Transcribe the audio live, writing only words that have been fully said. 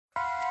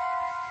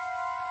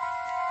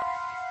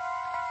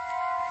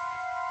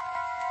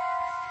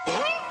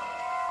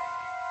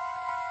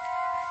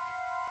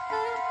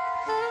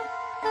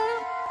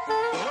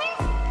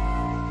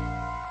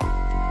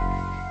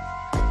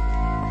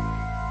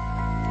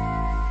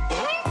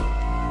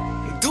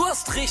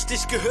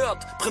Richtig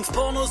gehört, Prinz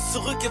Porno ist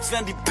zurück, jetzt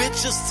werden die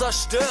Bitches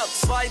zerstört.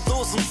 2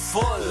 Dosen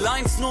voll,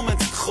 Lines nur mit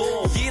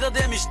Chrom. Jeder,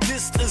 der mich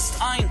disst, ist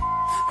ein.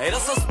 Ey,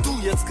 das hast du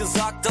jetzt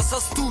gesagt, das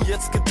hast du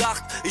jetzt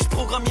gedacht. Ich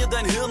programmier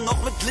dein Hirn noch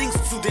mit Links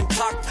zu dem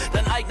Takt.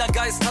 Dein eigener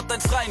Geist hat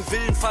deinen freien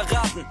Willen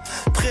verraten.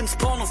 Prinz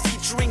Porno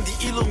featuring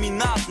die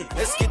Illuminaten.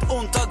 Es geht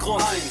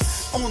Untergrund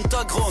 1,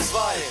 Untergrund 2.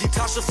 Die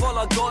Tasche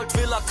voller Gold,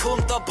 Villa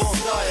Kunterbunt.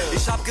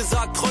 Ich hab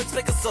gesagt,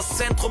 Kreuzberg ist das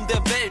Zentrum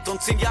der Welt.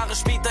 Und 10 Jahre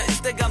später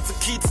ist der ganze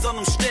Kiez dann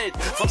umstellt.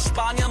 Von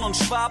Spaniern und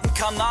Schwaben,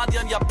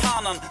 Kanadiern,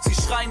 Japanern. Sie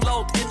schreien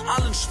laut in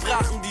allen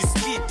Sprachen, die es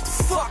gibt.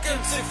 Fuck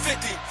MC50,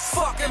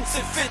 fuck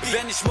MC50.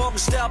 Wenn ich morgen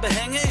sterbe,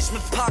 hänge ich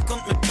mit Pac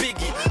und mit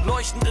Biggie.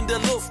 Leuchtend in der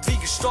Luft wie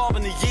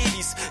gestorbene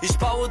Jedis. Ich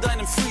baue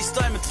deinem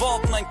Freestyle mit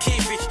Worten ein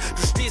Käfig.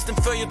 Du stehst im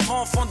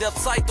Feuilleton von der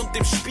Zeit und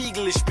dem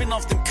Spiegel. Ich bin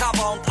auf dem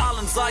Cover und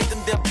allen Seiten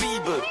der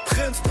Bibel.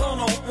 Prinz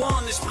Porno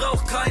One, ich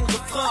brauch kein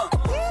Refrain.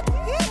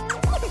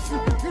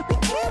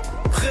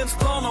 Prinz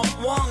Porno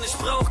One, ich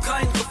brauch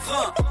kein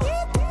Refrain.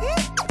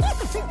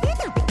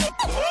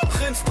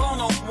 Prinz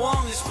Porno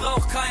One, ich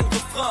brauch kein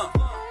Refrain.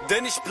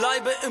 Denn ich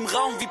bleibe im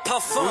Raum wie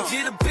Parfum. Und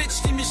jede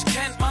Bitch, die mich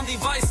kennt, man,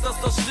 die weiß, dass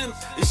das stimmt.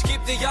 Ich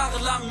geb dir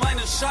jahrelang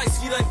meinen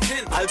Scheiß wie dein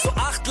Kind. Also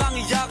 8 lange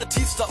Jahre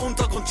tiefster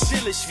Untergrund,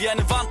 chillig wie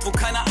eine Wand, wo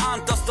keiner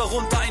ahnt, dass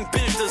darunter ein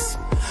Bild ist.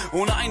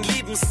 Ohne ein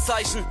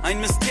Lebenszeichen, ein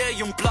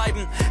Mysterium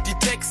bleiben. Die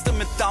Texte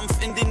mit Dampf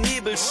in den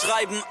Nebel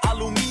schreiben.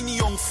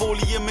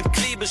 Aluminiumfolie mit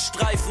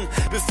Klebestreifen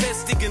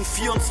befestigen,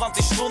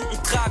 24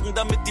 Stunden tragen,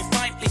 damit die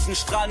feindlichen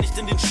Strahlen nicht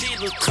in den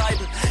Schädel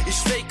treiben. Ich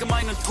fake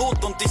meinen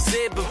Tod und ich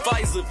sehe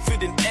Beweise für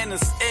den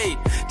NSA,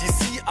 die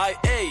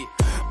CIA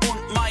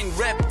und mein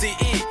Rap.de.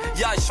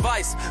 Ja, ich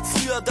weiß,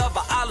 früher da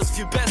war alles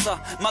viel besser.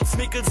 Mats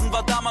Mikkelsen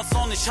war damals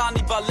noch nicht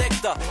Hannibal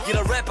Lecter.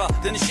 Jeder Rapper,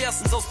 der nicht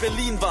erstens aus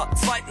Berlin war,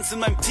 zweitens in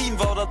meinem Team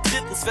war oder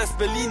drittens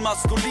West-Berlin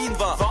maskulin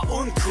war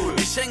uncool.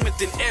 Ich häng mit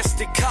den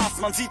SDKs,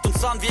 man sieht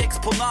uns an wie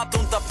Exponate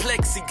unter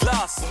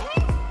Plexiglas.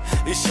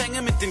 Ich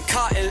hänge mit den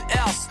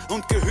KLRs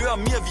und gehör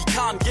mir wie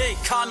Kanye,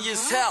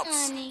 Kanyes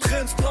Herz.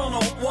 Prinz Porno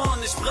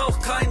One, ich brauch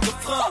kein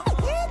Refrain.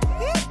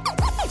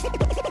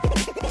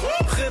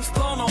 Prinz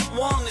Porno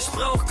One, ich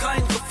brauch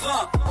kein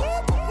Refrain.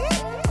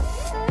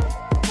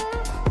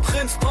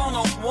 Prinz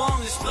Porno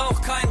One, ich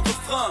brauch kein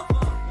Refrain.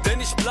 Denn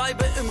ich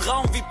bleibe im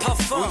Raum wie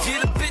Parfum. Und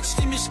jede Bitch,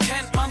 die mich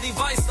kennt, man, die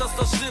weiß, dass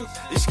das stimmt.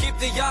 Ich geb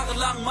dir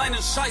jahrelang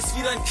meinen Scheiß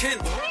wie dein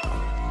Kind.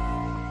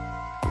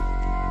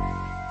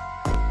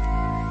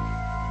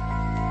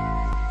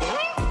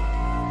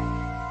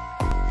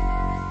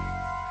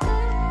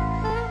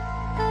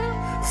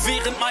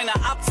 Während meiner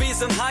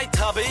Abwesenheit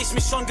habe ich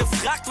mich schon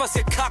gefragt, was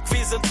ihr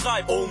Kackwesen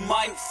treibt. Oh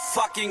mein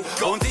fucking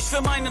Gott. Und ich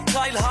für meinen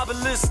Teil habe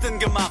Listen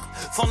gemacht.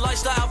 Von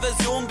leichter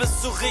Aversion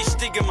bis zu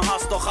richtigem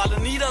Hass. Doch alle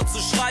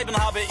niederzuschreiben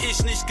habe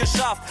ich nicht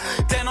geschafft.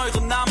 Denn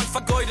eure Namen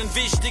vergeuden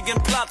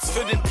wichtigen Platz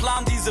für den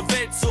Plan, diese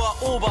Welt zu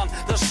erobern.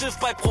 Das Schiff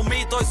bei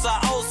Prometheus sah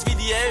aus wie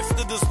die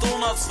Hälfte des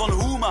Donuts von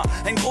Homer.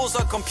 Ein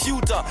großer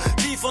Computer,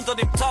 tief unter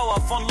dem Tower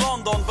von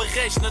London,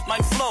 berechnet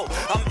mein Flow.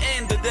 Am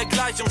Ende der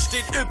Gleichung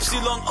steht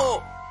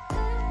YO.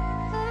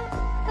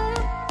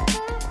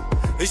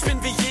 Ich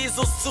bin wie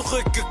Jesus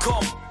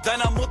zurückgekommen.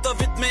 Deiner Mutter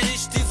widme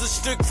ich dieses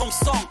Stück vom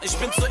Song. Ich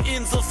bin zur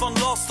Insel von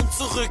Lost und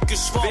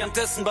zurückgeschwommen.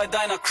 Währenddessen bei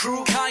deiner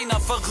Crew keiner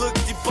verrückt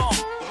die Bombe.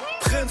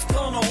 Prinz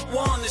Porno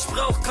One, ich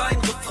brauch kein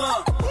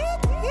Refrain.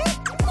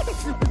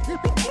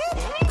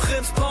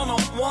 Prinz Porno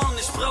One,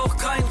 ich brauch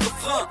kein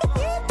Refrain.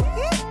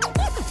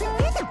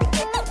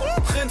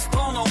 Prinz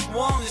Porno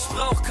One, ich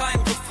brauch kein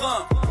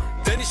Refrain.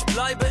 Denn ich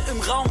bleibe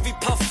im Raum wie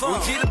Parfum.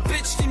 Und jede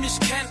Bitch, die mich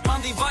kennt,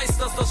 man, die weiß,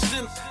 dass das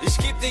stimmt. Ich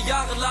geb dir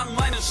jahrelang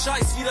meinen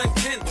Scheiß wie dein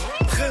Kind.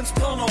 Prinz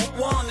Porno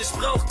One, ich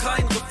brauch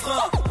kein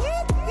Refrain.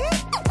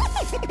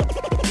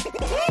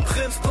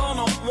 Prinz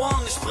Porno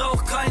One, ich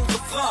brauch kein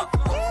Refrain.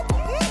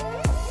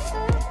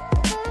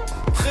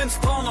 Prinz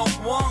Porno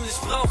One, ich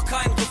brauch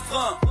kein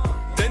Refrain.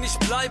 Denn ich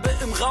bleibe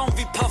im Raum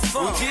wie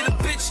Parfum. Und jede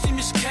Bitch, die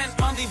mich kennt,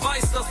 man, die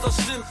weiß, dass das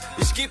stimmt.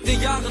 Ich geb dir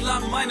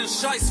jahrelang meinen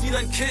Scheiß wie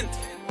dein Kind.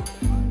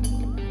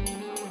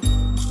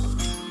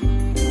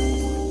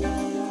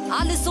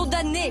 Alles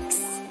oder nix,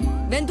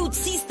 wenn du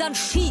ziehst, dann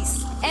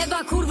schieß.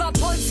 Ewa Kurva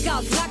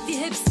Polska, frag die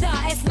Hipster,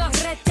 es macht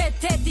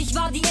Rettetet, ich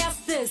war die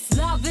erste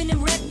Slavin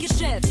im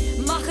Rap-Geschäft.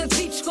 Mache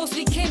Beachgoes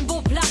wie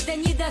Kimbo Platt,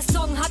 denn jeder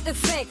Song hat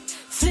Effekt.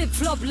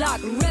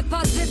 Flip-Flop-Lagen,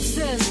 Rapper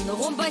sitzen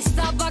rum bei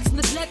Starbucks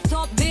mit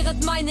Laptop,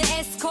 während meine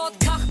Escort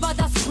Kachbar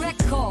das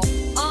Crack-Korb.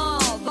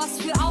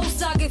 Was für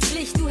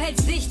Aussagepflicht, du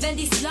hältst dich, wenn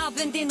die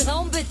Slavin den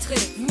Raum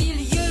betritt.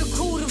 Milieu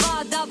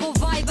Kurva, da wo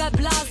Weiber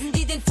blasen,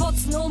 die den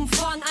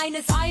Fotzenumfang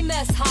eines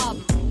Eimers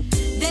haben.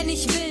 Denn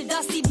ich will,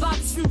 dass die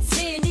Batzen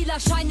zählen, lila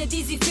Scheine,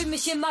 die sie für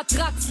mich in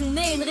Matratzen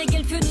nähen.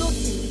 Regeln für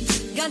Nutten,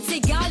 ganz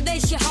egal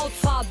welche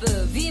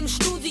Hautfarbe, wie im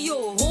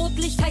Studio,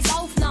 Rotlicht heißt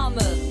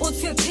Aufnahme. Und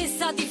für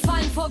Pisser, die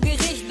fallen vor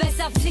Gericht,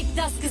 besser fickt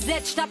das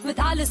Gesetz statt mit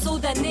alles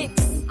oder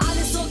nix.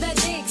 Alles oder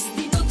nix,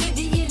 die Nutten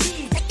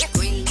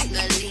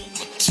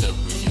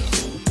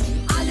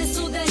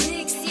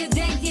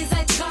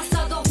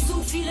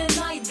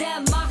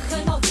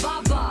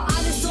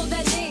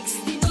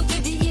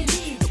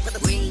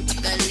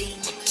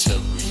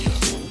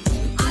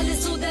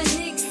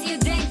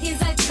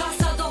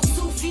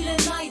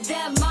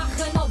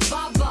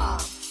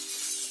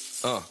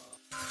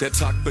Der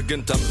Tag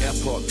beginnt am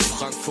Airport,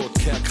 Frankfurt,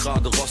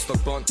 Kerkrade,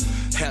 Rostock, Bonn.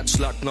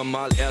 Herzschlag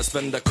normal erst,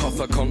 wenn der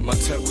Koffer kommt,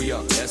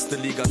 Materia. Erste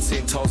Liga,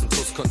 10.000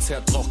 plus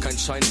Konzert, brauch kein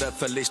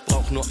Scheinwerferlicht,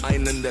 brauch nur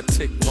einen, der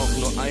tickt, brauch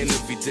nur eine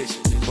wie dich.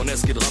 Und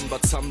es geht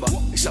Rambazamba,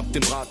 ich hab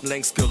den Braten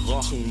längst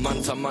gerochen,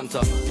 Manta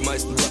Manta. Die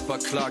meisten Rapper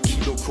klar,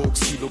 Kilo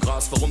Koks, Kilo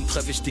Gras. Warum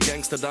treffe ich die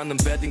Gangster dann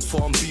im Wedding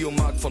vorm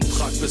Biomarkt von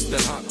Prag bis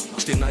Den Haag?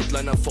 Steh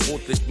Nightliner vor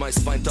Rotlicht,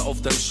 meist weint er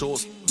auf deinem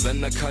Schoß,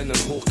 wenn er keinen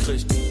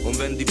hochkriegt. Und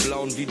wenn die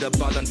Blauen wieder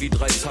ballern wie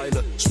 3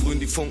 Teile, sprühen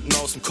die Funken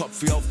aus dem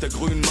Kopf wie auf der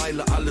grünen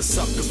Meile, alles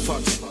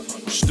abgefuckt.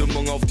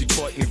 Stimmung auf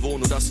Detroit-Niveau,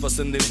 nur das, was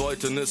in den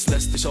Beuten ist,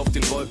 lässt dich auf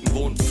den Wolken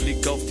wohnen.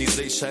 Flieg auf die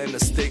Seychellen,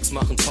 Steaks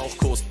machen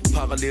Tauchkurs.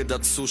 Parallel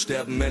dazu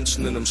sterben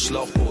Menschen in einem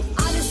Schlauchboot.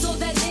 Alles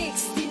oder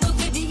nix, die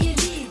Note, die ihr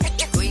liebt.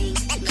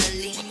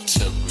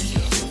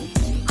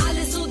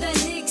 Alles oder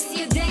nix,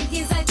 ihr denkt,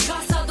 ihr seid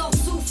krasser, doch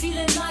zu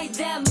viele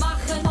Neider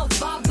machen auf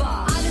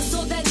Baba. Alles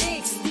oder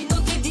nix, die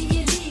Note, die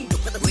ihr liebt.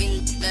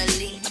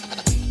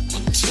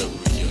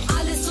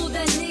 Alles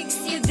oder nix,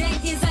 ihr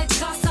denkt, ihr seid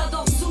krasser,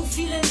 doch zu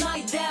viele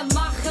Neider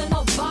machen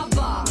auf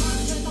Baba.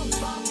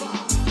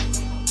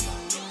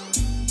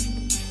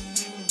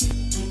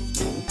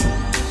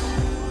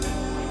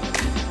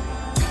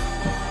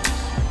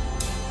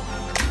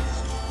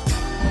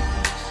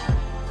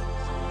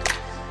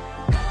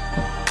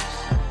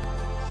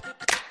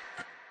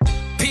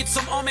 P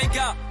zum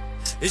Omega.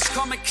 Ich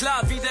komme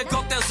klar wie der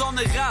Gott der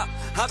Sonne Ra.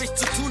 Hab ich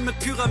zu tun mit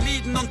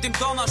Pyramiden und dem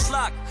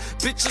Donnerschlag.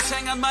 Bitches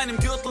hängen an meinem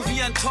Gürtel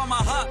wie ein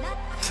Tomahawk.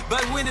 Bei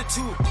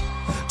Winnetou.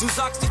 Du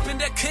sagst, ich bin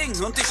der King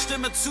und ich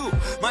stimme zu.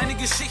 Meine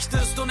Geschichte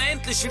ist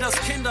unendlich wie das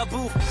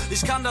Kinderbuch.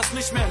 Ich kann das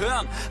nicht mehr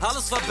hören.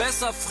 Alles war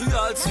besser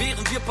früher, als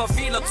wären wir paar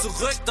Fehler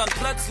zurück. Dann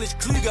plötzlich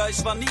klüger.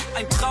 Ich war nie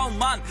ein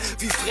Traummann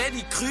wie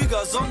Freddy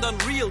Krüger, sondern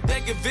real.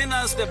 Der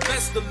Gewinner ist der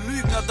beste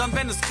Lügner. Dann,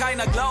 wenn es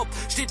keiner glaubt,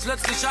 steht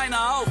plötzlich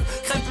einer auf,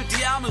 krempelt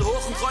die Ärmel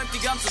hoch und räumt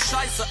die ganze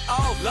Scheiße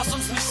auf. Lass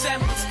uns nicht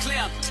Samples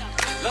klären.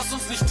 Lass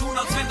uns nicht tun,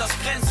 als wenn das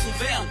Grenzen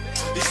wären.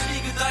 Ich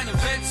biege deine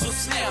Welt zu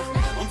Snare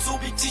und so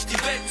biegt sich die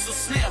Welt zu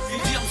Snare,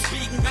 wie wir uns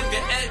biegen, wenn wir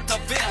älter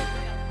wären.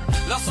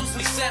 Lass uns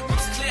nicht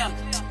Samples klären.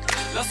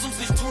 Lass uns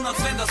nicht tun, als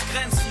wenn das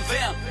Grenzen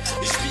wären.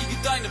 Ich biege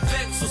deine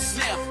Welt zu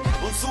Snare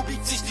und so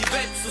biegt sich die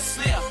Welt zu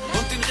Snare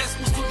und den Rest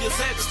musst du dir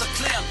selbst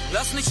erklären.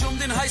 Lass nicht um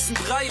den heißen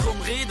Brei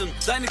rumreden.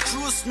 Deine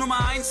Crew ist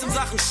Nummer 1 in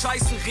Sachen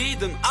Scheiße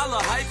reden. Alle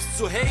Hypes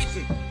zu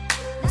haten,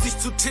 sich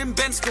zu Tim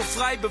Bensko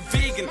frei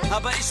bewegen.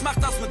 Aber ich mach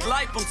das mit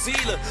Leib und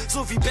Seele,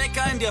 so wie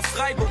Bäcker in der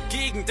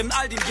Freiburg-Gegend. In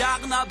all den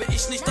Jahren habe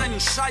ich nicht einen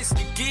Scheiß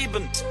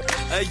gegeben.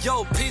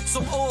 Yo, P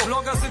zum O.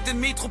 Blogger sind in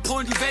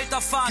Metropolen die Welt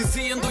erfahren,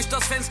 gesehen durch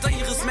das Fenster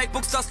ihres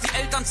MacBooks, das die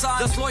Eltern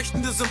zahlen. Das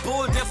leuchtende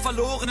Symbol der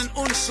verlorenen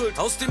Unschuld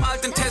aus dem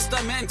Alten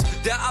Testament.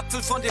 Der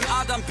Apfel von dem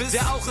Adam-Biss,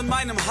 der auch in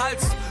meinem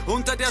Hals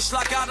unter der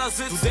Schlagader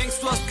sitzt. Du denkst,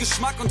 du hast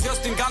Geschmack und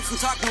hörst den ganzen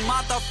Tag nur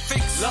Martha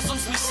Fix. Lass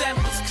uns nicht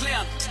Samples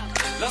klären.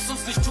 Lass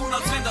uns nicht tun,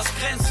 als wenn das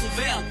Grenzen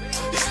wären.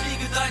 Ich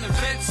biege deine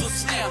Welt zu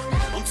Snare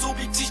und so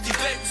biegt sich die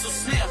Welt zu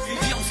Snare, wie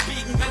wir uns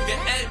biegen, wenn wir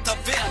älter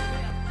wären.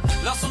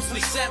 Lass uns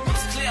nicht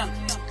Samples klären.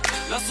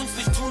 Lass uns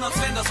nicht tun, als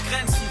wenn das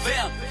Grenzen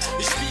wären.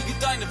 Ich biege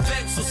deine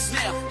Welt zu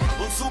Snare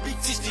und so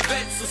biegt sich die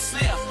Welt zu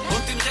Snare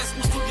und den Rest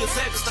musst du dir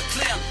selbst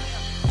erklären.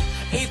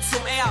 E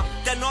zum R,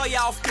 der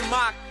Neue auf dem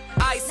Markt.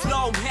 Ice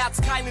low im Herz,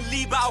 keine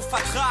Liebe auf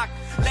Vertrag.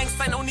 Längst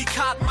ein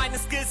Unikat, meine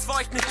Skills für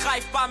euch nicht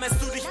greifbar.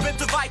 Messst du dich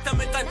bitte weiter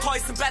mit deinen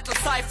Toys in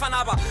Battle-Cyphern.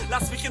 Aber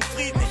lass mich in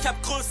Frieden, ich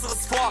hab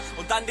Größeres vor.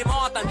 Und an dem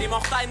Ort, an dem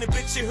auch deine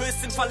Bitch ihr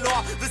Höschen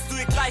verlor, bist du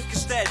ihr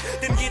gleichgestellt,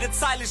 denn jede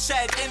Zeile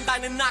schält in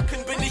deinen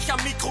Nacken. Bin ich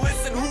am Mikro,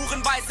 ist in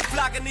Huren, weiße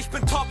Flaggen. Ich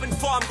bin top in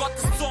Form,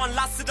 Gottes Zorn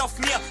lastet auf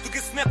mir. Du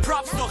gibst mir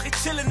Props, doch ich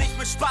chille nicht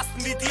mit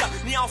Spasten wie dir.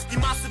 Nie auf die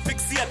Masse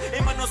fixiert,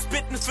 immer nur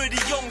spitten für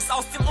die Jungs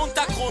aus dem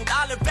Untergrund.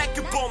 Alle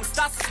weggebumst,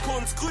 das ist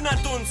Kunst, grüner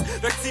Dunst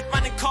durchzieht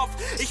meinen Kopf.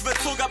 Ich würd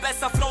sogar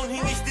besser flown,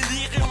 hing ich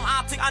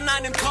deliriumartig an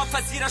einem Tropf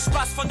als jeder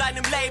Spaß von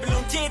deinem Label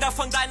und jeder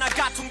von deiner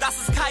Gattung. Das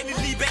ist keine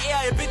Liebe,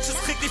 ihr Bitches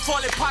kriegt die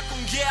volle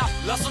Packung, yeah.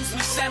 Lass uns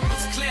nicht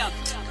Samples klären.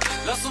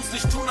 Lass uns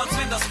nicht tun, als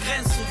wenn das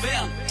Grenzen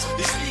wären.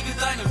 Ich biege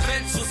deine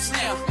Welt zu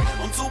Snare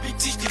und so biegt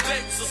sich die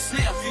Welt zu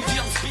Snare, wie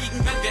wir uns biegen,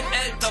 wenn wir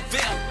älter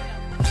wären.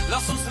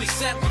 Lass uns nicht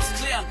Samples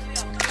klären.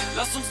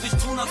 Lass uns nicht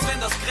tun, als wenn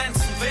das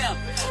Grenzen wären.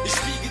 Ich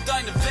biege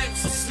deine Welt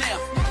zu Snare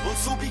und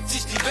so biegt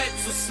sich die Welt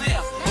zu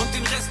Snare und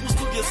den Rest musst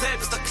du dir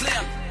selbst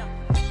erklären.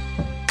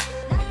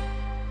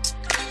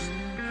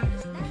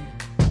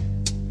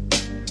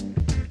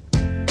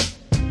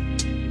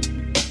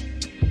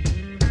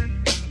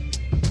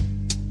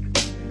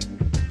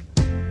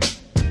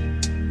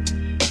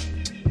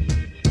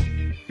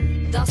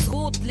 Das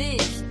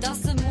Rotlicht,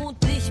 das im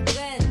Mondlicht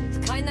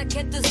brennt. Keiner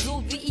kennt es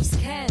so, wie ich's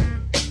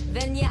kenn.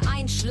 Wenn ihr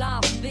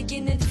einschlaft,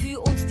 beginnen für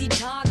uns die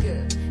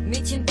Tage.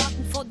 Mädchen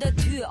warten vor der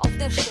Tür auf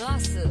der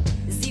Straße.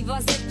 Sie war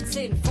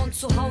 17, von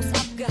zu Haus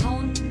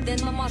abgehauen,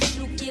 denn Mama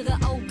schlug ihre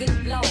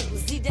Augen blau.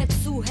 Sie der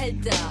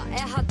Zuhälter,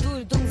 er hat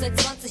Duldung seit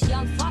 20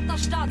 Jahren.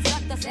 Vaterstaat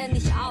sagt, dass er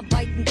nicht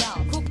arbeiten darf.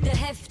 Guckt der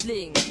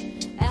Häftling,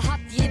 er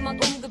hat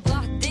jemand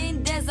umgebracht,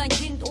 den, der sein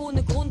Kind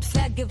ohne Grund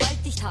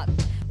vergewaltigt hat.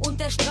 Und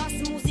der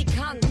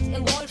Straßenmusikant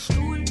im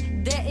Rollstuhl,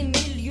 der im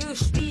Milieu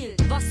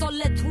spielt. Was soll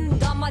er tun?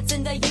 Damals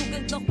in der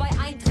Jugend noch bei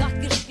Eintracht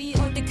gespielt.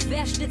 Heute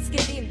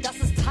querschnittsgelähmt, das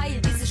ist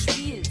Teil dieses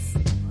Spiels.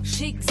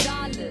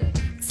 Schicksale,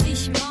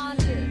 zig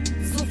Male,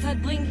 so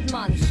verbringt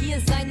man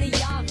hier seine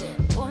Jahre.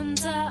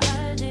 Unter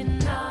all den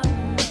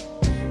Namen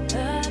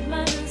hört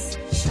man es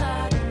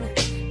schlagen,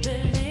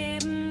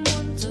 beleben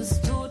und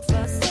es tut,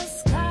 was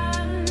es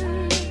kann.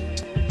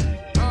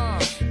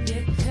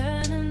 Wir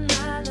können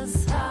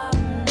alles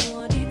haben,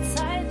 nur die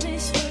Zeit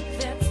nicht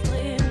rückwärts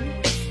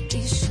drehen.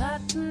 Die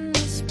Schatten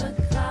nicht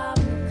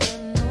begraben,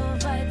 können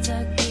nur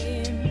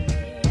weitergehen.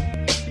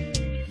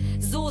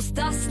 So ist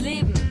das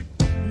Leben.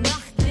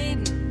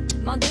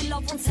 Man will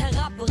auf uns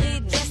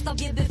herabreden, Schwester,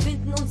 wir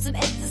befinden uns im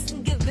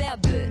ältesten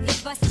Gewerbe.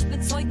 Ich weiß, ich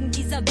bin Zeugen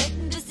dieser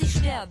Wetten, bis ich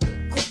sterbe.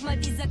 Guck mal,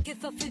 dieser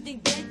Kiffer für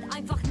den Geld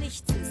einfach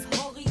nichts ist.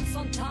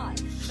 Horizontal,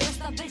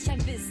 Schwester, welch ein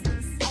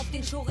Business. Auf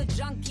den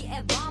Schore-Junkie,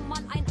 er war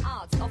mal ein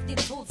Arzt. Auf den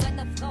Tod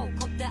seiner Frau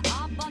kommt er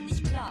aber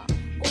nicht klar.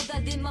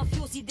 Oder den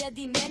Mafiosi, der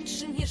die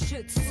Menschen hier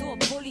schützt. Zur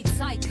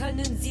Polizei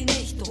können sie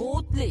nicht.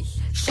 Rotlicht,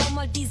 schau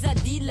mal, dieser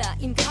Dealer,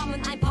 ihm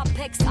kamen ein paar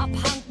Packs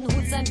abhanden.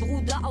 Holt sein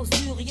Bruder aus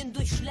Syrien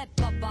durch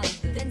Schlepperbande.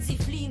 Denn sie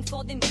fliehen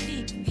vor dem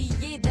Krieg, wie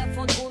jeder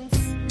von uns.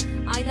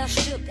 Einer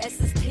stirbt, es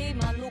ist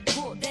Thema, nur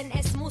kurz. Denn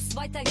es muss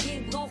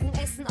weitergehen, brauchen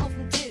Essen auf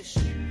dem Tisch.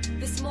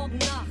 Bis morgen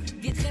Nacht,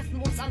 wir treffen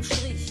uns am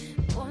Strich.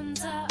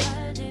 Unter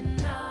all den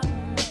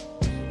Namen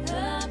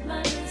hört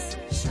man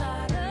es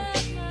schlagen.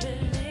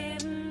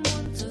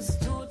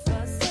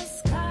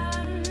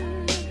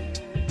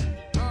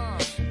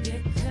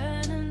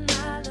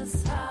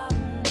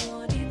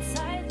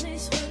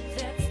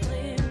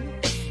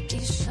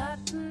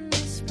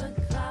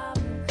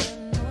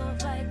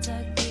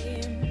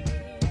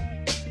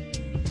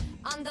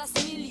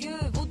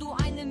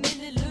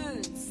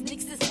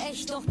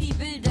 Doch die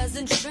Bilder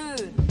sind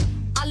schön,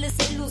 alles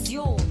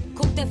Illusion.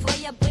 Guckt, der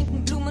Freier bringt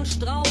einen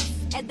Blumenstrauß.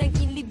 Er denkt,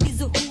 ihn liebt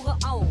diese Hure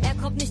auch. Er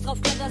kommt nicht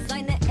drauf klar, dass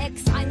seine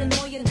Ex einen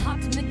neuen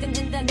hat, mitten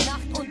in der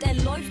Nacht, und er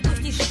läuft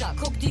durch die Stadt.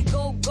 Guckt die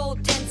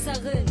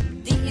Go-Go-Tänzerin,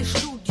 die ihr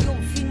Studium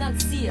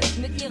finanziert.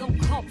 Mit ihrem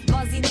Kopf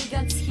war sie nie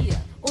ganz hier.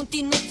 Und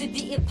die Nutte,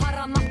 die ihr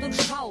Para macht und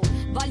schaut,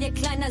 weil ihr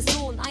kleiner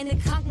Sohn eine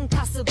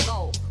Krankenkasse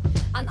braucht.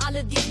 An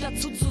alle, die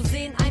dazu zu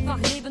sehen einfach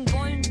leben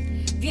wollen.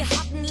 Wir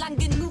hatten lang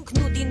genug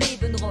nur die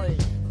Nebenrollen.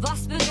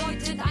 Was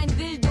bedeutet ein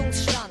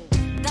Bildungsstand?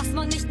 Dass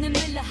man nicht eine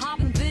Mille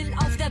haben will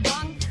auf der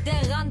Bank?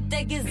 Der Rand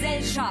der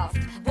Gesellschaft,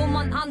 wo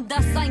man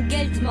anders sein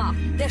Geld macht.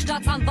 Der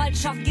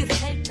Staatsanwaltschaft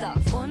gefällt das.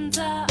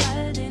 Unter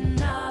all den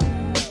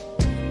Namen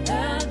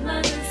hört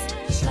man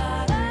es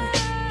schlagen.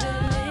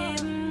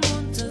 Beleben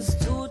und es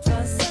tut,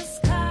 was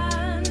es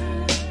kann.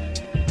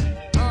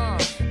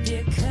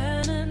 Wir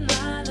können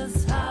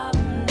alles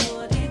haben,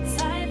 nur die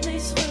Zeit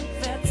nicht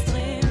rückwärts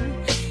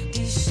drehen.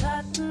 Die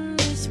Schatten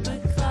nicht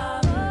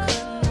begraben.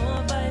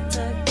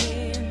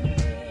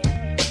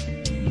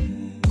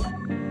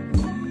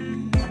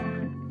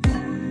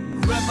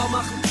 Rapper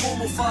machen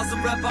Promophase,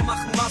 Rapper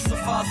machen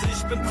Massephase.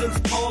 Ich bin Prinz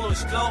P,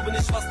 ich glaube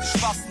nicht, was die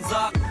Spasten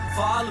sagen.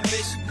 Vor allem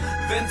nicht,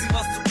 wenn sie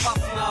was zu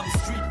paffen haben.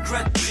 Street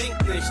Cred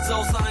bringt nichts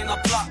außer einer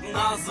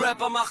Plattennase.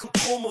 Rapper machen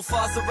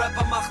Promophase,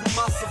 Rapper machen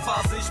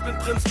Massephase. Ich bin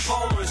Prinz P,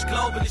 ich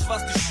glaube nicht,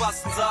 was die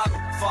Spasten sagen.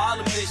 Vor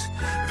allem nicht,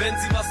 wenn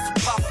sie was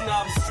zu paffen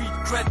haben.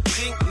 Street Cred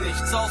bringt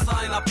nichts außer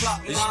einer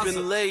Plattennase. Ich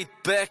bin laid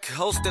back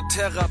aus der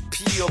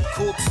Therapie. Ob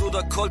Koks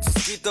oder Kolz,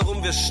 es geht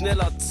darum, wer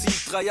schneller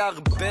zieht. 3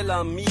 Jahre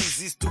Bellamy,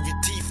 siehst du, wie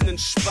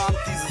tiefenentspannt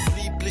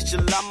dieses liebliche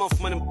Lamm auf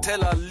meinem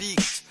Teller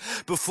liegt.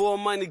 Bevor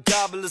meine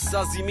Gabel es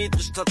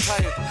asymmetrisch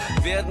zerteilt,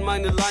 werden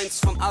meine Lines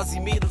von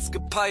Assi-Mädels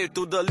gepeilt.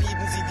 Oder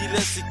lieben sie die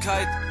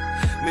Lässigkeit,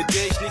 mit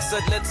der ich nicht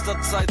seit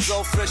letzter Zeit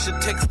saufresche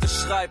Texte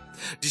schreib.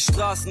 Die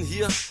Straßen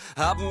hier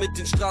haben mit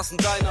den Straßen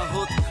deiner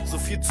Hood so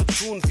viel zu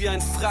tun wie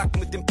ein Frack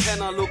mit dem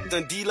Penner-Look.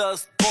 Dein Dealer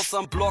ist Boss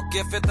am Block,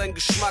 er fährt einen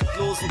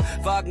geschmacklosen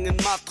Wagen in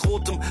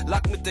mattrotem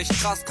Lack mit echt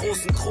krass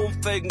großen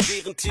Chromfelgen,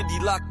 während hier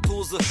die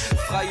Laktose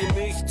freie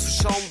Milch zu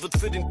Schaum wird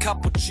für den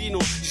Cappuccino.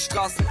 Die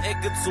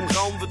Straßenecke zum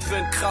Raum wird für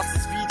ein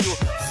krasses Video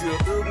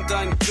für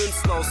irgendeinen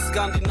Künstler aus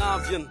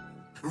Skandinavien.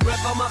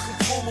 Rapper machen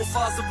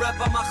Promophase,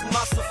 Rapper machen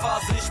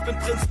Massephase. Ich bin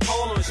Prinz P,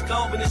 ich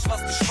glaube nicht,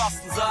 was die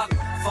Spasten sagen.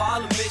 Vor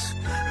allem nicht,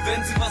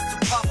 wenn sie was zu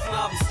paffen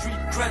haben.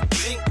 Street Cred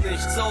bringt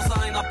nichts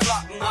außer einer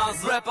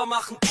Plattennase. Rapper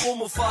machen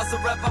Promophase,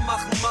 Rapper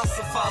machen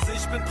Massephase.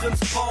 Ich bin Prinz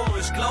P,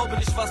 ich glaube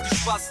nicht, was die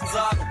Spasten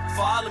sagen.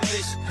 Vor allem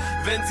nicht,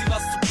 wenn sie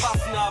was zu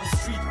paffen haben.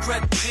 Street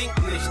Cred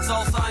bringt nichts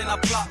außer einer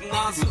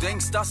Plattennase. Du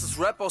denkst, das ist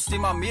Rap aus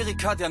dem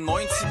Amerika der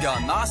 90er.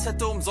 Nas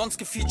hätte umsonst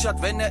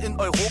gefeatured, wenn er in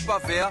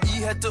Europa wär.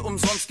 I hätte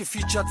umsonst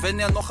gefeatured, wenn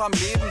er noch am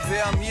Leben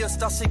wär. Mir ist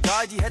das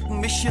egal, die hätten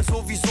mich hier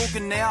sowieso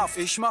genervt.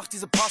 Ich mach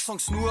diese paar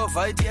Songs nur,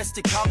 weil die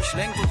SDK mich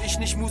lenkt und ich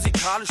nicht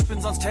musikalisch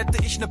bin, sonst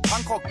hätte ich ne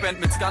Punkrock-Band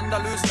mit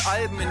skandalösen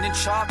Alben in den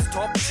Charts,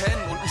 Top 10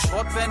 und ein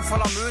Schrottvan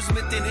voller Mösen,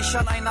 mit denen ich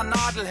an einer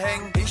Nadel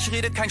häng. Ich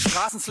rede kein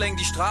Straßenslang,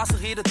 die Straße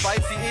redet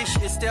weit wie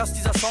ich. Ist erst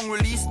dieser Song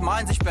released,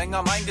 meinen sich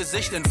Banger, mein dein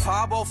Gesicht in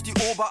Farbe auf die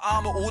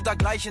Oberarme oder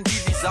gleich in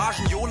die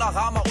Visagen. Jona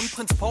Rama und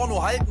Prinz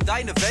Porno halten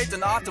deine Welt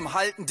in Atem,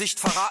 halten dicht,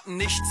 verraten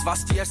nichts,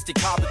 was die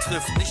SDK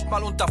betrifft. Nicht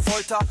mal unter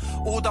Folter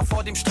oder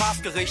vor dem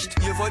Strafgericht.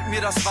 Ihr wollt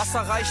mir das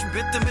Wasser reichen,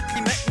 bitte mit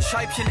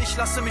Limettenscheibchen. Ich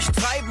lasse mich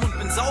treiben und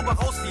bin sauber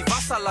raus wie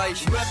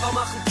Wasserleichen. Rapper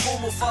machen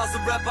Promophase,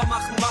 Rapper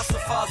machen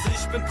Massephase.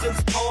 Ich bin Prinz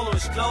Porno,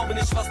 ich glaube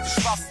nicht, was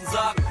die Spasten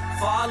sagen.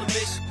 Vor allem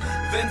nicht,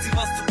 wenn sie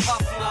was zu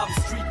paffen haben.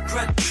 Street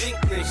Cred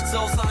bringt nichts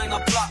außer einer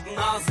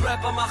Plattennase.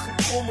 Rapper machen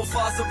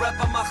Promophase,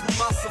 Rapper machen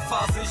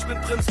Massephase. Ich bin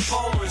Prinz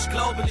Porno, ich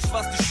glaube nicht,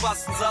 was die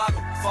Spasten sagen.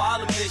 Vor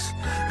allem nicht,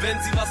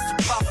 wenn sie was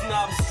zu paffen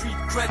haben.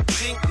 Street Cred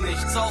bringt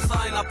nichts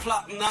außer einer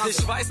Plattennase.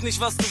 Ich weiß nicht,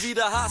 was du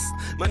wieder hast.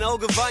 Mein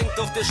Auge weint,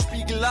 doch der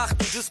Spiegel lacht.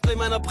 Im Display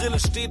meiner Brille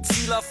steht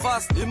Ziel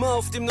erfasst. Immer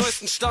auf dem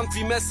neuesten Stand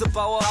wie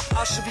Messebauer.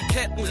 Hab Asche wie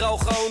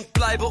Kettenraucher und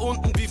bleibe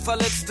unten wie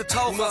verletzte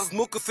Taucher. Du machst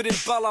Mucke für den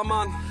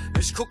Ballermann.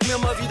 Ich guck mir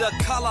mal wieder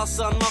Colors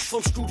an. Mach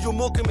vom Studio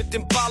Mucke mit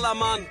dem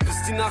Ballermann. Bis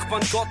die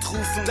Nachbarn Gott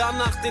rufen,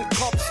 danach den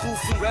Cops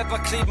rufen. Rapper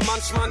kleben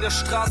manchmal an der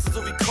Straße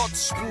so wie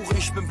Kotzspuren.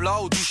 Ich bin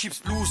blau, du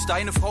schiebst Blues,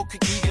 deine Frau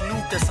kriegt nie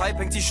genug. Deshalb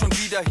hängt sie schon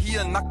wieder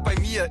hier, nackt bei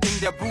mir in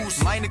der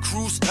Boost. Meine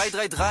Crews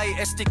 333,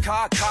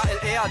 SDK,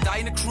 KLR,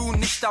 deine Crew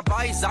nicht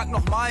dabei, sag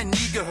nochmal,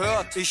 nie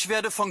gehört. Ich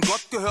werde von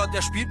Gott gehört,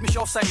 er spielt mich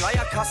auf seinem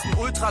Leierkasten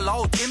ultra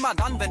laut. Immer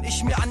dann, wenn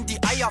ich mir an die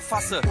Eier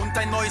fasse. Und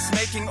dein neues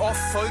Making-of,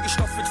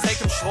 vollgestopft mit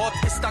fakem Schrott,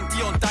 ist dank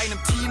dir und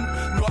deinem Team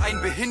nur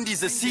ein Behin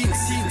dieses Scene.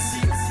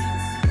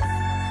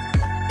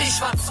 Ich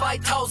war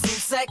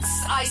 2006,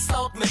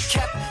 Eislaut mit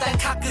Cap. Dein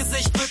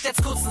Kackgesicht wird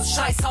jetzt kurz ins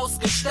Scheißhaus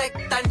gesteckt.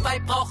 Dein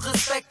Weib braucht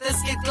Respekt,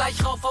 es geht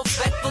gleich rauf aufs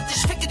Bett. Und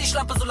ich ficke die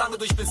Schlampe so lange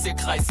durch, bis ihr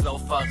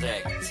Kreislauf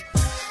verreckt.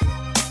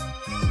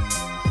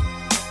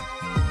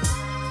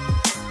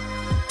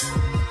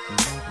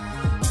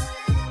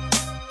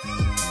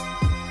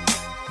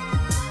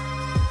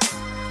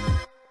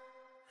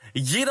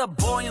 Jeder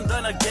Boy in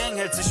deiner Gang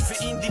hält sich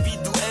für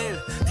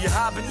individuell. Die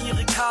haben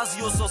ihre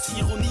Casios aus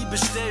Ironie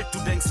bestellt. Du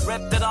denkst,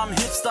 Rap, der da am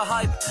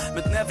Hipster-Hype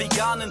mit ner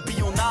veganen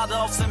Bionade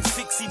auf seinem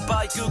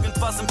Fixie-Bike.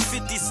 Irgendwas im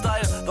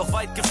Fitty-Style, doch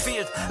weit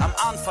gefehlt. Am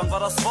Anfang war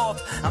das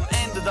Wort, am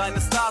Ende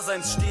deines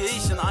Daseins stehe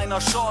ich in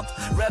einer Short.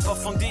 Rapper,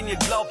 von denen ihr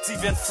glaubt,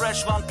 sie wären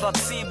fresh, waren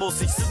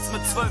Placebos. Ich sitz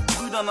mit 12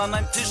 Brüdern an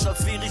einem Tisch,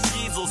 als wäre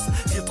ich Jesus.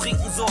 Wir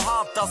trinken so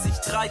hart, dass ich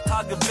 3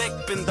 Tage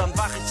weg bin. Dann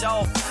wach ich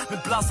auf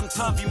mit blassem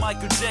Turn wie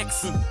Michael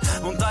Jackson.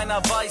 Und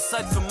einer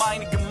Weisheit für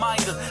meine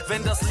Gemeinde.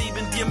 Wenn das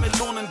Leben dir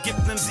Melonen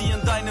gibt, nimm sie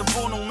in deine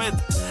Wohnung mit.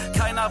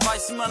 Keiner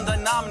weiß, wie man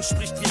deinen Namen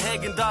spricht, wie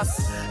Hagen das.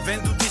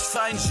 Wenn du dich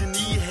für ein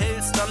Genie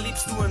hältst, dann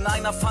lebst du in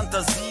einer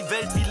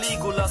Fantasiewelt wie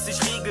Legolas.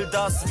 Ich regel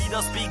das, wie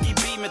das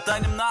BGB mit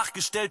deinem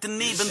nachgestellten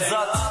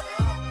Nebensatz.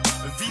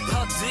 Wie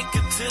paar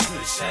dicke Titten,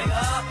 ich hänge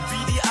ab.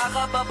 Wie die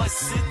Araber bei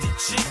City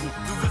Chicken.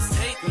 Du willst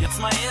haten, jetzt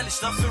mal ehrlich,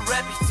 dafür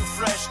rap ich zu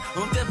fresh.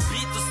 Und der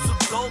Beat ist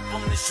zu dope,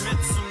 um nicht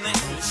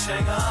mitzunicken. Ich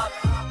hänge ab.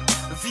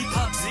 Wie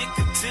paar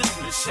dicke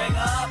Titten, ich hänge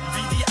ab.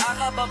 Wie die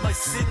Araber bei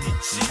City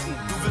Chicken.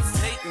 Du willst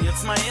haten,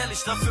 jetzt mal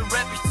ehrlich, dafür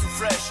rap ich zu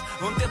fresh.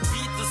 Und der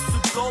Beat ist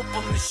zu dope,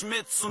 um nicht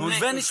mitzunicken.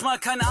 Und wenn ich mal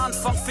keinen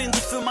Anfang finde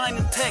für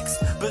meinen Text,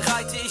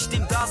 bereite ich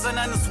dem Dasein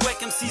eines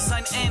Wack MCs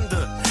ein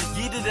Ende.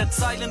 Jede der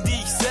Zeilen,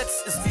 die ich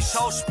setz, ist wie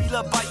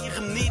Schauspieler bei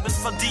ihrem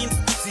Nebenverdienst.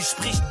 Sie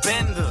spricht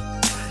Bände.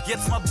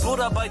 Jetzt mal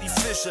Buddha bei die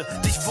Fische.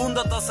 Dich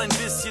wundert das ein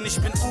bisschen.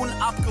 Ich bin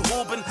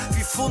unabgehoben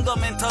wie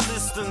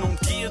Fundamentalisten und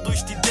gehe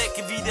durch die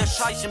Decke wie der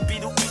Scheich im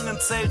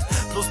Beduinenzelt.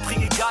 Plus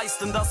bringe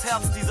Geist in das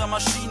Herz dieser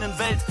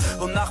Maschinenwelt.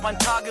 Und nach meinem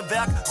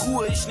Tagewerk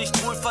ruhe ich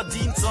nicht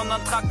wohlverdient,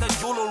 sondern trag dein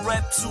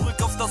YOLO-Rap zurück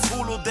auf das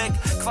Holodeck.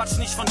 Quatsch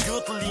nicht von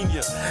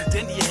Gürtellinie,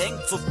 denn die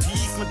hängt so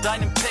tief mit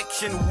deinem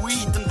Päckchen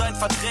Weed in deinen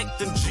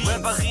verdreckten Jeans.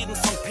 Rapper reden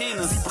von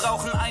Penis, sie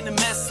brauchen eine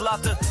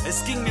Messlatte.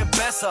 Es ging mir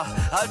besser,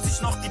 als ich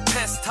noch die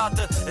Pest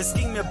hatte. Es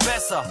ging mir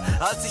besser,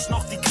 als ich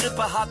noch die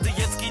Grippe hatte.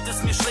 Jetzt geht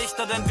es mir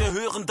schlechter, denn wir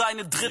hören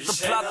deine dritte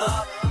Platte.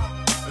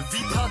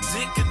 Wie paar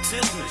dicke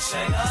Titten, ich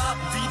hänge ab.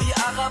 Wie die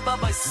Araber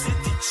bei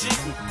City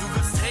Chicken. Du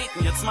willst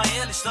haten, jetzt mal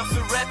ehrlich,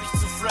 dafür rap ich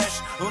zu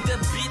fresh. Und der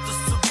Beat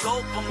ist zu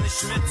dope, um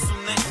nicht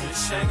mitzunicken.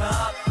 Ich hänge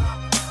ab.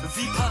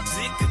 Wie paar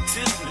dicke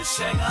Titten,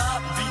 ich hänge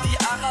ab. Wie die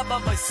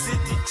Araber bei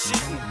City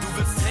Chicken. Du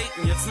willst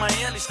haten, jetzt mal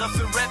ehrlich,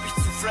 dafür rap ich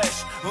zu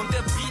fresh. Und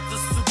der Beat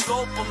ist zu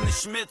dope, um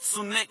nicht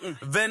mitzunicken.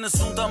 Wenn es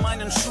unter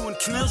meinen Schuhen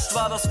knirscht,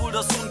 war das wohl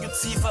das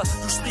Ungeziefer.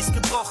 Du sprichst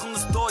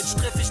gebrochenes Deutsch,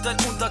 treff ich dein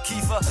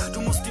Unterkiefer.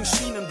 Du musst in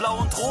Schienen, blau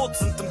und rot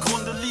sind im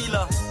Grunde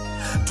lila.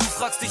 Du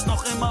fragst dich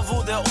noch immer,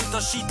 wo der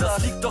Unterschied ist. Das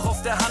liegt doch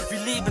auf der Hand wie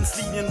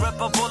Lebenslinien.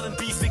 Rapper wollen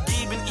Beef, wir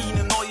geben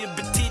ihnen neue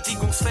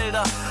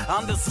Betätigungsfelder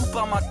an der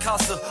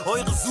Supermarktkasse.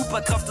 Eure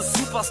Superkraft ist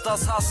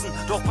Superstars hassen.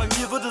 Doch bei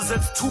mir würde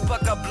selbst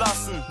Tupac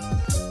erblassen.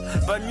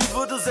 Bei mir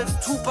würde selbst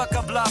Tupac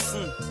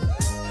erblassen.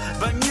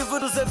 Bei mir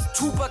würde selbst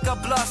Tupac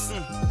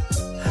erblassen.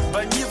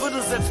 Bei mir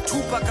würde selbst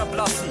Tupac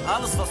erblassen.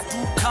 Alles was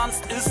du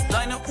kannst ist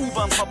deine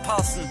U-Bahn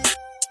verpassen.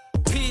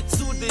 P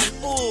zu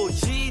dem O,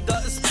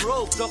 jeder ist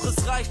broke, doch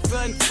es reicht für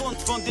ein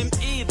Pfund von dem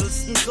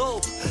edelsten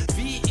Dope.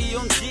 Wie eh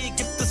und je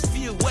gibt es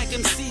viel Wack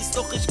MCs,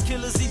 doch ich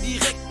kille sie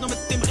direkt nur mit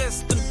dem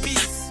Rest in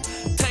Peace.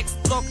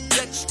 Textblock,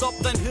 jetzt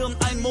stoppt dein Hirn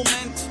einen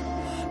Moment.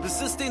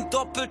 bis es den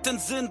doppelten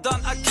Sinn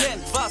dann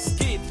erkennt. Was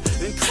geht?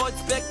 In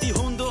Kreuzberg die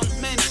Hunde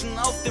und Menschen,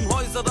 auf dem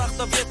Häuserdach,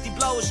 da wird die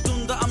blaue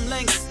Stunde am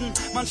längsten.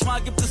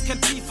 Manchmal gibt es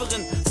keinen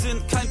tieferen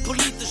Sinn, keinen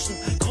politischen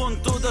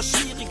Grund oder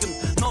schwierigen,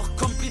 noch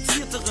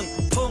komplizierteren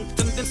Punkt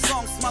in den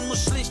Songs. Man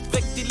muss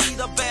schlichtweg die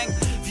Lieder bang,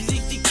 wie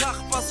sich die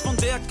Kachbars, von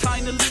der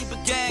keine Liebe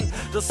Gang.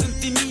 Das sind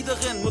die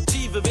niederen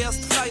Motive, wer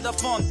ist frei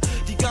davon?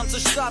 Die ganze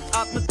Stadt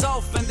atmet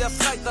auf, wenn der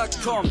Freitag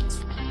kommt.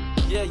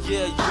 Yeah,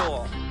 yeah,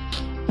 yo.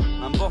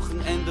 Am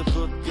Wochenende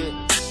wird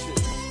gechillt.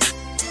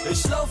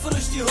 Ich laufe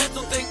durch die Hood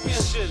und denk mir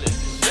chillig.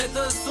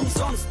 Wetter ist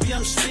umsonst, Bier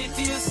am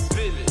Späti ist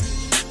billig.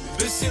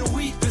 Bisschen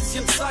Weed,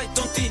 bisschen Zeit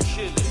und die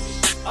chillig.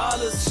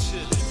 Alles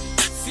chillig,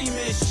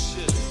 ziemlich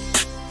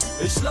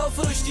chillig. Ich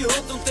laufe durch die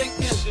Hood und denk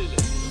mir chillig.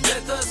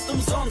 Wetter ist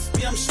umsonst,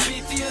 Bier am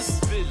Späti ist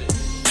billig.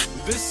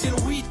 Bisschen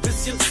Weed,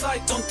 bisschen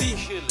Zeit und die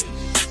chillig.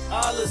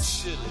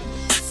 Alles chillig,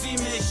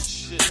 ziemlich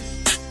chillig.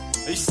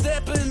 Ich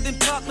steppe in den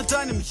Park mit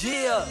einem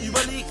Yeah,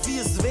 überleg wie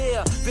es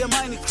wär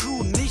meine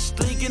Crew nicht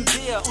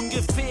legendär,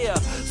 ungefähr.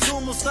 So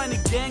muss deine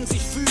Gang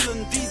sich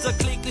fühlen, dieser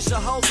klägliche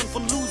Haufen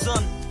von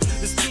Losern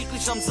ist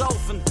täglich am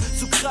Saufen,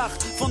 zu Krach,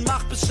 von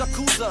Macht bis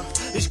Yakuza.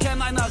 Ich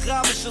kenn ein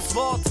arabisches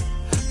Wort,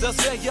 das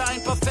wär hier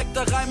ein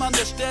perfekter Reim an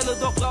der Stelle,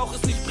 doch brauch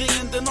es nicht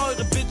bringen, denn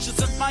eure Bitches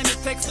sind meine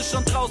Texte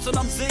schon draußen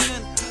am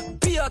Singen.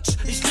 Biatch,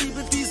 ich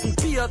liebe diesen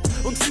Fiat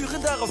und führe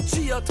darauf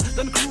Jihad,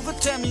 dein Crew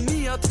wird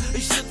terminiert.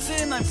 Ich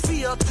sitze in einem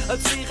Fiat,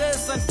 als wäre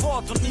es ein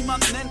Ford und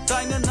niemand nennt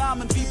deinen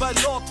Namen wie bei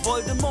Lord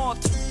Voldemort.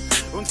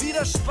 Und wie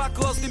der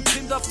Spacko aus dem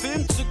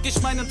Kinderfilm zück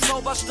ich meinen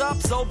Zauberstab,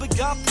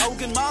 saubegabt,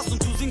 Augenmaß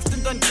und du singst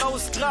in dein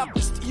graues Grab.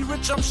 Ist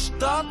E-Rich am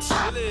Start?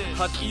 Chillig.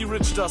 Hat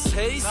E-Rich das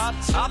Haze?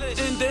 Ab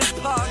in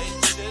den Park.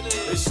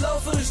 Hey, ich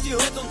laufe durch die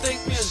Hood und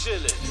denk mir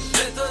chillig.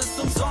 Wetter ist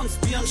umsonst,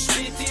 Bier am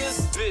Späti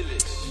ist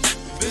billig.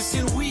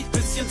 Bisschen Weed,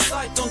 bisschen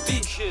Zeit und die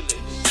chillig.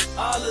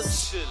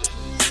 Alles chillig,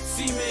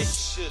 ziemlich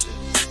chillig.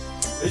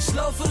 Ich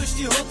laufe durch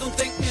die Hood und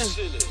denk mir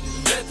chillig.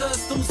 Wetter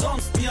ist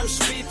umsonst, Bier am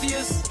Späti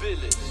ist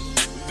billig.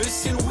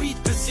 Bisschen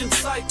Weed, bisschen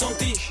Zeit und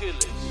die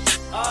chillig.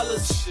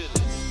 Alles chillig,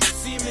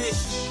 ziemlich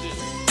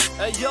chillig.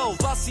 Ey yo,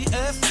 Bassi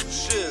F,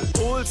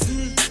 chill.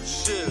 Olsen,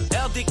 chill.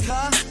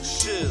 RDK,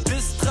 chill.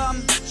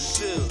 Bistram,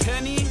 chill.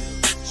 Kenny,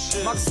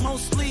 chill. Max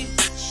Mosley,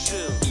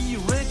 chill.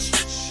 E-Rich,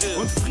 chill.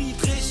 Und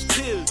Friedrich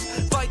killt.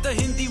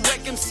 Weiterhin die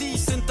Wack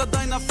MCs, hinter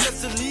deiner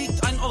Fresse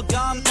liegt ein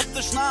Organ,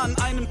 optisch nah an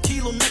einem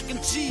Kilo Mac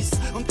and Cheese.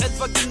 Und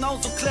etwa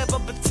genauso clever,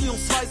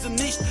 beziehungsweise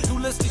nicht. Du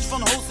lässt dich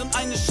von Host in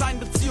eine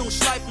Scheinbeziehung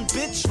schleifen,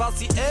 Bitch.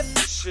 Bassi F,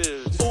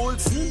 chill.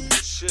 Olsen,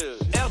 chill.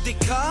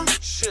 RDK,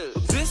 chill.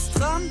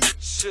 Bistram,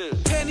 chill.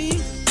 Kenny,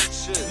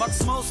 chill.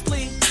 Max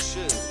Mosley,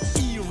 chill.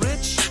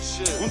 E-Rich,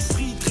 chill. Und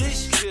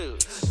Friedrich, chill.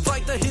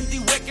 Weiterhin die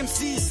Wack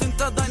MCs,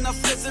 hinter deiner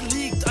Fresse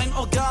liegt ein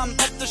Organ,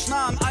 optisch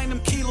nah an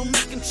einem Kilo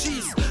Mac and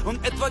Cheese.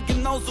 Und etwa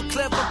genauso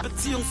clever,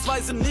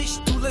 beziehungsweise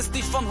nicht. Du lässt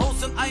dich von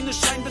Host in eine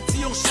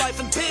Scheinbeziehung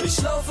schleifen, Bitch.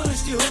 Ich laufe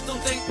durch die Hood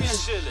und denk mir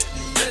chillig.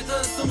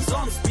 Wetter ist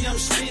umsonst, Bier am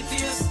Späti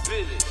ist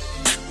billig.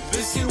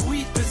 Bisschen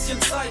Weed, bisschen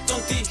Zeit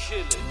und die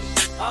chillig.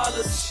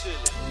 Alles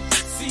chillig,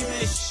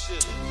 ziemlich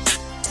chillig.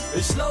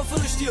 Ich laufe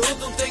durch die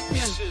Hood und denk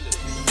mir chillig.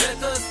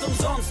 Wetter ist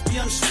umsonst,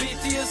 Bier am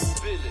Späti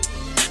ist billig.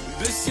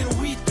 Bisschen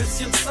Weed,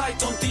 bisschen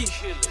Zeit und die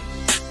chillig.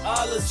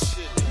 Alles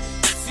chillig,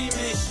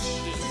 ziemlich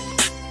chillig.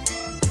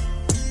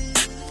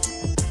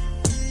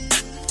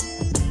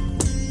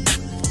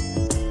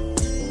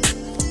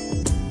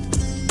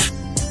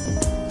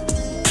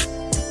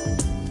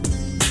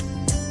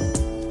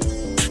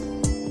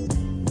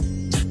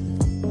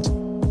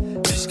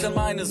 Ich kann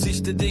meine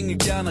Sicht der Dinge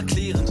gern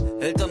erklären.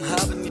 Eltern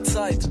haben nie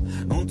Zeit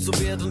und so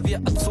werden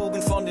wir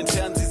erzogen von den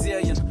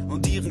Fernsehserien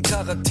und ihren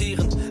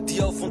Charakteren,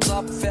 die auf uns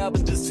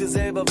abfärben, bis wir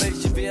selber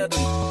welche werden.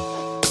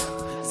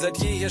 Seit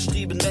jeher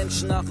streben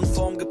Menschen nach in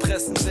Form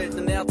gepressten,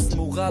 seltenen Ärzten.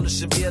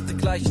 Moralische Werte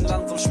gleichen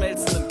langsam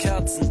schmelzenden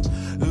Kerzen.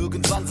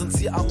 Irgendwann sind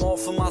sie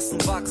amorphe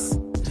Massenwachs.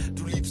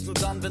 Du liebst nur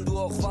dann, wenn du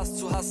auch was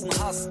zu hassen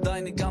hast.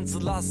 Deine ganze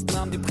Last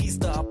nahm die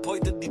Priester ab,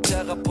 heute die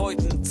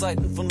Therapeuten. In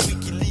Zeiten von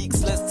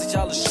Wikileaks lässt sich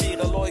alles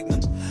schwerer leugnen.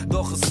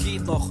 Doch es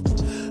geht noch.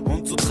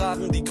 Und so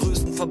tragen die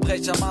größten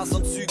Verbrecher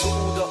Maßanzüge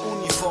oder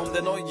Uniform.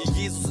 Der neue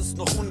Jesus ist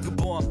noch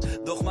ungeboren.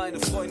 Doch meine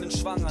Freundin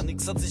schwanger,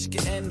 nix hat sich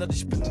geändert.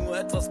 Ich bin nur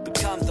etwas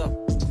bekannter.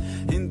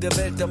 In der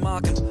Welt der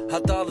Marken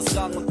hat alles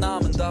Rang und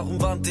Namen.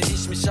 Darum wandte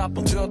ich mich ab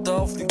und hörte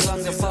auf den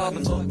Klang der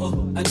Farben. Oh, oh,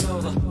 ein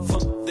Mörder,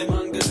 von dem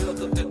man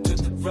gehört hat. Der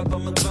tötet Rapper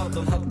mit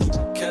Wörtern, hat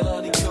im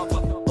Keller die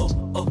Körper. Oh,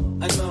 oh,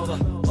 ein Mörder,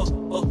 oh,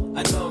 oh,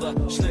 ein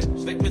Mörder.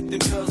 Schnell weg mit dem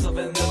Cursor,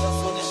 wenn er das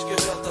noch nicht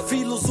gehört hat.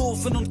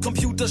 Philosophen und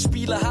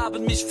Computerspiele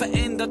haben mich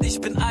verändert.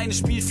 Ich bin eine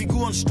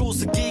Spielfigur und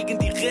stoße gegen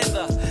die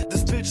Ränder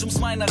des Bildschirms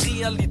meiner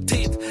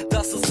Realität.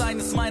 Das ist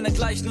eines meiner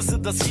Gleichnisse,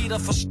 das jeder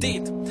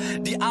versteht.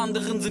 Die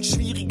anderen sind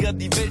schwieriger,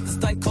 die Welt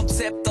ist ein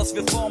Konzept, das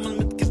wir formen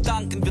mit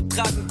Gedanken. Wir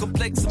tragen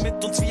Komplexe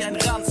mit uns wie ein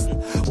Ranzen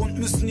und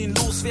müssen ihn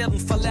loswerden,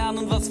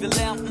 verlernen, was wir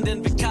lernten,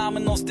 denn wir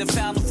kamen aus der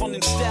Ferne von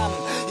den Sternen.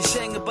 Ich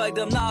hänge bei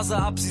der NASA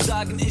ab, sie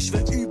sagen, ich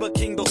wär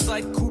Überking, doch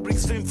seit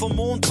Kubricks Film vom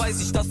Mond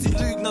weiß ich, dass sie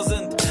Lügner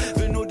sind.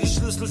 Will nur die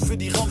Schlüssel Schlüssel für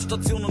die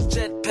Raumstation und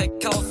Jetpack.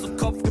 Chaos im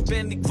Kopf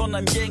gebändigt von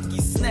einem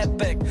Yankee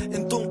Snapback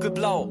in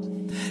dunkelblau.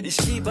 Ich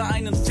gebe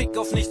einen Fick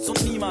auf nichts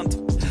und niemand.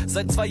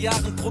 Seit 2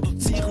 Jahren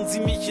produzieren sie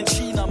mich in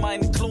China.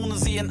 Meine Klone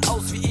sehen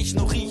aus wie ich,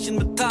 nur riechen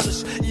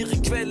metallisch. Ihre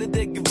Quelle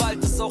der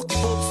Gewalt ist auch die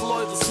Wurzel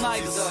eures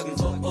Neides. Sie sagen,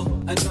 oh oh,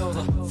 ein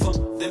Mörder,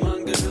 von dem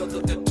man gehört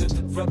hat. Der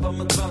tötet Rapper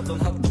mit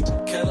Wörtern, hat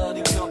im Keller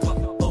die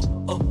Körper. Oh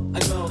oh,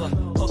 ein Mörder,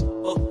 oh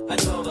oh,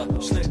 ein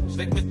Mörder. Schnell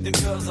weg mit dem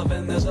Cursor,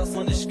 wenn er das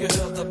mal nicht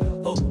gehört hat.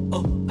 Oh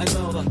oh, ein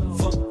Mörder,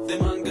 von dem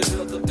man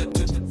gehört hat. Der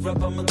tötet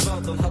Rapper mit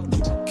Wörtern, hat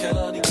im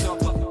Keller die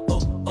Körper.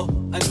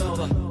 Ein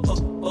Mörder, oh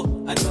oh,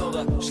 ein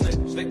Mörder.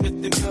 Schnell weg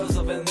mit dem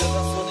Cursor, wenn er das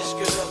mal nicht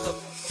gehört hat.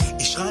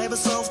 Ich schreibe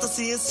es auf, das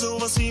hier ist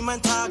sowas wie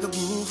mein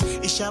Tagebuch.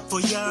 Ich hab vor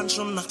Jahren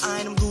schon nach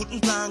einem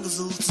guten Plan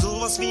gesucht.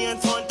 Sowas wie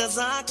ein Freund, der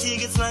sagt, hier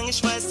geht's lang,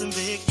 ich weiß den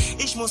Weg.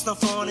 Ich muss nach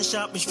vorne, ich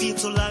hab mich viel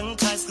zu lang im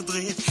Kreis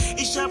gedreht.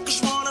 Ich hab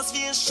geschworen, dass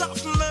wir es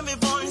schaffen, wenn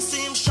wir wollen. Ich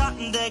seh im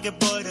Schatten der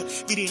Gebäude,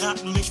 wie die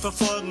Ratten mich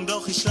verfolgen.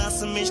 Doch ich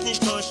lasse mich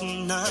nicht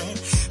täuschen, nein.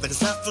 Wenn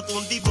es Nacht wird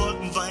und die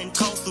Wolken weinen,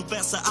 traust du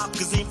besser,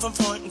 abgesehen von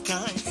Freunden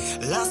kein.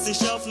 Lass dich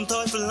auf den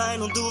Teufel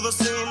ein und du wirst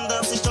sehen,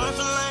 dass sich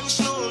Teufel nicht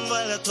lohnen,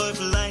 weil der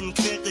Teufel einen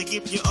quält. Der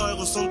gibt dir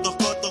Euros und doch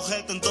Gott, doch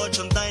hält in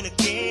Deutschland deine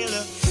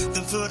Kehle.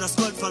 Denn für das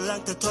Gold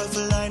verlangt der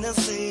Teufel eine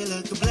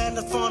Seele.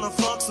 Geblendet von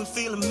Erfolg sind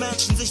viele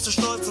Menschen sich zu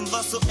stolz, und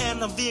was so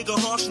ändern, wir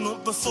gehorchen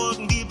und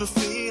befolgen die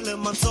Befehle.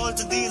 Man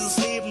sollte dieses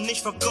Leben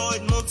nicht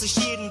vergeuden und sich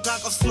jeden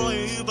Tag aufs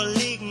Neue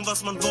überlegen,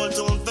 was man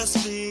wollte und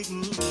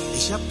weswegen.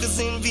 Ich hab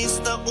gesehen, wie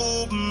es da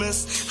oben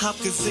ist,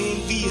 hab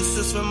gesehen, wie es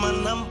ist, wenn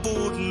man am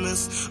Boden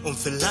ist. Und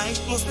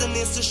vielleicht muss der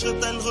nächste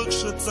Schritt ein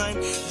Rückschritt sein,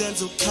 denn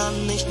so kann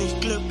ich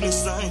nicht glücklich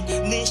sein,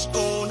 nicht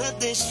ohne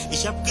dich.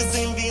 Ich hab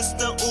gesehen, wie es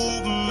da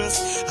oben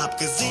ist, hab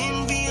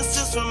gesehen, wie es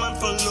ist, wenn man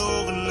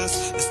verloren ist.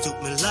 Es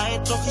tut mir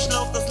leid, doch ich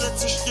lauf das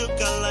letzte Stück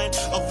allein,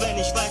 auch wenn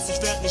ich weiß,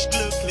 ich werd nicht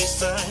glücklich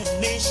sein.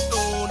 Nicht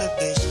ohne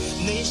dich,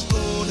 nicht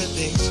ohne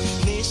dich,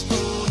 nicht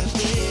ohne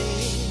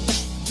dich.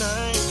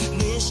 Nein,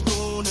 nicht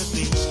ohne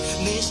dich,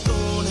 nicht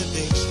ohne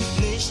dich,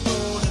 nicht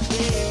ohne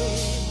dich.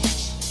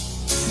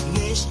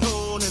 Nicht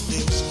ohne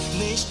dich,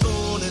 nicht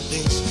ohne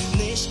dich,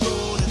 nicht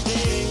ohne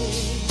dich.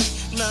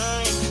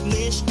 Nein,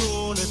 nicht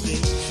ohne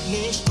dich,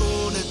 nicht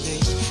ohne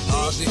dich,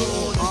 nicht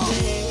ohne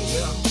dich.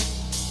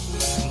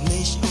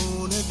 Nicht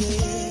ohne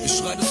dich. Ich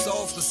schreibe es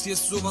auf, das hier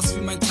ist sowas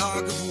wie mein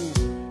Tagebuch.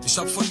 Ich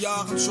hab vor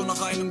Jahren schon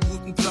nach einem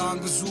guten Plan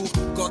gesucht.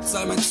 Gott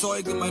sei mein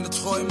Zeuge, meine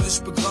Träume, ich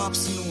begrab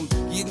sie nun.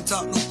 Jeden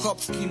Tag nur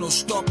Kopfkino,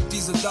 stopp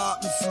diese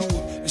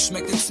Datenflut. Ich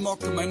schmeck den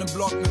Smog in meinem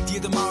Block mit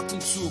jedem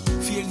Atemzug.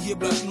 Vielen hier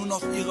bleibt nur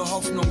noch ihre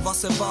Hoffnung,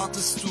 was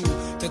erwartest du?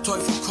 Der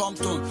Teufel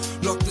kommt und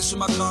lockt dich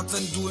immer grad,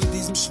 wenn du in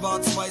diesem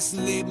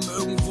schwarz-weißen Leben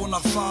irgendwo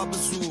nach Farbe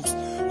suchst.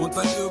 Und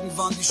weil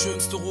irgendwann die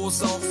schönste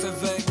Rose auch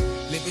verwelkt,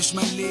 leb ich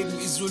mein Leben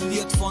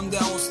isoliert von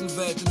der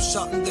Außenwelt. Im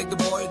Schatten der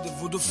Gebäude,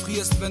 wo du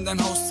frierst, wenn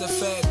dein Haus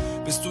zerfällt.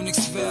 Bist du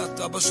nichts wert,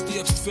 aber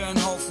stirbst für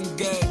einen Haufen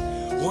Geld.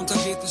 Runter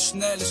geht es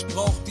schnell, ich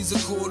brauch diese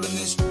Kohle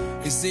nicht.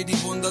 Ich seh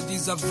die Wunder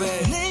dieser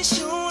Welt.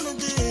 Nicht ohne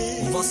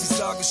dich. Und was ich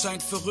sage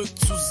scheint verrückt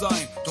zu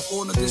sein, doch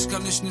ohne dich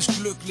kann ich nicht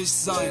glücklich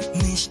sein.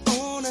 Nicht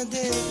ohne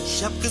dich.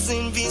 Ich hab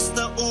gesehen, wie es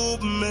da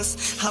oben ist,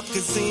 hab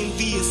gesehen,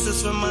 wie es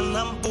ist, wenn man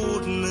am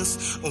Boden ist.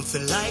 Und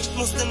vielleicht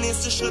muss der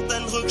nächste Schritt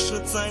ein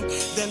Rückschritt sein,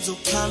 denn so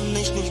kann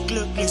ich nicht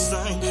glücklich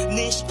sein.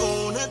 Nicht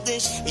ohne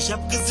dich. Ich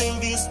hab gesehen,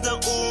 wie es da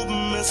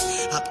oben ist,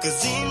 hab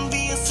gesehen,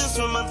 wie es ist,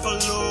 wenn man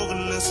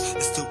verloren ist.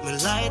 Es tut mir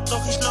leid,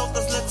 doch ich lauf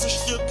das letzte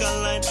Stück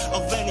allein,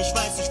 auch wenn ich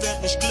weiß, ich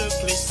werd nicht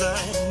glücklich sein.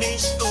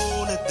 Nicht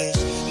ohne dich,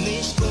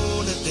 nicht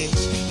ohne dich,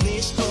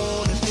 nicht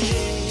ohne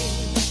dich.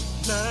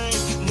 Nein,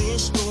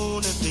 nicht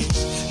ohne dich,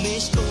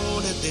 nicht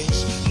ohne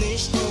dich,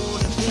 nicht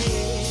ohne dich.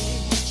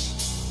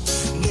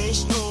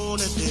 Nicht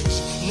ohne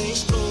dich,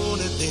 nicht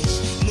ohne dich,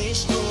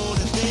 nicht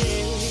ohne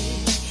dich.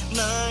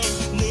 Nein,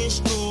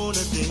 nicht ohne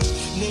dich,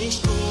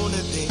 nicht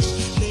ohne dich,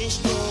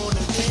 nicht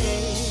ohne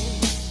dich.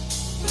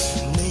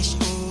 Nicht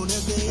ohne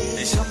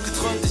dich. Ich hab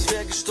geträumt, ich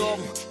wär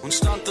gestorben und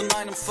stand in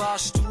einem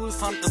Fahrstuhl,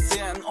 fand das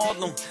sehr in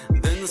Ordnung,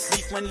 denn es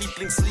lief mein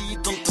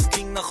Lieblingslied und es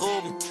ging nach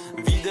oben,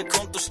 wie der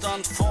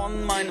Kontostand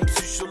von meinem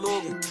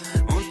Psychologen.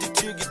 Und die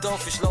Tür geht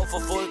auf, ich lauf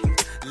auf Wolken,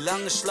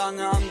 lange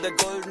Schlange an der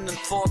goldenen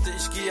Pforte.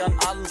 Ich gehe an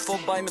allen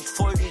vorbei mit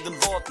folgenden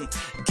Worten: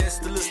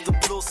 Gästeliste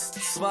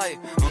 +2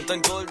 und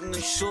einen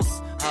goldenen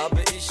Schuss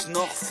habe ich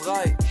noch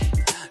frei.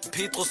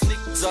 Petrus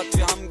nickt, sagt,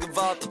 wir haben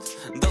gewartet,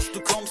 dass du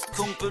kommst,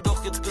 Kumpel,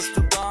 doch jetzt bist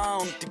du da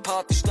und die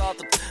Party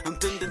startet.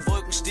 Und in den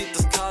Wolken steht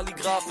es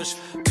kalligrafisch: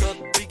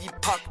 Kurt, Biggie,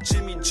 Pac,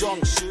 Jimmy, John,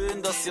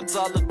 schön, dass jetzt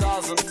alle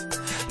da sind.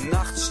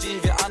 Nachts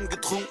stehen wir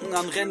angetrunken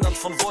an Rändern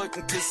von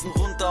Wolken, pissen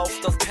runter auf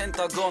das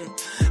Pentagon.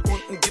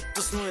 Unten gibt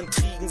es nur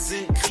Intrigen,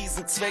 sind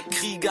Krisen,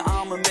 Zweckkriege,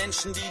 arme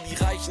Menschen, die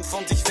die Reichen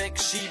von sich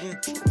wegschieben.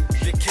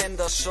 Wir kennen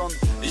das schon.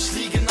 Ich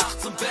liege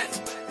nachts im Bett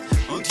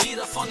und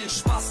jeder von den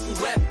Spasten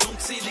rappt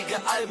unzählige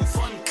Alben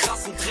von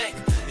krassen Dreck.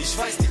 Ich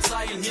weiß, die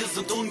Zeilen hier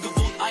sind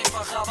ungewohnt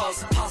einfach, aber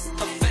es passt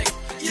perfekt.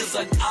 Ihr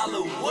seid alle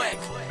wack.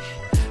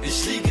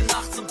 Ich liege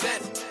nachts im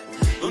Bett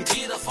und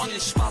jeder von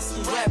den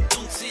Spasten rappt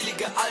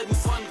unzählige Alben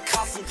von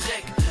krassen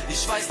Dreck.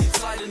 Ich weiß, die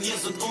Zeilen hier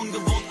sind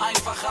ungewohnt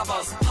einfach,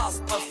 aber es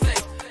passt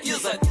perfekt. Ihr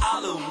seid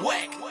alle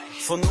wack.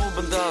 Von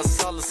oben da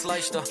ist alles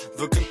leichter,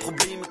 wirken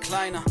Probleme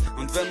kleiner.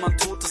 Und wenn man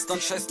tot ist, dann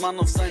scheißt man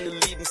auf seine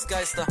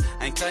Lebensgeister.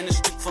 Ein kleines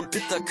Stück von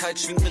Bitterkeit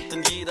schwingt mit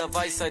in jeder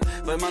Weisheit,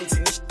 weil man sie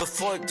nicht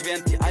befolgt,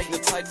 während die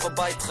eigene Zeit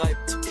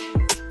vorbeitreibt.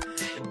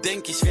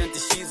 Denk ich, während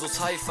ich Jesus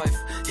High-Five.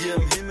 Hier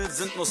im Himmel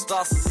sind nur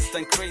Stars, es ist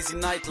ein crazy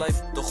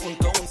Nightlife. Doch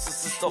unter uns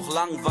ist es doch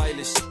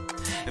langweilig.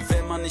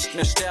 Wenn man nicht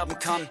mehr sterben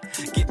kann,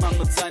 geht man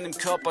mit seinem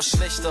Körper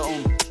schlechter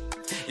um.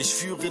 Ich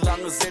führe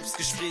lange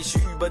Selbstgespräche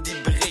über die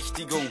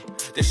Berechtigung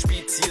der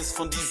Spezies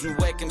von diesen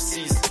Wack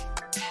MCs.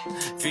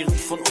 Während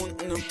von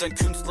unten irgendein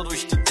Künstler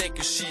durch die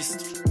Decke schießt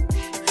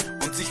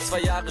und sich 2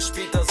 Jahre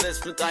später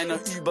selbst mit einer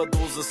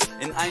Überdosis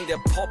in einen der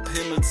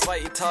Pop-Himmel 2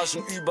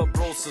 Etagen über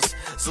Bros ist.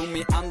 So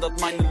meandert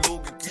meine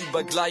Logik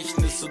über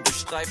Gleichnisse,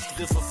 durchstreift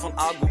Riffe von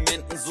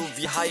Argumenten so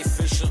wie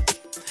Haifische.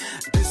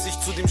 Bis ich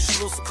zu dem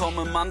Schluss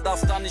komme, man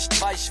darf da nicht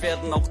weich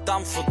werden, auch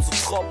Dampf wird zu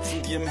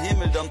Tropfen, die im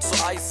Himmel dann zu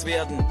Eis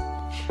werden.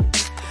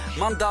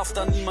 Man darf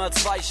da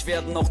niemals weich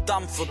werden, auch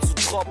Dampf wird zu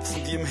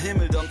Tropfen, die im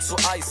Himmel dann zu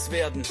Eis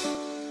werden.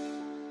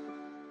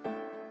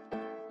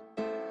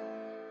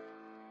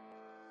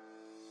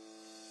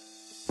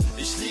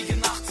 Ich liege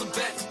nachts im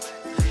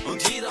Bett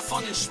und jeder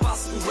von den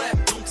Spasten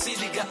rappt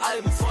unzählige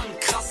Alben voll mit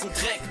krassen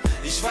Dreck.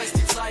 Ich weiß,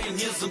 die Zeilen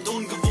hier sind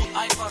ungewohnt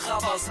einfach,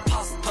 aber es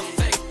passt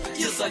perfekt.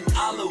 Ihr seid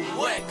alle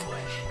wack.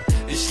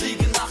 Ich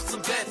liege nachts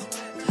im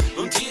Bett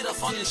und jeder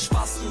von den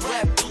Spasten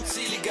rappt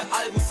unzählige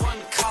Alben voll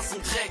mit krassen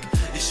Dreck.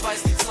 Ich weiß,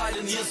 die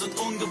Zeilen hier sind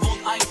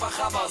ungewohnt einfach,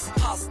 aber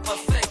es passt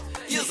perfekt.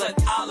 Ihr seid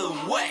alle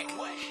wack.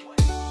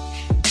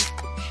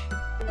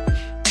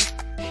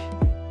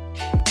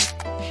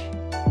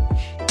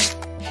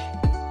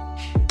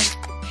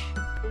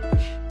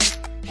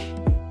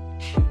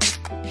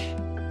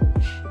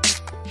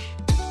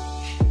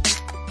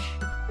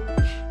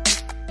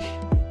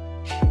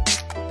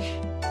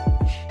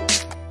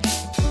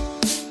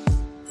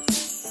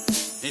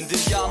 In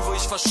den Jahren, wo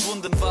ich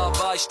verschwunden war,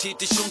 war ich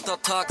tätig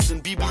untertags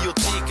in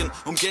Bibliotheken,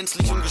 um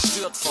gänzlich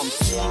ungestört vom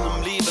Zielen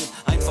im Leben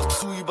einfach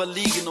zu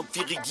überlegen, ob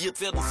wir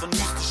regiert werden von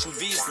mystischen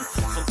Wesen,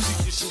 von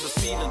psychischen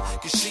Befehlen.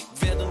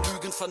 Geschickt werden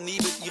Lügen,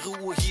 vernebelt, ihre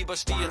Urheber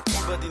stehen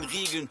über den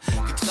Regeln,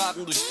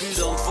 getragen durch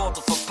Bilder und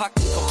Worte, verpackt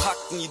in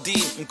kompakten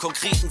Ideen. Im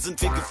Konkreten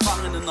sind wir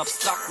gefangen in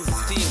abstrakten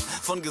Systemen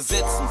von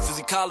Gesetzen,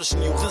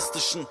 physikalischen,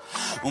 juristischen.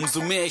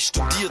 Umso mehr ich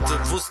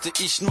studierte, wusste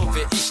ich nur,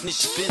 wer ich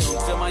nicht bin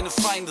und wer meine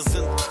Feinde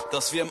sind,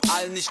 dass wir im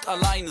All nicht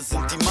alleine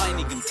sind, die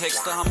meinigen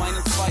Texte haben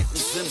einen zweiten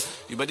Sinn.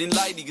 Über den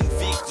leidigen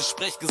Weg des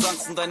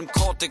Sprechgesangs in deinem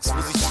Kortex,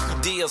 wo sich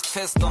die Idee erst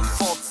fest dann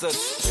fortsetzt.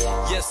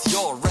 Yes,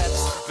 your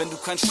raps, wenn du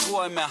kein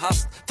Strohhalm mehr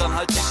hast, dann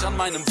halt dich an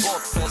meinem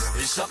Wort fest.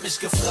 Ich hab mich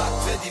gefragt,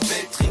 wer die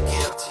Welt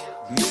regiert,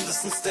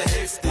 mindestens der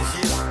Hälfte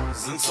hier.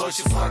 Sind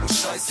solche Fragen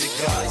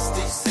scheißegal, ist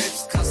dich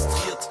selbst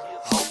kastriert.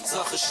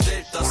 Hauptsache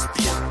stellt das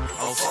Bier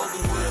auf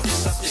Augenhöhe.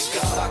 Ich hab mich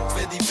gefragt,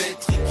 wer die Welt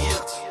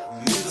regiert,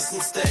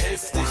 mindestens der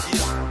Hälfte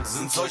hier.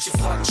 Sind solche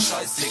Fragen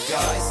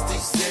scheißegal, ist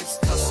dich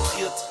selbst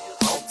kastriert.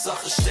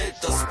 Hauptsache stellt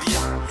das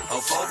Bier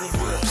auf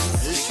Augenhöhe.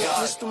 Ich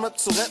rap nicht, um Rap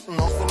zu retten,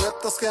 auch wenn Rap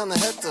das gerne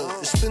hätte.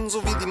 Ich bin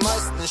so wie die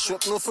meisten, ich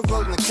rap nur für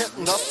goldene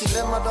Ketten. Das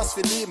Dilemma, das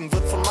wir leben,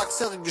 wird von Max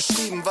Herre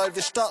geschrieben, weil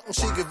wir starten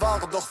Che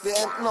Guevara, doch wir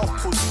enden auch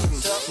Pro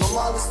 7.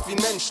 Normal ist wie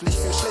menschlich,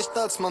 viel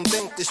schlechter als man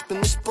denkt. Ich bin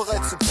nicht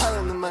bereit zu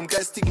teilen in meinem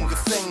geistigen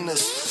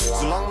Gefängnis.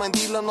 Solange mein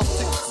Dealer noch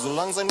tickt,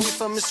 solange sein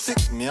Liefer mich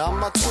fickt, mir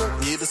Amazon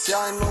jedes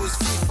Jahr ein neues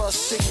FIFA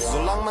schickt.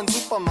 Solange mein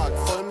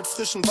Supermarkt voll mit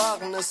frischen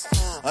Waren ist,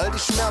 all die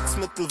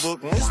Schmerzmittel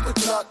wirken, ich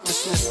beklag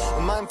mich nicht.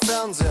 In meinem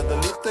Fernseher, da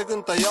lebt der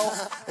Günther Jauch.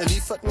 Er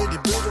liefert mir die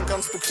Bildung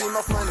ganz bequem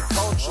auf meine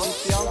Couch. Und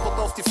die Antwort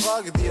auf die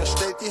Frage, die er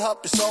stellt, die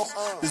hab ich auch.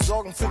 Wir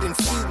sorgen für den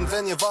Frieden,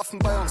 wenn ihr Waffen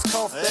bei uns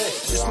kauft.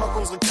 Ey, ich mag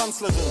unsere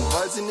Kanzlerin,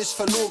 weil sie nicht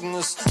verlogen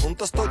ist.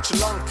 Und das deutsche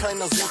Land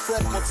keiner sucht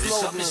Rap-Mod Slogan ist.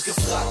 Ich hab mich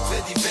gefragt,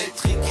 wer die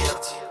Welt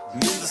regiert,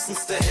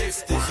 mindestens der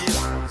Hälfte hier.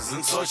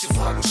 Sind solche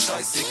Fragen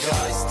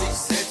scheißegal, ist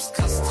dich selbst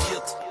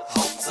kastriert.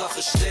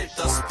 Hauptsache stellt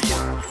das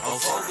Bier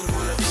auf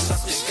Augenhöhe. Ich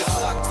hab mich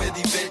gefragt, wer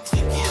die Welt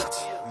regiert,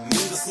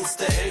 mindestens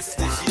der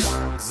Hälfte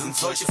hier. Sind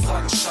solche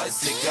Fragen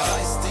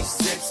scheißegal, ist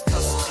dich selbst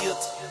kastriert.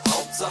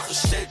 Hauptsache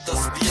stellt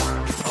das Bier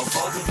auf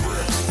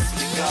Augenhöhe.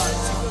 Legal.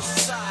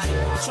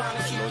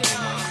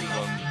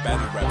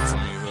 Battle Rap von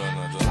mir hören,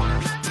 Alter.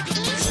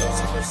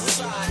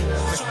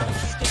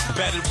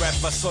 Battle Rap,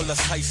 was soll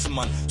das heißen,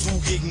 Mann? Du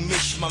gegen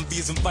mich, Mann,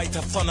 wir sind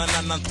weiter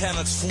voneinander entfernt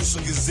als Fuß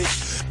und Gesicht.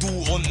 Du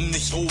unten,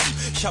 nicht oben.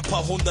 Ich hab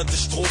paar hunderte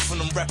Strophen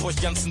und rap euch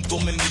ganzen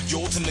dummen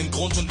Idioten den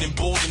Grund und den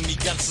Boden. Die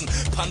ganzen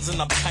Pansen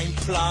hab keinen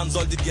Plan,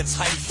 solltet jetzt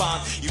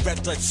heimfahren. Ihr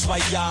rappt seit 2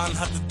 Jahren,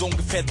 hattet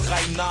ungefähr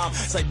 3 Namen.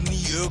 Seid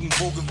nie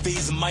irgendwo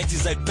gewesen, meint ihr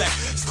seid back.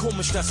 Ist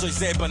komisch, dass euch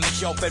selber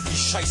nicht auffällt, wie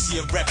scheiße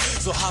ihr rappt.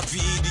 So hart wie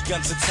ihr die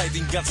ganze Zeit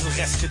den ganzen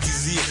Rest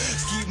kritisiert.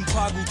 Es gibt ein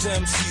paar gute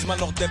MCs, man,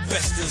 noch der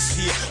Beste ist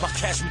hier. Mach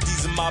Cash mit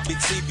diesem Mal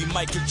ABC wie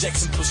Michael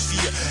Jackson +4.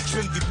 Ich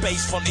bin wie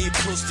Bass von E+,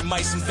 die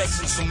meisten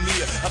wechseln zu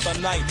mir. Aber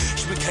nein,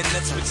 ich bin kein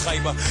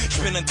Netzbetreiber, ich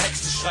bin ein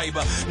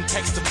Texteschreiber, ein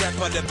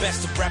Texte-Rapper, der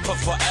beste Rapper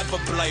forever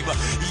bleiber.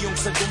 Die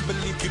Jungs sind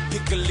unbeliebt wie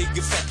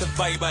pickelige, fette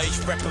Weiber. Ich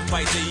rappe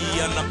weiter,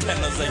 ihr an der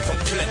Penner seid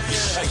komplett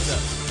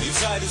gescheitert. Die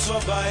Zeit ist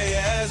vorbei,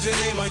 yes, wir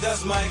nehmen euch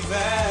das Mic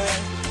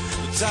weg.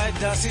 Die Zeit,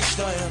 dass ihr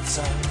Steuern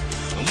zahlt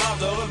und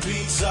macht eure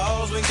Beats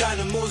aus, bringt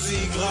keine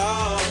Musik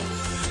raus.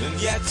 Denn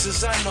jetzt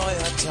ist ein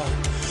neuer Tag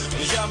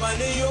und ich hab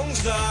meine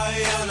Jungs da,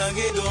 Jana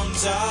geht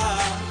unter.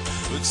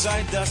 Wird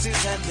Zeit, dass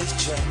ihr's endlich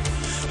checkt.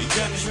 Ihr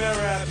könnt nicht mehr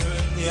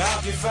rappen, ihr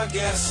habt ihn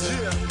vergessen.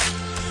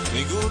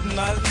 Die guten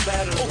alten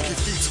Battle. Okay,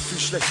 viel zu viel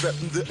schlecht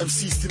rappende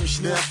MCs, die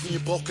mich nerven. Ihr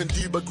braucht kein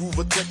Deal bei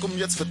Groover Tech, um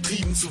jetzt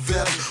vertrieben zu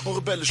werden.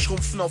 Eure Bälle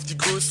schrumpfen auf die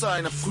Größe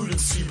einer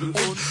Frühlingszwiebel.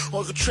 Und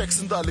eure Tracks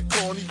sind alle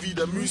corny wie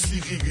der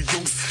Müsli-Riegel,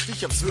 Jungs.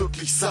 Ich hab's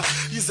wirklich satt,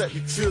 ihr seid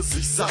wie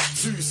Pfirsich, saft,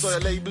 süß. Euer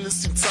Label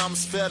ist wie ein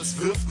zahmes Pferd, es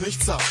wirft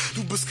nichts ab.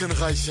 Du bist kein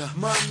reicher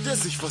Mann, der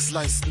sich was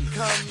leisten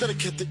kann. Deine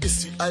Kette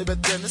ist wie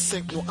Albert Dennis,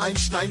 hängt nur ein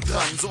Stein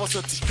dran. Sowas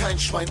hört sich kein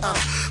Schwein an.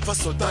 Was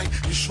soll dein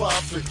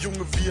Geschwafel?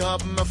 Junge, wir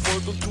haben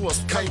Erfolg und du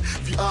hast kein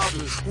wie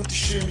und ich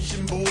schäme mich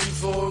im Boden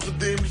für eure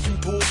dämlichen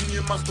Posen.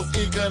 Ihr macht doch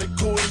eh keine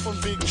Kohle von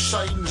wegen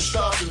scheidenden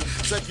Stapeln.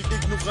 Seid wie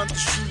ignorante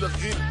Schüler,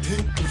 redet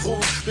hinten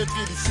rum. Während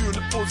wir die führende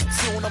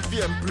Position haben,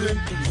 wie ein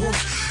blinden Hund.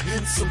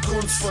 Hin zum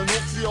Kunstvollen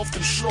hoch wie auf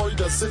dem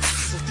Schleudersitz.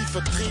 Doch die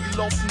Verträge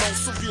laufen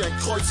aus so wie ein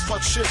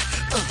Kreuzfahrtschiff.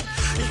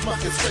 Ich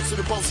mach jetzt Flex und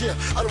du baust hier.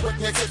 Alle rappen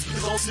jetzt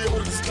bitte raus hier.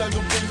 Oder diese kleinen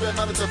dummen Dinge werden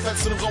alle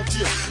zerfetzt in einem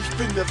Raumtier. Ich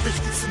bin der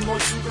wichtigste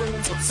Neuzugang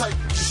unserer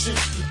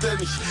Zeitgeschichte.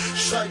 Denn ich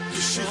schreibe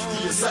Geschichte,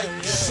 ihr seid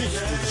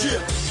Geschichte. Yeah.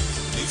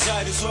 Die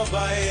Zeit ist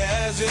vorbei,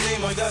 yes, wir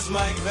nehmen euch das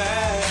Mic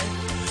weg.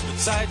 Die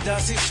Zeit,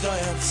 dass ihr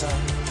Steuern zahlt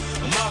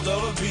und macht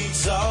eure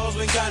Beats aus,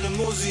 bringt keine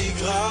Musik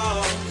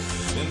raus.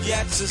 Denn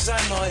jetzt ist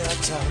ein neuer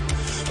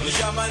Tag und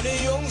ich hab meine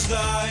Jungs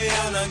da,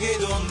 Jana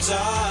geht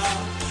unter.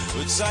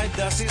 Wird Zeit,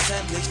 dass ihr's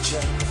endlich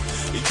checkt.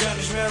 Ihr könnt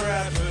nicht mehr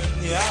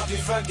rappen, ihr habt ihn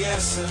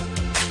vergessen.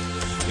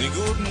 Die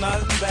guten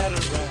alten Battle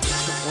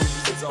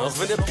Rap. Auch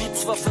wenn der Beat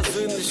zwar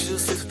versöhnlich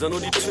ist, da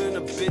nur die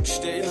Töne, Bitch.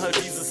 Der Inhalt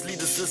dieses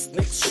Liedes ist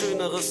nichts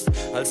Schöneres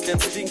als der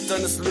Instinkt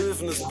eines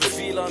Löwen. Es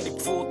Befehle an die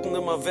Pfoten,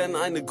 immer wenn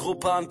eine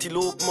Gruppe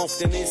Antilopen auf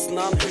der nächsten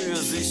Anhöhe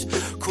sich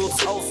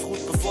kurz ausruht,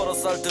 bevor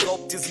das alte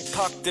Raubtier sie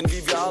packt. Denn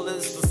wie wir alle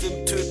ist es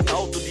im Töten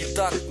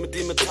Autodidakt. Mit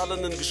dem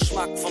metallenen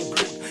Geschmack von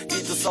Blut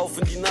geht es auf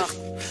in die Nacht.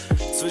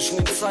 Zwischen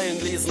den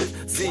Zeilen lesen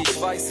sehe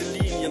ich weiße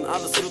Linien.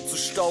 Alles wird zu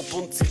Staub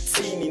und sie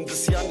ziehen ihn,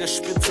 bis sie an der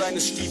Spitze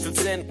eines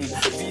Stiefels enden,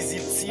 wie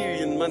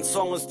Sizilien. Mein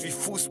Song ist wie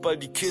Fußball,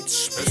 die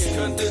Kids spielen. Es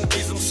könnte in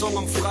diesem Song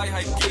um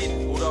Freiheit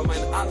gehen oder um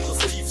ein anderes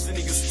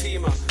tiefsinniges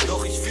Thema.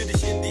 Doch ich führ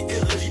dich in die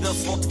Irre wie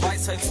das Wort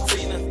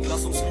Weisheitszähne.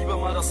 Lass uns lieber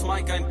mal das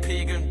Mic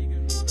einpegeln.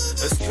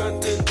 Es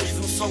könnte in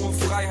diesem Song um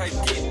Freiheit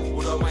gehen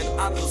oder um ein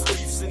anderes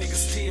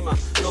tiefsinniges Thema.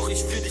 Doch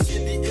ich führ dich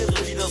in die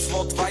Irre wie das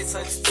Wort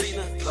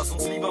Weisheitszähne. Lass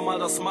uns lieber mal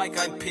das Mic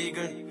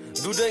einpegeln.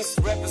 Du denkst,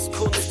 Rap ist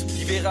Kunst,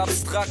 die wäre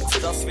abstrakt,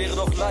 das wäre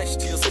doch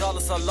leicht, hier ist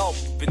alles erlaubt.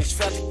 Bin ich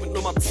fertig mit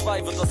Nummer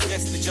 2, wird das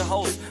restliche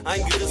Haus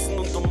eingerissen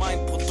und um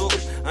mein Produkt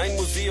ein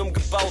Museum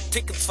gebaut,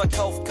 Tickets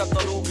verkauft,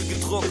 Kataloge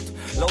gedruckt,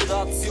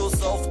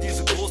 Laudatius auf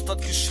diese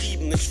Großstadt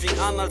geschrieben. Ich fing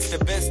an als der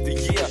Beste,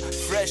 yeah,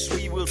 fresh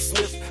wie Will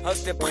Smith,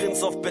 als der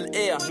Prinz auf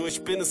Bel-Air, nur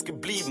ich bin es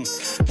geblieben.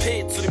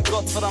 P zu dem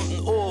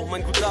gottverdammten O,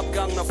 mein gut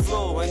abgegangener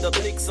Flow,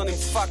 ändert nix an dem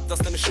Fakt, dass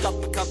deine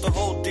stadtbekannte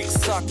Ho dick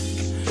sackt.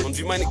 Und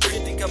wie meine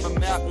Kritiker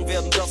bemerken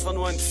werden, das war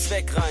nur ein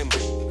Zweckreim.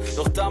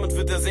 Doch damit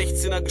wird der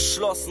 16er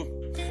geschlossen,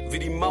 wie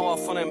die Mauer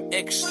von einem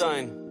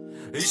Eckstein.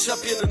 Ich hab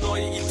hier eine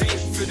neue Idee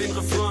für den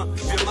Refrain.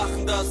 Wir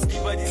machen das wie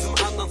bei diesem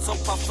anderen Song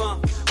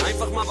Parfum.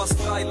 Einfach mal was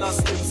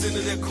freilassen im Sinne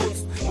der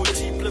Kunst.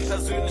 Multiple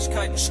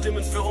Persönlichkeiten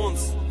stimmen für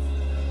uns.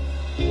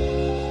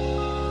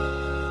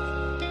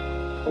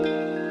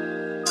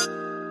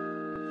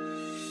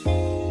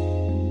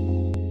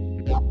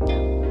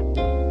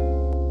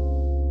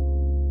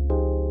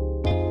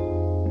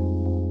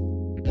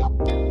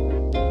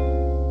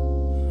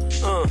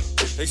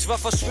 Ich war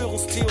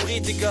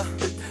Verschwörungstheoretiker,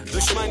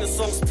 durch meine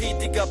Songs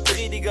tätiger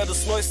Prediger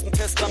des Neuesten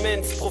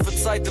Testaments,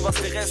 prophezeite, was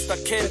der Rest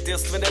erkennt,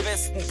 erst wenn der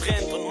Westen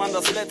brennt und man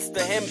das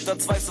letzte Hemd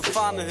als weiße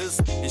Fahne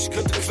hisst. Ich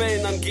könnte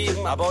Quellen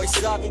angeben, aber euch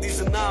sagen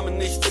diese Namen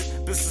nichts,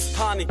 bis es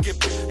Panik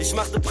gibt. Ich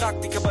machte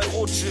Praktika bei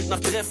Rothschild, nach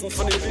Treffen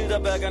von den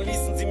Bilderbergern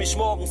ließen sie mich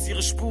morgens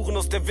ihre Spuren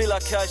aus der Villa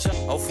Kercher.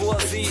 Auf hoher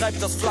See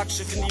treibt das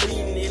Flaggschiff in die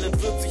Minen,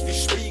 Elend wird sich wie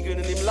Spiegeln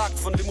in dem Lack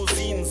von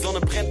Limousinen.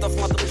 Sonne brennt auf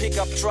matte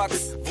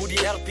Pickup-Trucks, wo die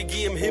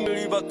RPG im Himmel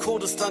über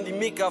Kurdistan die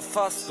Mekka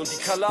fasst. Und die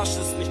Kalasch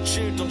ist nicht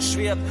Schild und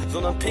Schwert,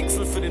 sondern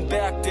Pixel für den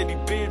Berg, der die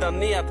Bilder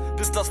nährt.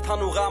 Bis das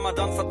Panorama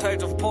dann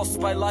verteilt auf Post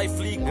bei Live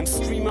liegt, im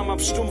Stream am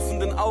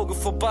abstumpfenden Auge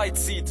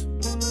vorbeizieht.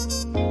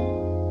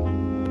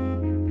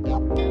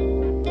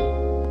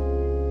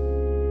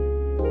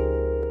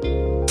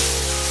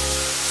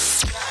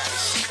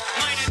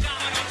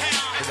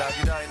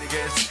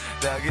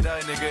 Da geht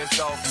einiges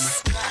auf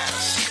mich.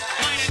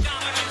 Meine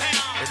Damen und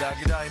Herren. Da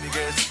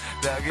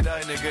geht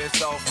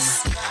einiges auf.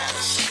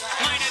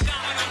 Meine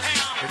Damen und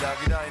Herren.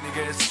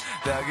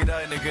 Da geht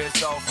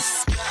einiges auf.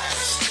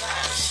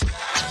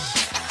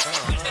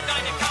 Bitte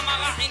deine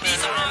Kamera in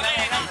diese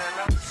Arena.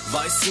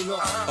 Weißt du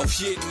noch? Auf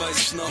jeden weiß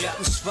ich noch. Wir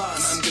hatten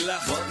Spaß, haben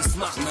gelacht, wollten's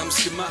machen,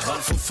 haben's gemacht.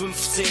 Waren vor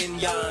 15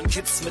 Jahren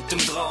Kids mit dem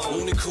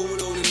Traum. Ohne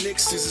Kohle, ohne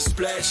nix, dieses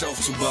Splash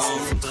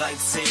aufzubauen. Von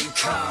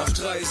 13k auf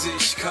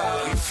 30k.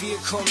 Wie viel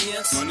kommen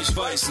jetzt? Mann, ich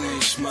weiß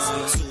nicht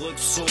mal. Zurück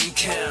zum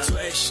Kern, zu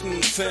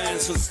echten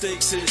Fans. Von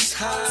Stakes ist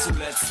hart, zu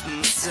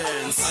letzten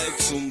Cents.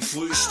 Alk zum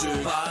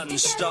Frühstück,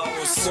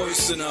 Badenstaus.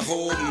 Fäuste nach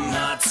oben,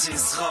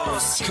 Nazis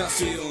raus.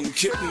 Kaffee und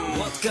Kippen,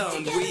 Wodka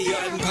und Weed. Die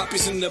alten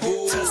Papis in der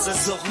Boot, dass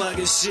das noch mal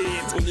geschieht.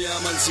 Und ja,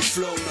 man, sie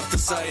flown noch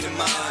das eine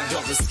Mal.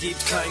 Doch es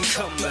gibt kein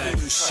Comeback,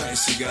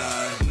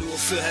 scheißegal. Nur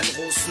für Herrn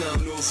Rosner,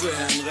 nur für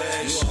Herrn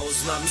Recht. Nur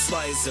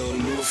ausnahmsweise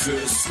und nur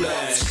für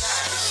Splash.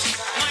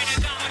 Meine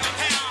Damen und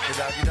Herren.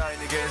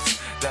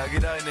 Da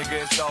geht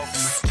einiges auf.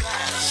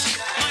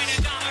 Meine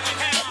Damen und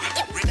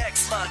Herren.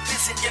 Relax, Mann, wir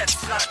sind jetzt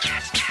flach.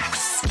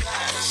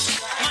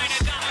 Meine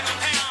Damen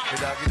und Herren.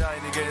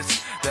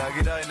 Da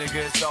geht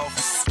einiges auf.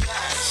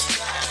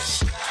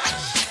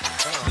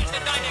 Bitte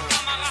deine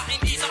Kamera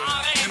in diese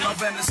Arena. Immer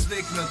wenn es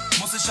regnet,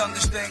 muss ich an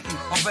dich denken.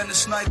 Auch wenn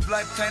es schneit,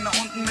 bleibt keiner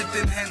unten mit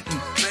den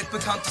Händen.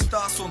 Weltbekannte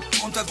Stars und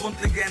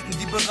Untergrundlegenden,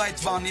 die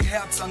bereit waren, ihr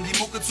Herz an die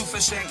Mucke zu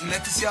verschenken.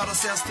 Letztes Jahr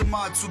das erste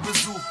Mal zu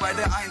Besuch bei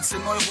der 1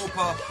 in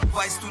Europa.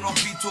 Weißt du noch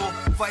Vito,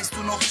 weißt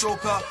du noch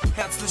Joker?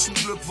 Herzlichen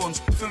Glückwunsch,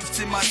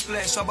 15 Mal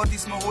Splash, aber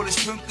diesmal hole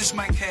ich pünktlich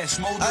mein Cash.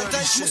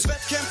 Alter, ich muss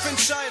Wettkämpfe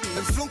entscheiden,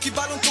 im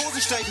Flunkyball und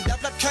Dosenstechen. Da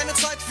bleibt keine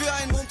Zeit für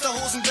einen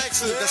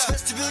Unterhosenwechsel. Das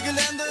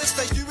Festivalgelände ist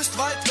echt übelst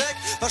weit weg.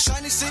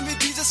 Wahrscheinlich sehen wir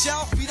dieses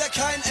Jahr auch wieder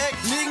kein Eck.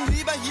 Liegen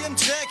lieber hier im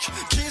Dreck,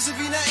 Käse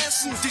Wiener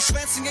Essen. Die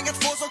Schwänzengänger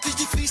vorsorglich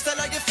die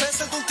Freestyler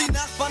gefesselt. Und die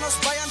Nachbarn aus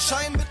Bayern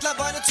scheinen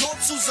mittlerweile tot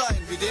zu sein.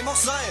 Wie dem auch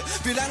sei,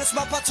 wir lernen jetzt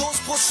mal ein paar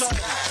Toast pro Schein.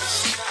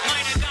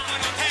 Meine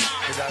Damen und Herren.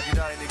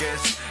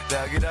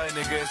 Da geht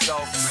einiges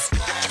auf.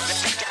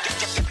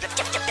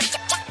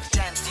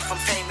 Jams, die vom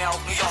Fame her auf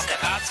New York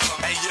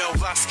erraten. Ey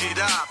yo, was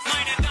geht ab?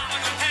 Meine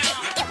Damen und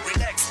Herren.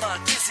 Relax,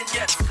 Mann, wir sind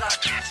jetzt flach.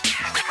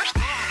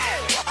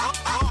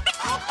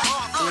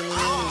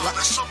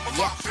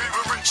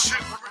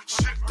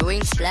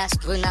 Green Splash,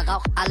 grüner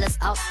Rauch, alles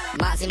aus.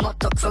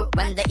 Masimoto Crew,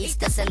 when the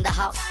East is in the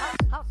house.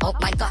 Oh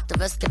mein Gott, du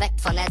wirst geweckt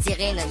von der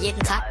Sirene.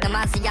 Jeden Tag ne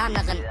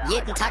Marsianerin,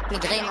 jeden Tag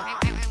Migräne.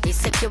 Die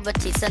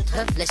Securities sind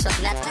höflich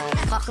und nett.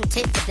 Kochen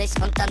Tee für dich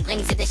und dann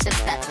bringen sie dich ins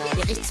Bett.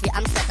 Hier riecht's wie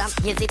Amsterdam,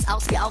 hier sieht's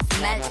aus wie auf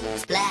dem Meld.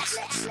 Splash,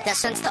 der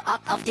schönste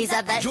Ort auf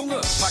dieser Welt. Junge,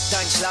 pack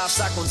deinen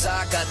Schlafsack und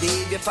sag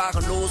Ade. Wir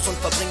fahren los und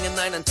verbringen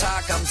einen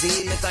Tag am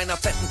See. Mit einer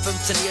fetten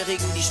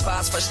 15-Jährigen, die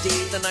Spaß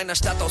versteht. In einer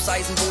Stadt aus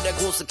Eisen, wo der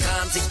große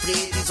Kran sich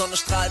dreht. Die Sonne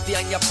strahlt wie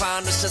ein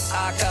japanisches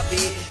AKW.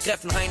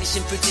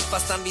 Gräfenhainchen fühlt sich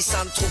fast an wie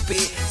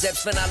Saint-Tropez.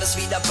 Selbst wenn alles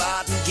wieder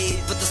baden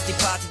geht, wird es die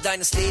Party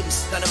deines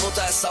Lebens. Deine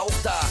Mutter ist auch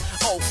da,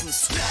 auf dem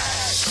Splash.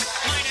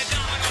 Meine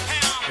Damen und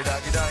Herren.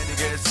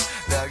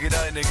 Da geht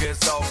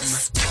einiges auf.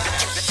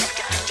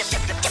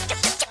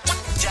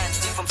 Jams,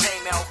 die vom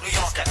Fame her auf New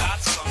York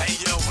erraten. Ey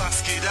yo,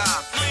 was geht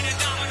ab? Meine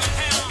Damen und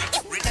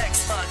Herren. Relax,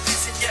 Mann, wir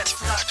sind jetzt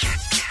flach.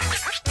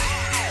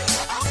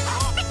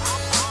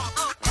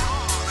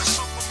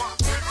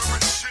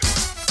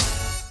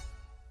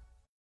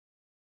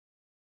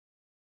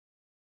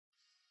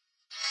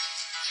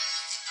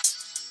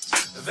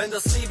 Wenn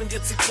das Leben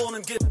dir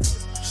Zitronen gibt,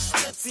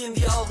 spritz sie in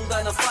die Augen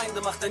deiner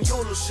Feinde, mach dein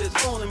YOLO-Shit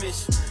ohne mich.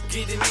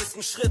 Geh den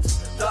nächsten Schritt,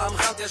 da am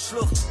Rand der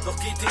Schlucht, doch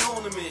geht den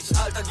ohne mich.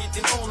 Alter, geht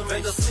den ohne mich.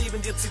 Wenn das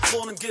Leben dir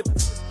Zitronen gibt,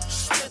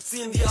 spritz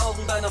sie in die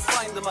Augen deiner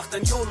Feinde, mach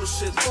dein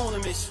YOLO-Shit ohne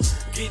mich.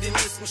 Geh den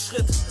nächsten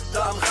Schritt,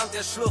 da am Rand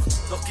der Schlucht,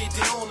 doch geht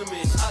den ohne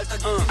mich. Alter,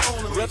 geht den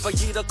ohne mich. Rapper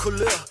jeder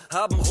Couleur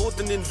haben Rot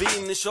in den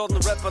Venen. Ich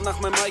ordne Rapper nach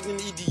meinem eigenen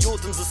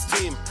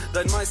Idiotensystem.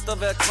 Dein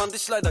Meisterwerk fand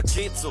ich leider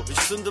geht so.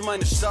 Ich zünde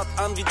meine Stadt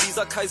an wie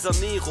dieser Kaiser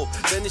Nero.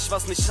 Wenn ich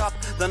was nicht hab,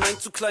 dann ein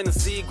zu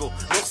kleines Ego.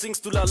 Noch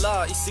singst du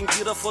Lala, ich sing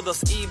dir davor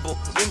das Ebo.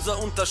 Unser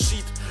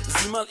Unterschied,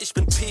 sieh mal, ich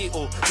bin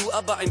P.O., du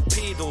aber ein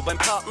Pedo. Beim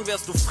Paten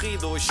wärst du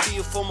Fredo, ich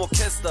stehe vorm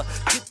Orchester,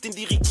 kipp den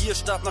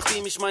Dirigierstab,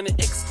 nachdem ich meine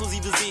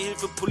exklusive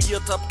Sehhilfe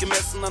poliert hab,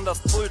 gemessen an das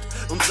Pult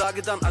und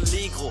sage dann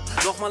Allegro.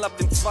 Nochmal ab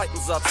dem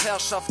zweiten Satz,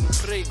 Herrschaften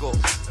Prego.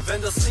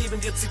 Wenn das Leben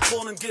dir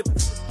Zitronen gibt,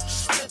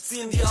 spritz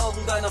sie in die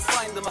Augen deiner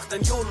Feinde, mach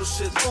dein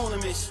YOLO-Shit ohne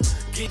mich.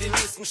 Geh den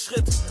nächsten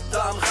Schritt,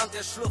 da am Rand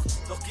der Schlucht,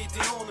 doch geht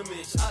den ohne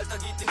mich. Alter,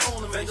 geht den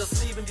ohne mich. Wenn das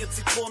Leben dir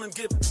Zitronen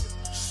gibt,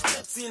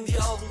 spritz sie in die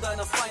Augen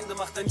deiner Feinde,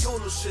 mach dein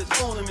YOLO-Shit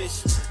ohne mich.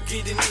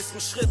 Geh den nächsten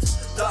Schritt,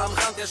 da am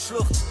Rand der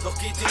Schlucht, doch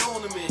geht den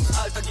ohne mich.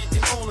 Alter, geht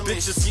den ohne mich.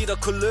 Bitches jeder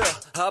Couleur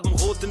haben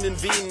Rot in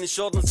den Venen. Ich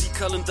ordne sie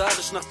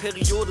kalendarisch nach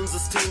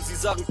Periodensystem. Sie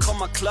sagen, komm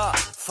mal klar,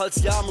 falls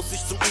ja, muss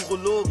ich zum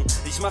Urologen.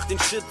 Ich mach den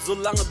Shit so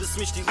lange, bis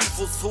mich die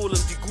UFOs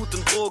holen. Die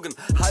guten Drogen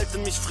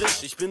halten mich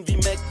frisch. Ich bin wie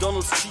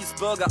McDonald's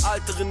Cheeseburger,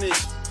 altere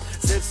nicht.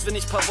 Selbst wenn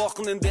ich paar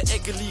Wochen in der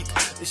Ecke lieg,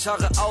 ich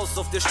harre aus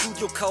auf der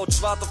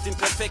Studio-Couch, wart auf den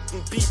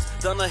perfekten Beat,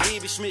 dann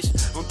erhebe ich mich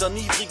und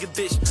erniedrige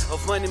dich.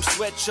 Auf meinem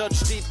Sweatshirt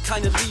steht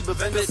keine Liebe,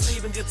 wenn das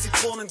Leben dir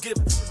Zitronen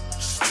gibt.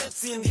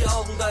 Spritz sie in die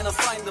Augen deiner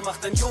Feinde, mach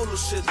dein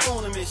YOLO-Shit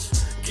ohne mich.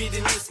 Geh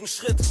den nächsten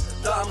Schritt,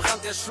 da am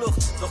Rand der Schlucht,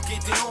 doch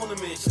geht den ohne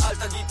mich.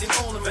 Alter, geht den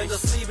ohne mich, wenn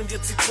das Leben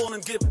dir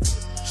Zitronen gibt.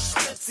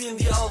 Spritz sie in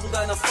die Augen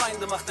deiner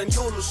Feinde, mach dein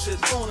YOLO-Shit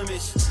ohne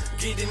mich.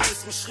 Geh den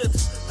nächsten Schritt,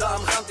 da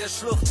am Rand der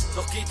Schlucht,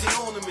 doch geht den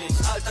ohne mich.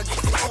 Alter,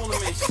 geht den ohne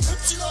mich.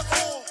 YO,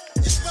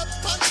 ich rap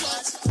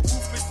Punchlines.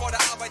 Ruf mich vor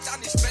der Arbeit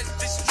an, ich werde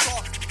dich im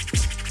Short.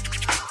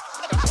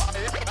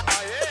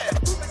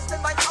 Du bist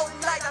in meinen Augen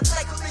leider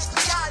Dreck und nicht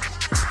real.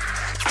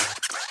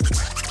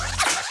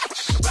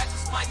 Rap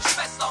ist meine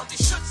Schwester und ich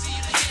schütze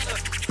ihre Ehre.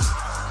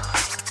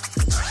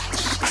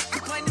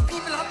 Meine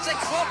Bibel hat 6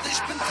 Worte,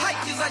 ich bin tight,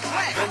 ihr seid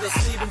wack. Wenn das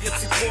Leben dir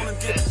Zitronen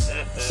gibt,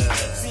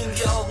 zieh in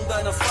die Augen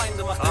deiner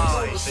Feinde, mach dein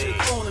YOLO-Shit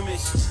ohne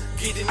mich.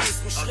 Geh den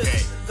nächsten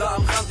Schritt, da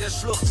am Rand der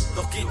Schlucht,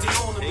 doch geht den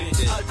ohne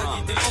mich. Alter,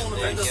 geht den ohne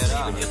mich. Wenn das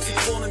Leben dir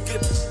Zitronen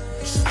gibt,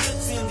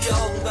 spritz sie in die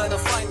Augen deiner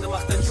Feinde,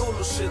 mach dein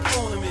YOLO-Shit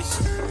ohne mich.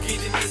 Geh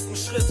den nächsten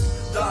Schritt,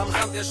 da am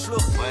Rand der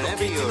Schlucht, doch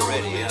geht den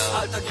ohne mich.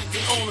 Alter, geht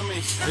den ohne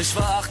mich. Ich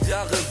war 8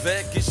 Jahre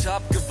weg, ich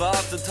hab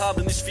gewartet,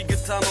 habe nicht viel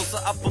getan,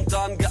 außer ab und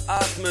an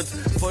geatmet.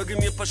 Folge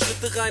mir paar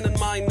Schritte rein in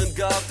meinen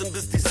Garten,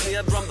 bis die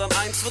Snare Drum dann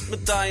eins wird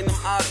mit deinem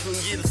Atmen.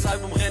 Jedes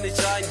Album renn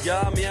ich ein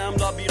Jahr mehr im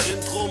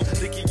Labyrinth rum,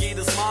 blicke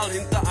jedes Mal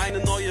hinter eine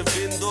neue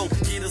Windung.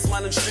 Jedes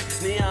Mal ein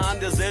Stück näher an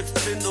der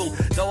Selbstfindung.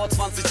 Dauert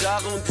 20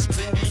 Jahre und ich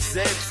kling wie ich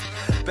selbst.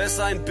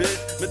 Besser ein Bild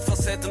mit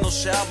Facetten aus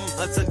Scherben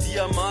als ein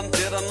Diamant,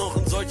 der dann noch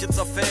in solche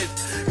zerfällt.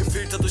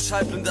 Gefiltert durch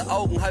halbblinde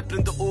Augen,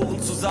 halbblinde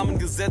Ohren,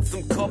 zusammengesetzt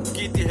im Kopf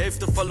geht die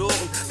Hälfte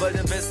verloren, weil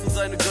der Westen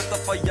seine Götter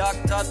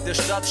verjagt hat. Der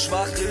Staat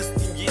schwach ist,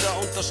 ihm jeder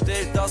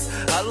unterstellt, dass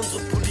all unsere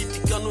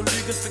Politiker nur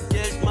Lügen für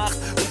Geld macht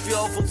und wir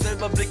auf uns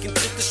selber blicken,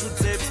 kritisch mit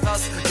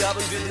Selbsthass.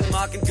 Gaben wir den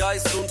Marken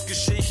Geist und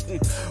Geschichten,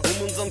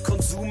 um unserem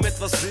Konsum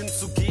etwas Sinn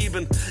zu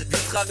geben. Wir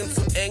tragen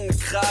zu enge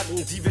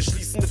Kragen, die wir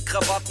schließen mit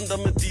Krawatten,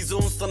 damit diese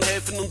uns dann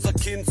helfen, unser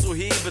Kind zu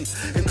heben.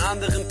 In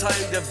anderen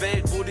Teilen der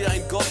Welt, wo dir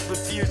ein Gott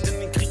befiehlt,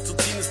 in den Krieg zu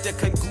ziehen, ist der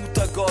kein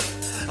guter Gott.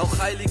 Auch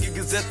heilige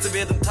Gesetze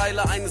werden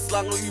Teile eines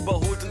lange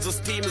überholten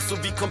Systems,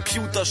 so wie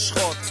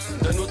Computerschrott.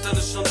 Dein Urteil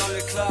ist schon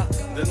lange klar,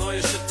 der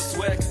neue Shit ist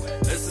wack.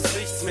 Es ist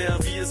nichts mehr,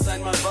 wie es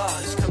einmal war.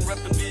 Ich kann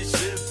rappen, wie ich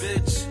will,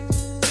 Bitch.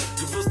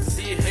 Du wirst es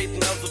eh haten,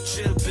 also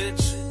chill,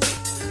 Bitch.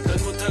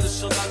 Dein Urteil ist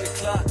schon lange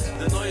klar,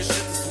 der neue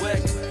Shit ist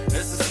wack.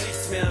 Es ist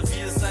nichts mehr,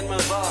 wie es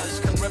einmal war.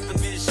 Ich kann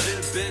rappen, wie ich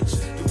will, Bitch.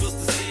 Du wirst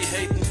es eh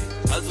haten,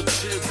 also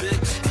chill,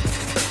 Bitch.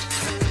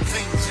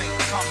 Things ain't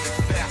coming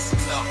fast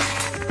enough.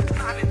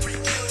 93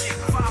 billion,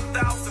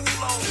 5,000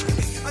 flows.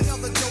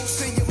 Another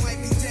dose and you might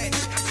be dead.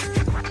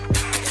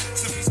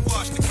 Simply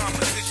squash the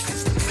competition.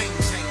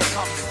 Things ain't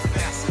coming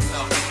fast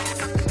enough.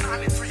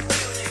 93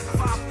 billion,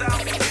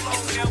 5,000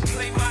 flows. They don't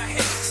play my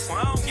hits, well,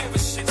 I don't give a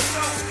shit.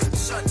 So,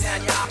 shut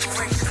down your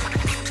operation.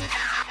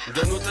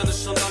 Dein Urteil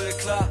ist schon lange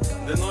klar,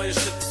 der neue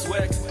Shit ist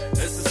wack.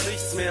 Es ist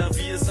nichts mehr,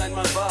 wie es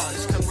einmal war.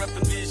 Ich kann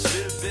rappen, wie ich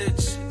will,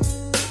 Bitch.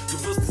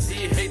 Du wirst es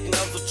eh haten,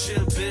 also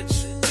chill,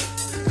 Bitch.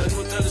 Dein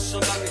Urteil ist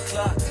schon lange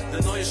klar,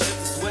 der neue Shit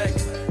ist wack.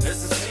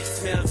 Es ist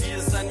nichts mehr, wie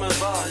es einmal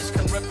war. Ich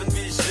kann rappen,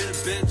 wie ich will,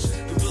 Bitch.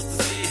 Du wirst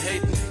es eh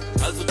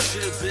haten, also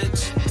chill,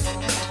 Bitch.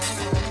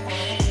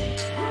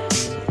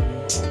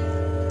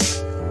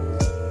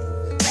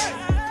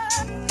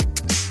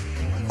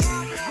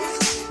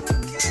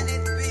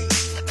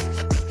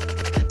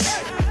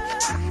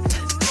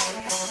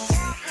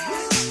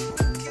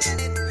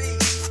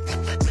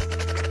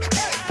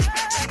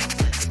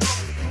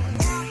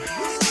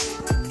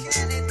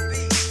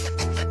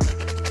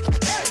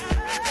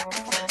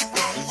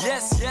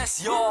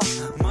 Ja,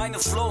 meine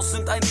Flows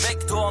sind ein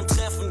Vektor und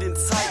treffen den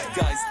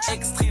Zeitgeist.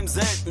 Extrem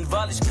selten,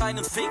 weil ich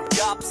keinen Fick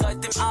gab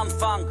seit dem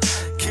Anfang.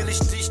 Kill ich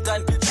dich,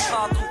 dein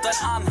Bitchpart und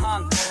dein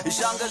Anhang. Ich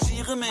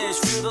engagiere mich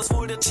für das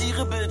Wohl der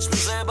Tiere, Bitch. Bin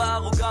selber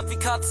arrogant wie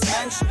Katzen,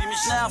 Menschen, die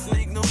mich nerven,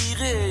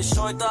 ignoriere ich.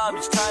 Heute habe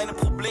ich keine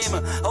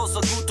Probleme, außer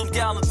gut und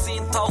gerne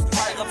 10.000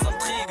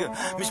 Heiratsanträge.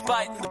 Mich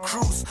beitende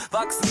Crews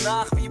wachsen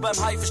nach wie beim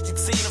Haifisch die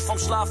Zähne. Vom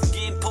Schlafen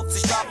gehen putze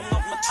ich darum noch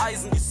mit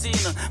Eisen die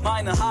Szene.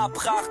 Meine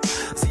Haarpracht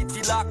sieht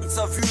wie Laken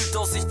zerwühlt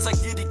aus. Ich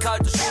zeig dir die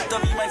kalte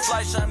Schulter wie mein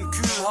Fleischer im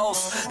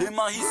Kühlhaus.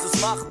 Immer hieß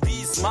es, mach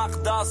dies, mach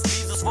das.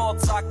 Dieses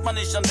Wort sagt man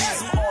nicht an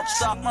diesem Ort,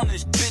 starrt man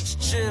nicht, Bitch,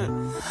 chill.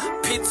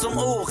 P zum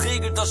O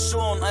regelt das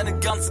schon. Eine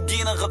ganze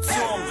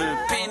Generation will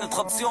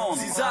Penetration.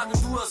 Sie sagen,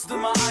 du hast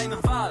immer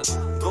eine Wahl.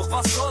 Doch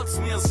was soll's,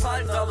 mir ist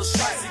halt alles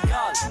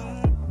scheißegal.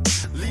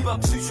 Lieber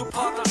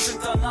Psychopath als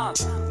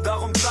Internat.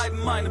 Darum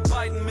bleiben meine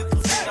beiden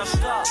Mittelfinger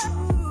stark.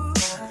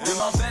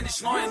 Immer wenn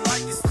ich neue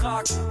Nikes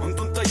trag und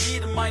unter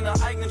jedem meiner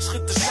eigenen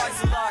Schritte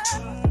Scheiße lag.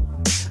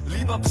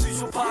 Lieber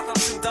Psychopath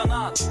als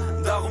Internat,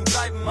 darum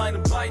bleiben meine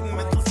beiden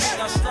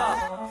Mittelfinger stark.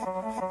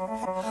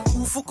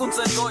 Ufuk und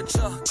sein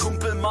deutscher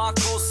Kumpel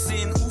Markus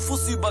sehen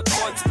UFOs über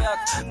Kreuzberg.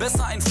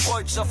 Besser ein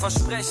freudscher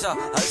Versprecher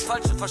als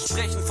falsche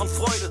Versprechen von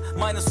Freude.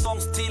 Meine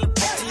Songs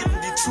teleportieren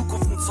die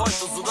Zukunft ins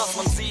Heute, sodass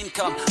man sehen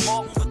kann.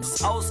 Morgen wird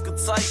es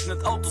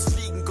ausgezeichnet, Autos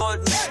fliegen,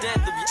 goldene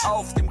Städte wie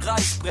auf dem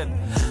Reißbrett.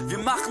 Wir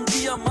machen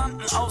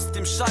Diamanten aus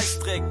dem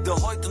Scheißdreck, der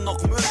heute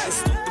noch Müll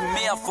ist und im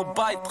am Meer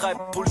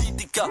vorbeitreibt.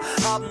 Politiker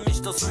haben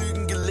mich das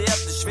Lügen gelehrt.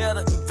 Ich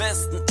werde im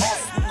Westen,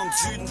 Osten und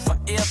Süden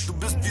verehrt. Du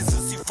bist wie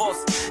Sisyphos,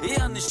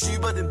 eher nicht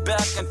über den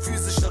Berg, ein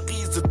physischer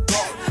Riese,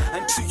 doch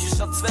ein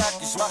psychischer Zwerg.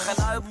 Ich mach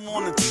ein Album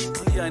ohne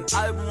Titel, hier ein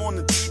Album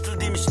ohne Titel,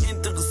 die mich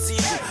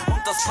interessieren.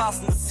 Und das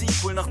passende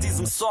Sequel nach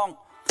diesem Song.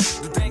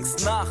 Du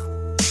denkst nach,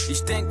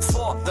 ich denk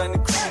vor,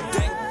 deine Crew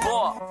denkt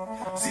boah.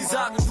 Sie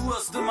sagen, du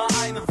hast immer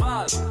eine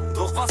Wahl,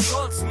 doch was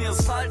soll's, mir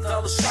ist halt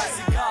alles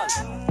scheißegal.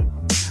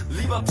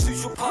 Lieber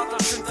Psychopath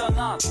als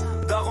Internat,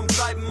 darum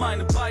bleiben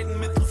meine beiden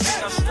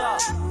Mittelfinger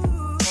stark.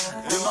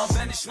 Immer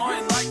wenn ich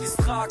neue Nikes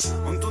trag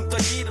und unter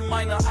jedem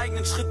meiner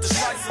eigenen Schritte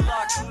Scheiße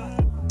lag.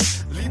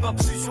 Lieber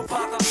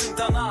Psychopath als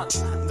Internat,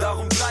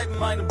 darum bleiben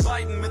meine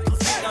beiden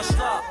Mittelfinger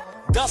stark.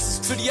 Das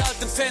ist für die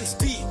alten Fans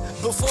die,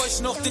 bevor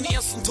ich noch den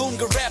ersten Ton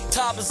gerappt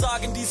habe,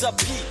 sagen dieser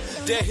Pi.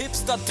 Der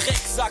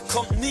Hipster-Drecksack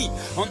kommt nie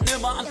und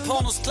nimmer an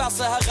Pornos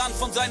Klasse heran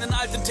von seinen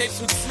alten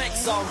Tapes mit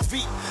Smack-Sound.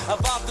 Wie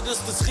erwartet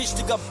ist das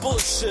richtiger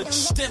Bullshit,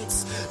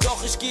 stimmt's?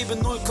 Doch ich gebe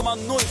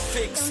 0,0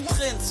 Fix.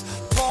 Prinz,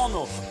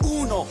 Porno,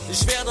 Uno.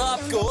 Ich werde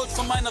abgeholt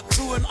von meiner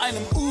Crew in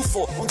einem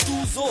UFO. Und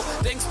du so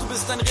denkst, du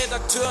bist ein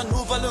Redakteur,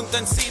 nur weil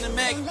irgendein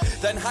Szene-Mac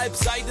deinen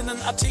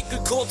halbseidenen Artikel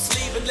kurz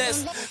leben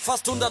lässt.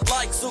 Fast 100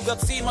 Likes, sogar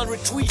 10-mal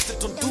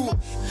retweetet. Und du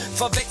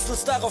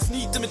verwechselst darauf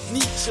Nietzsche mit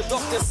Nietzsche.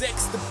 Doch der 6.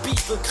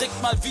 Beatle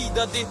kriegt mal wieder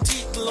den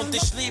Titel und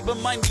ich lebe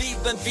mein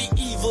Leben wie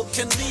Evil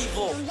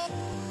Knievel.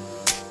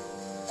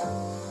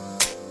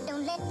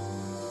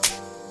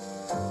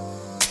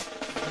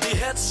 Die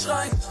Heads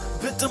schreien,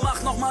 bitte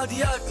mach nochmal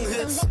die alten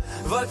Hits,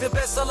 weil wir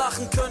besser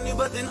lachen können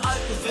über den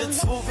alten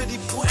Witz, wo wir die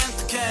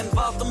Pointe kennen.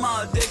 Warte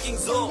mal, der ging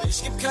so,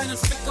 ich geb keinen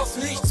Fick auf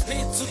nichts, P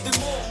zu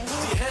dem O.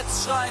 Die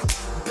Heads schreien,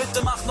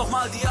 bitte mach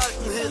nochmal die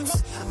alten Hits,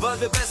 weil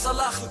wir besser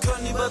lachen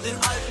können über den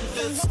alten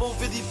Witz, wo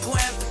wir die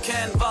Pointe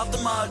kennen. Warte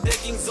mal, der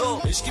ging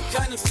so, ich geb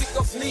keinen Fick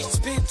auf nichts,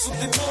 P zu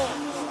dem O.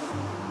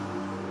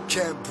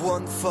 Camp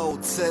One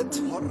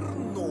VZ.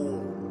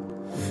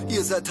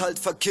 Ihr seid halt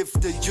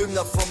verkiffte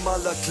Jünger vom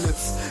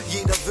Malerclips.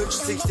 Jeder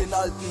wünscht sich den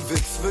alten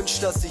Witz,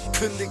 wünscht, dass ich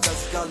kündig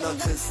als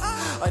Galerist.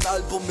 Ein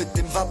Album mit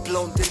dem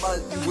Wappler und dem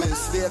alten Wiz.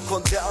 Wer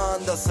konnte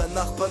ahnen, dass ein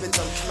Nachbar mit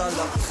einem Knall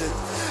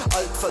abtritt?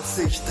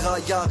 Altverzicht, 3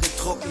 Jahre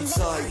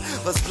Trockenzeit.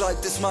 Was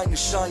bleibt, ist meine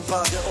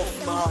scheinbare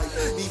Offenheit.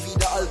 Nie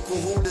wieder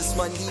Alkohol ist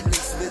mein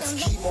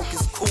Lieblingswitz. Kimok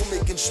ist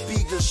Komik in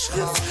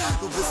Spiegelschrift.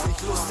 Du bist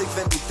nicht lustig,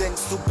 wenn du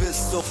denkst, du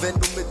bist. Doch wenn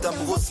du mit am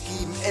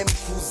Ruski im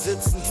MQ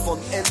sitzend von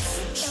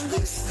Endzug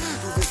sprichst.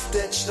 Du bist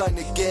Detsch,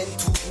 deine Gang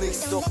tut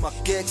nichts, doch mach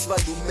Gags, weil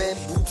du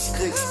Man-Boobs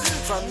kriegst.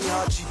 Fanny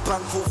Haji,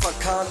 Bankhofer,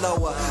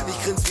 Karlauer.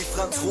 Ich grins wie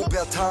Franz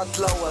Robert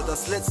Hartlauer.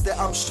 Das letzte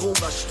am Strom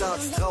war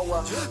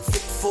Staatstrauer.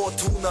 Fick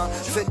Fortuna,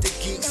 fette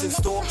Geeks in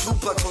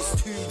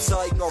Stormtrooper-Kostüm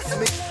zeigen auf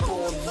mich,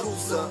 born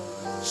Loser.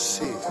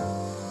 Shit.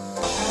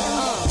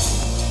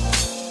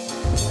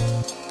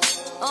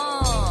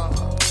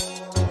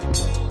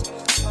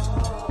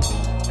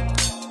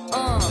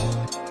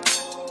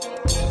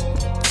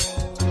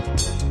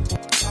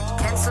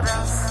 Kennst du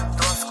das?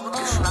 Du hast gut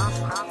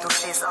geschlafen, du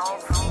stehst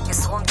auf,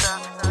 gehst runter,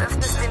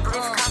 öffnest den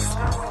Briefkasten,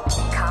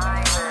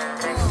 keine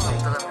Rechnung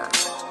drin.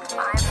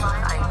 Einfach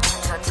ein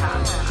guter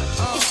Tag.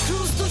 Ich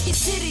cruise durch die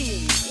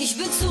City, ich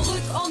bin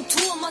zurück on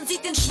Tour. Man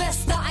sieht den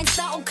Schwester eins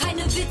da und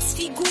keine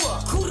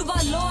Witzfigur.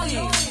 Kurva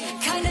Loy,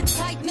 keine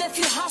Zeit mehr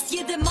für Hass.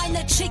 Jede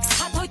meiner Chicks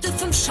hat heute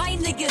 5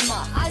 Scheine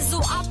gemacht. Also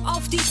ab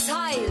auf die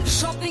Zeil,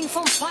 Shopping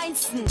vom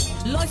Feinsten.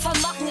 Läufer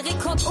machen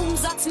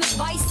Rekordumsatz mit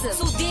Weiße.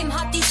 Zudem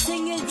hat die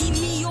Single die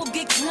Mio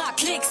geknackt.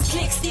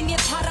 Klicks, die mir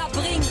Para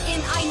bringen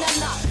in einer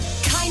Nacht.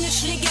 Keine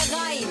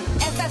Schlägereien,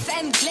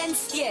 FFM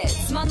glänzt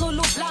jetzt.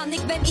 Manolo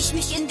Blanik, wenn ich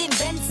mich in den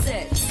Benz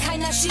setz.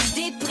 Keiner schiebt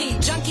Depri,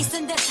 Junkies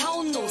in der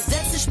Taunus.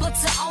 Setzen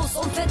Spritze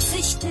aus und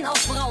verzichten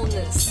auf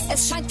Braunes.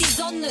 Es scheint die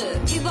Sonne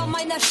über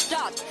meiner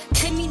Stadt.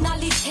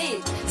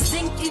 Kriminalität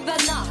sinkt über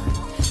Nacht.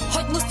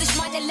 Heute musste ich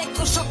meinen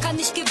Elektroschocker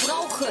nicht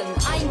gebrauchen.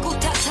 Ein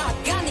guter Tag,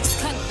 gar nichts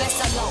könnte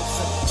besser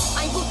laufen.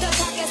 Ein guter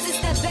Tag, es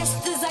ist der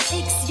beste seit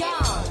x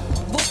Jahren.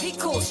 Wo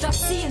Picos statt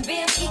ziehen,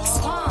 BMX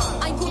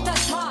fahren. Ein guter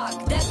Tag,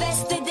 der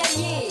beste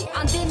denn je.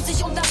 An dem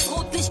sich um das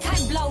Rotlicht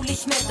kein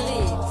Blaulicht mehr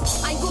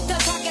dreht. Ein guter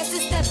Tag, es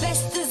ist der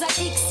beste seit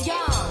x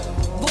Jahren.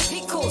 Wo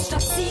Picos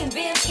statt ziehen,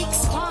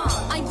 BMX fahren.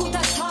 Ein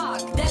guter Tag,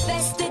 der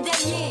beste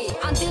denn je.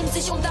 An dem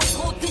sich um das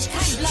Rotlicht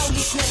kein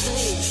Blaulicht mehr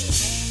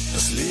dreht.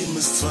 Das Leben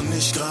ist zwar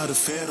nicht gerade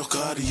fair, doch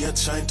gerade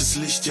jetzt scheint es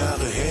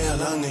Lichtjahre her.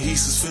 Lange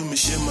hieß es für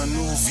mich immer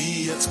nur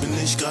wie, jetzt bin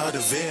ich gerade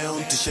wer.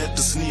 Und ich hätte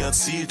es nie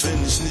erzielt,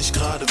 wenn ich nicht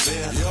gerade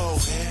wär. Yo,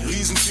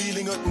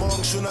 Riesenfeeling heute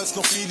Morgen schon, als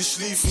noch viele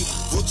schliefen.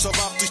 Wurde zwar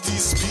wach durch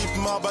dieses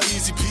Piepen, aber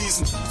easy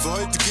peasen. Für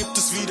heute gibt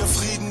es wieder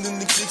Frieden in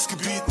den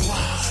Kriegsgebieten.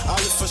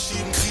 Alle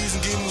verschiedenen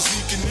Krisen gehen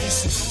Musik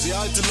genießen. Sie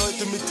alte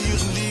Leute mit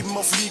ihren Lieben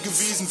auf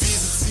Liegewiesen,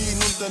 Wiese ziehen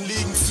und dann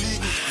liegen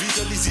fliegen.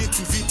 Vitalisiert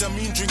von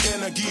Vitamin, Drink,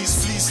 Energie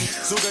ist fließend.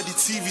 Sogar die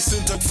Zivis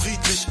sind Alltag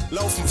friedlich,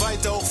 laufen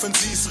weiter, auch wenn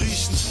sie es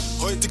riechen.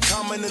 Heute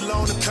kam meine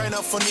Laune,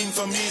 keiner von ihnen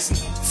vermiesen.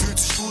 Fühlt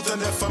sich gut an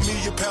der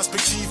Familie,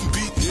 Perspektiven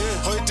bieten.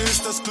 Heute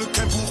ist das Glück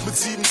kein Buch mit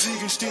 7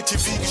 Siegeln, steht hier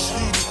wie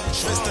geschrieben.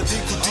 Schwester,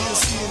 dekodier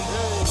es ihnen.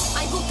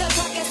 Ein guter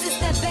Tag, es ist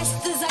der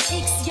beste seit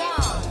x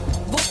Jahren.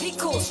 Wo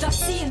Picos statt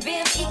ziehen,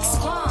 während x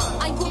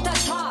fahren. Ein guter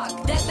Tag,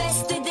 der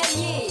beste denn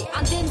je,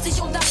 an dem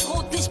sich um das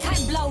Rotlicht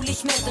kein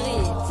Blaulicht mehr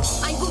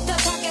dreht. Ein guter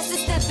Tag, es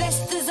ist der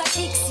beste seit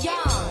x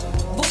Jahren.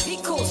 Wo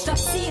Picos statt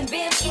ziehen,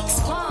 während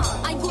x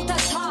fahren. Ein guter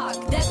Tag,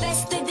 der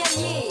beste denn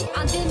je,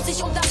 an dem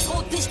sich um das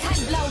Rotlicht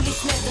kein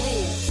Blaulicht mehr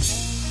dreht.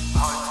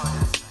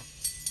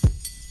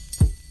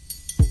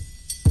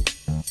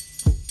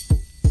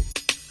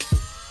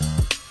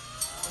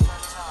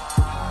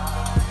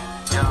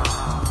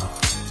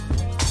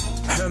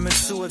 Hör mir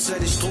zu, als sei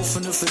die Strophe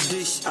nur für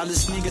dich.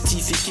 Alles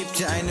negativ, ich geb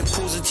dir eine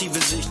positive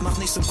Sicht. Mach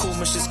nicht so ein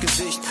komisches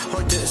Gesicht.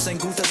 Heute ist ein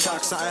guter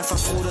Tag, sei einfach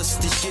froh, dass es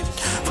dich gibt.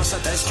 Was hat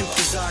Ice Cube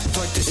gesagt?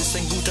 Heute ist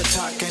ein guter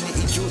Tag, keine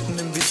Idioten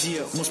im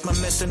Visier. Muss man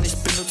Messer nicht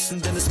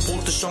benutzen, denn das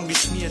Brot ist schon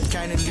geschmiert.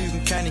 Keine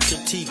Lügen, keine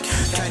Kritik,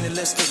 keine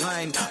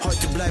Lästereien.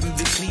 Heute bleiben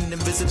wir clean,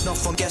 denn wir sind noch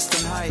von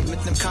gestern high.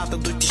 Mit nem Kater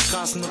durch die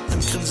Straßen und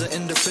nem Grinser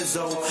in der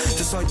Fizzo.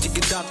 Das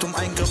heutige Datum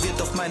eingraviert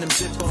auf meinem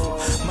Zippo.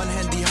 Mein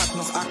Handy hat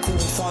noch Akku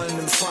und vollen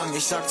Empfang.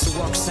 Ich sag zu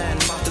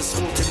Roxanne, mach das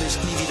rote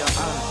Licht nie wieder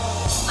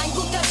an. Ein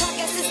guter Tag,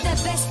 es ist der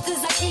beste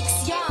seit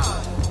x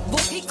Jahren. Wo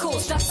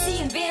Picos statt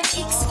ziehen, während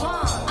x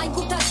fahren. Ein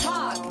guter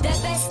Tag, der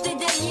beste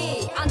denn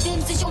je, an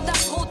dem sich um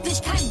das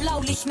Rotlicht kein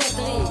Blaulicht mehr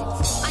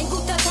dreht. Ein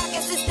guter Tag,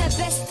 es ist der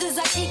beste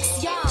seit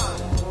x Jahren.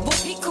 Wo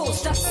Picos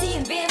statt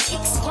ziehen,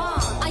 während x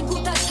fahren. Ein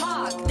guter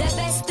Tag, der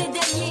beste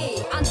denn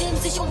je, an dem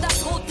sich um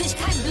das Rotlicht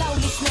kein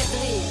Blaulicht mehr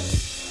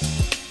dreht.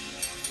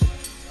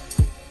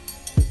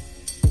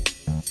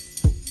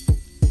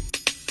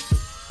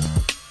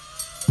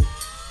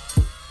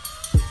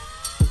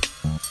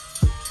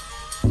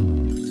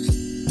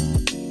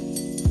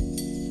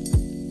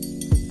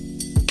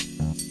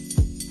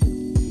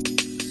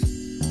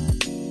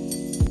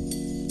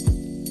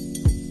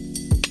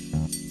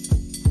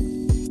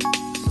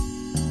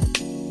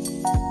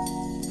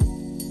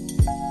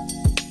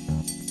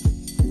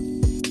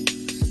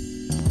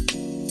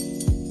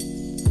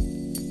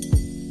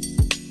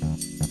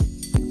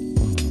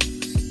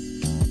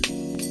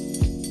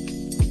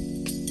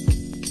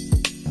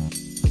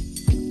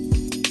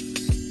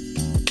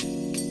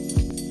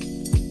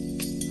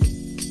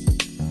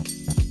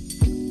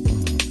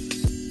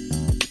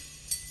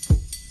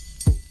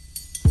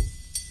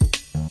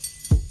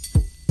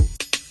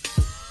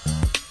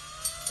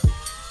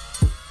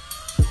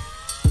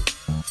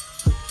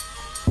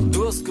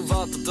 Du hast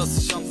gewartet, dass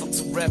ich anfange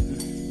zu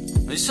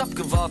rappen. Ich hab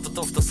gewartet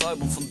auf das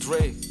Album von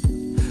Dre.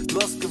 Du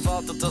hast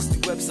gewartet, dass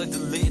die Webseite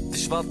lädt.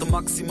 Ich warte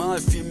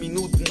maximal 4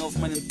 Minuten auf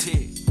meinen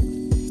Tee.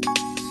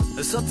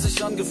 Es hat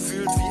sich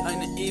angefühlt wie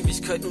eine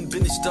Ewigkeit. Nun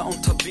bin ich da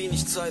und hab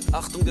wenig Zeit.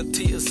 Achtung, der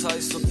Tee ist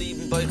heiß und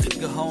nebenbei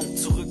hingehauen.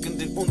 Zurück in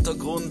den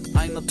Untergrund,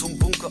 ein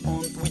Atombunker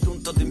und Weed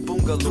unter dem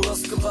Bungalow. Du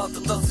hast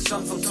gewartet, dass ich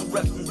anfange zu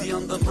rappen. Die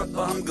anderen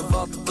Rapper haben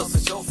gewartet, dass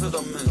ich aufhöre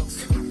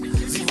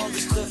damit. Sie wollen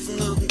sich treffen,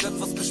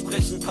 irgendetwas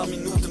besprechen. Paar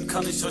Minuten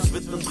kann ich euch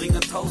widmen, bringe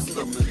 1000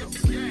 damit.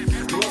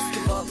 Du hast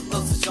gewartet,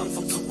 dass ich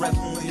anfange zu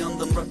rappen. Die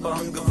anderen Rapper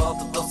haben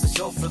gewartet, dass ich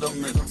aufhöre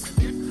damit.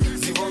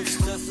 Sie wollen sich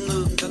treffen,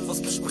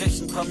 irgendetwas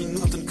besprechen. Paar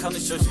Minuten kann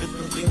ich euch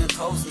widmen, bringe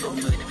 1000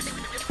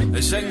 damit.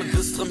 Ich häng mit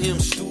Bistram hier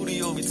im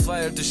Studio wie 2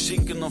 alte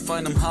Schinken auf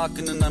einem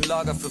Haken in einem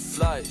Lager für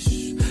Fleisch.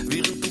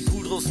 Während im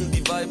Pool draußen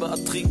die Weiber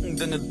ertrinken,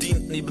 denn er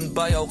dient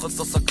nebenbei auch als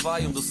das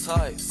Aquarium des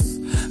Highs.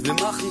 Wir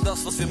machen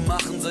das, was wir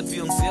machen, seit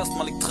wir uns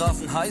erstmalig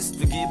trafen. Heißt,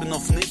 wir geben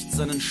auf nichts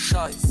einen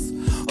Scheiß.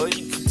 Eure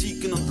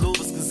Kritiken und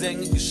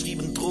Lobesgesänge,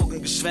 geschrieben,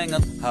 Drogen,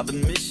 geschwängert,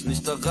 haben mich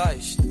nicht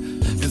erreicht.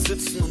 Wir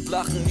sitzen und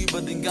lachen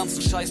über den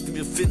ganzen Scheiß, den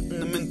wir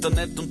finden im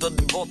Internet unter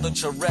dem Wort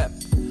deutscher Rap.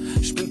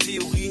 Ich bin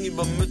Theorien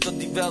über Mütter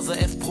diverser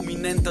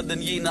F-Prominenter,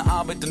 denn jene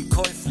arbeiten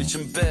käuflich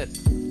im Bett.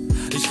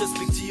 Ich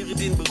respektiere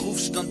den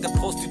Berufsstand der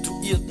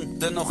Prostituierten,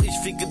 denn auch ich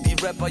ficke die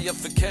Rapper ja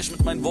für Cash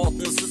mit meinen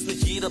Worten. Es ist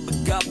nicht jeder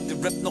begabt,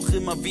 ihr rappt noch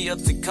immer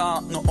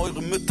WRCK, nur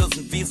eure Mütter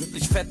sind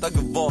wesentlich fetter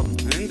geworden.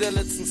 In der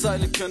letzten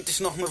Zeile könnte ich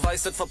noch eine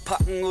Weisheit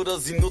verpacken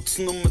oder sie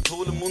nutzen, um mit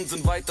hohlem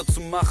Unsinn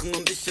weiterzumachen.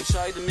 Und ich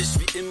entscheide mich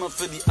wie immer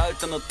für die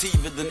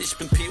Alternative, denn ich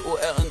bin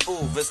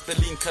PORNO,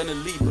 West-Berlin, keine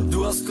Liebe.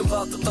 Du hast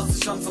gewartet, dass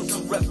ich anfange zu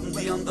rappen,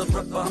 die anderen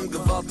Rapper haben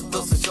gewartet,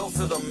 dass ich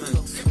aufhöre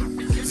damit.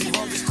 Sie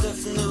wollen sich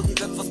treffen,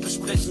 irgendetwas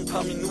besprechen,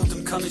 paar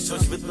Minuten kann ich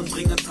euch widmen,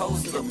 bringe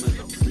 1000 damit.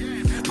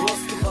 Du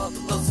hast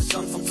gewartet, dass ich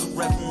anfange zu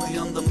rappen, die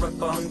anderen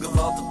Rapper haben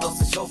gewartet,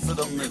 dass ich aufhöre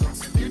damit.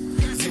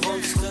 Sie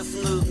wollen sich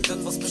treffen,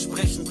 irgendetwas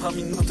besprechen, paar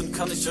Minuten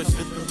kann ich euch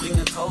widmen, bringe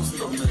 1000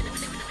 damit.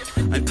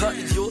 Ein paar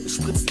Idioten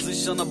spritzen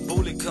sich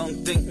Anabolika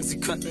und denken, sie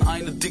könnten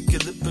eine dicke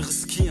Lippe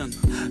riskieren.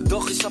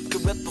 Doch ich hab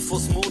gerappt,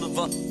 bevor's Mode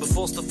war,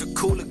 bevor's dafür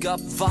Kohle gab.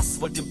 Was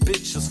wollt ihr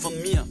Bitches von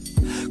mir?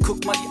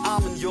 Guck mal, die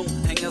armen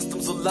Jungen hängen erst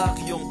im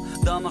Solarium,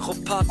 danach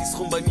auf Partys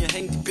rum. Bei mir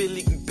hängen die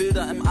billigen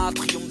Bilder im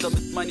Atrium,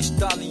 damit meine ich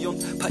Stadion.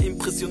 Paar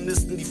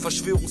Impressionisten, die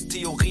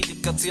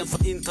Verschwörungstheoretiker zehren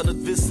von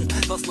Internetwissen,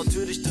 was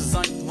natürlich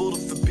designt wurde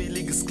für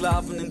billige billige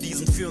Sklaven in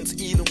diesen für uns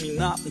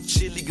Illuminaten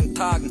chilligen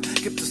Tagen.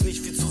 Gibt es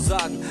nicht viel zu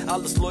sagen,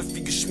 alles läuft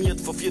wie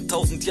geschmiert. Vor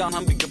 4000 Jahren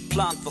haben wir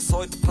geplant, was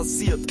heute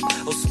passiert.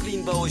 Aus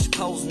Spleen bei euch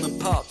Pausen in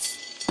Parts.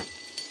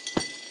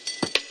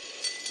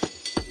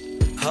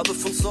 Habe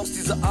von Songs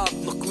dieser Art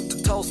noch gute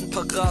 1000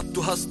 parat.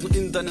 Du hast nur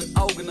in deinen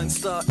Augen ein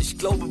Star, ich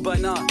glaube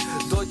beinahe.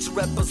 Deutsche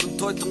Rapper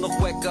sind heute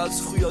noch wacker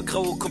als früher.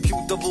 Graue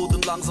Computer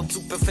wurden langsam zu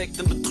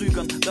perfekten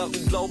Betrügern. Darum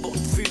glaube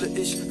und fühle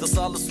ich, dass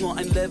alles nur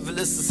ein Level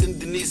ist. Es in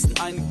den nächsten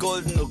eine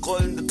goldene,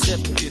 rollende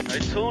Treppen geht.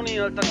 Hey Toni,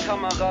 alter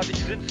Kamerad,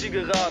 ich sitz hier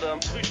gerade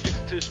am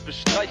Frühstückstisch.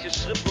 Bestreiche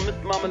Schrippen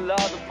mit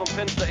Marmelade vom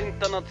Fenster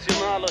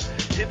internationale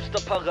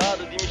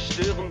Hipster-Parade, die mich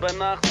stören bei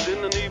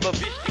Nachsinnen über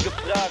wichtige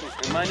Fragen.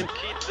 In meinem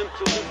Kiez sind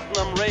Touristen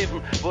am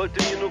Raven.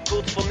 Wollte mir nur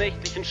kurz vor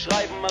nächtlichen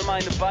Schreiben mal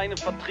meine Beine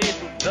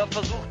vertreten. Da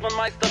versucht man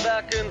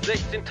Meisterwerke in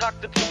 16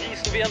 Takte zu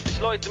gießen, während sich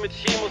Leute mit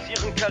Chemos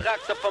ihren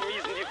Charakter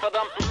vermiesen. Die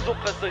verdammten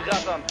Suppresse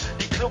rattern,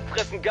 die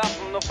Clubfressen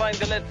gaffen auf einen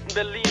der letzten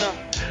Berliner,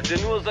 der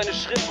nur seine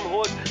Schrippen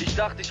holt. Ich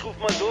dachte, ich ruf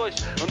mal durch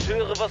und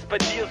höre, was bei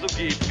dir so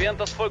geht,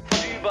 während das Volk von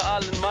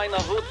überall in meiner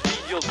Hood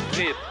Videos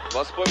dreht.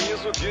 Was bei mir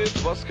so geht,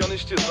 was kann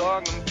ich dir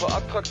sagen? Ein paar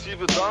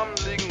attraktive Damen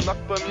liegen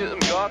nackt bei mir im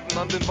Garten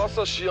an den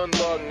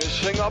Wasserskianlagen.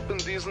 Ich hänge ab in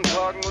diesen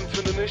Tagen und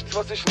finde nichts,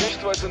 was ich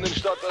nicht weiß in den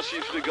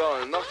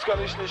Stadtarchivregalen. Nachts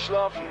kann ich nicht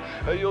schlafen.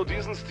 Ey yo,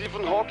 diesen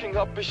Stephen Hawking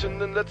hab ich in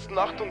den letzten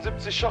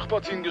 78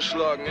 Schachpartien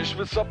geschlagen. Ich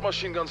will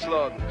Submachine Guns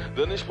laden,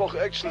 denn ich brauch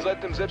Action,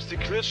 seitdem selbst die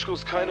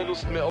Klitschkos keine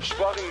Lust mehr auf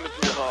Sparring mit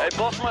mir haben. Ey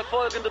Boss, mal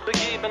folgende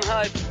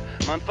Begebenheit.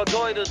 Man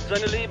vergeudet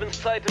seine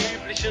Lebenszeit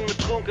im Üblichen mit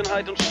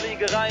Trunkenheit und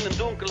Schlägereien in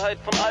Dunkelheit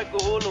von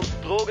Alkohol und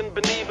Drogen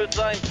benebelt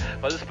sein,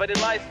 weil es bei den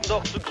meisten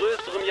doch zu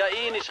größerem ja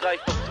eh nicht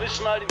reicht. Doch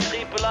zwischen all den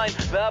Trepeleien,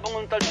 Werbung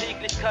und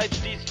Alltäglichkeit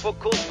stieß ich vor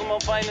kurzem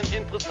auf einen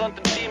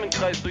interessanten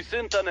Themenkreis durchs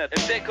Internet.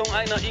 Entdeckung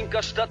einer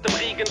Inka-Stadt im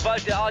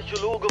Regenwald, der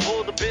Archäologe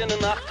wurde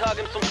binnen 8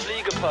 Tagen zum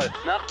Pflegefall.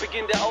 Nach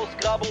Beginn der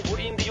Ausgrabung, wo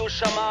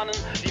Indio-Schamanen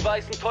die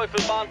weißen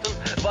Teufel bahnten,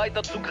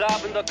 weiter zu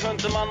graben, da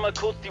könnte man mal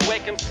kurz die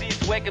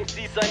Wack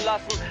MCs sein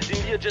lassen,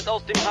 den Learjet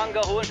aus dem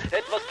Hangar holen,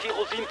 etwas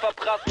Kerosin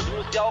verprassen, du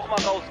musst ja auch mal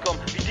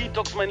rauskommen, wie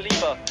Detox mein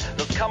Lieber,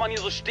 das kann man hier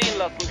so stehen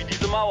lassen, wie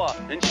diese Mauer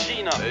in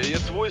China. Ey,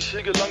 jetzt wo ich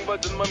hier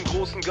gelangweilt in meinem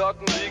großen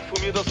Garten lieg, vor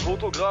mir das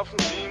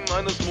Fotografen-Team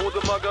eines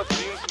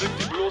Modemagazins,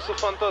 liegt die bloße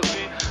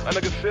Fantasie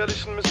einer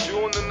gefährlichen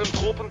Mission in einem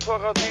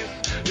Tropenparadies,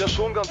 ja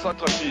schon ganz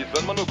attraktiv,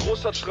 wenn man nur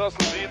Großstadtstraßen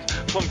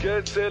sieht, vom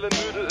Geldzählen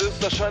müde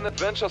ist, erscheinen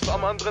Adventures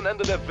am anderen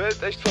Ende der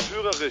Welt echt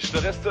verführerisch,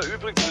 der Rest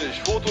erübrigt sich,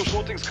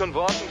 Fotoshootings können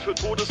warten für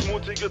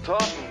todesmutige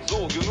Taten,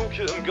 so, genug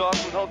hier im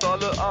Garten, haut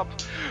alle ab,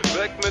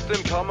 weg mit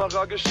dem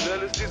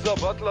Kameragestell, ist dieser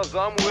Butler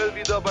Samuel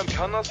wieder beim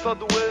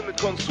Kanaster-Duell mit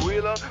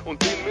Consuela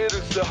und den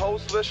Mädels der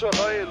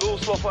Hauswäscherei,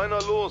 los, lauf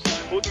einer los,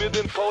 holt mir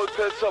den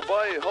Faulpelz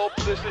herbei,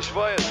 hauptsächlich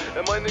weil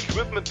er mein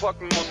Equipment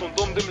packen muss und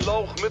um dem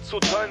Lauch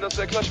mitzuteilen, dass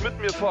er gleich mit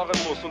mir fahren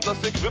muss und das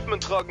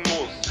Equipment tragen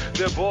muss.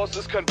 Der Boss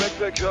ist kein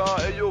Backpacker,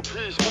 AOP,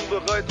 ich bin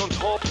bereit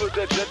und hoffe,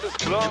 der Jet ist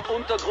klar. Im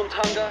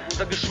Untergrundhangar,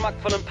 hinter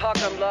geschmackvollen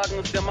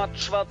Parkanlagen ist der matt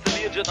schwarze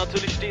Learjet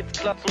natürlich stets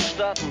klar zum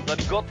Starten, da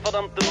die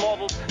gottverdammten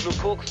Morbus nur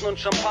koksen und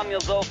Champagner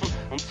saufen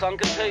und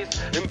Zanketeis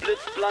im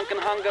blitzblanken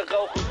Hangar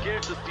rauchen,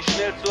 gilt es, die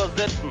schnell zu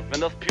ersetzen.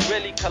 Wenn das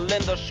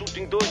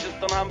Pirelli-Kalender-Shooting durch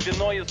ist, dann haben wir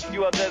neue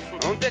Stewardessen.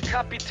 Und der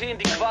Kapitän,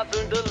 die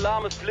quasselnde,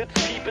 lahme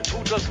Flitzpiepe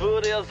tut, als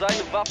würde er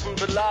seine Waffen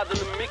beladen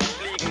im Mix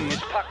fliegen.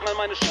 Ich pack mal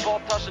meine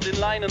Sporttasche, den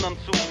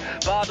Leinenanzug,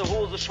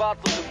 Badehose,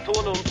 schwarze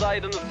Pistole und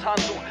seidenes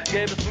Handtuch,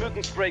 gelbes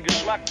Mückenspray,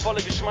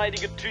 geschmackvolle,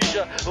 geschmeidige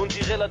Tücher und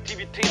die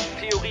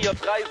Relativitätstheorie als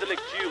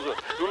Reiselektüre.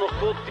 Nur noch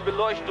kurz die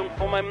Beleuchtung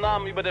von meinem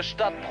Namen über der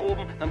Stadt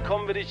proben, dann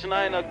kommen wir dich in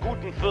einer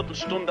guten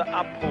Viertelstunde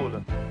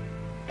abholen.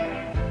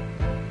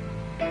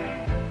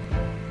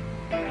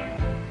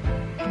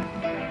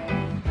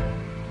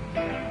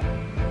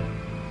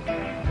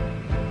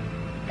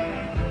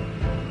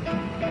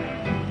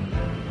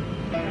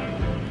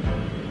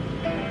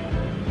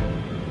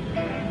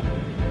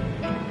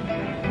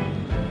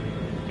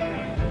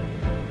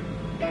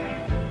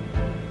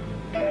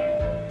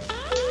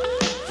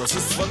 Das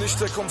ist zwar nicht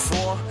der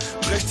Komfort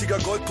prächtiger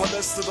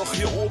Goldpaläste, doch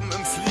hier oben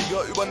im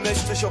Flieger über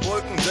nächtlicher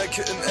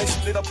Wolkendecke in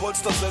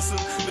Echtlederpolstersesseln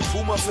mit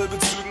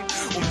Pumafellbezügen,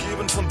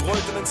 umgeben von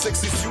Bräuten in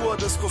sexy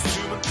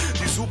Stewardess-Kostümen,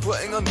 die super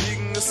eng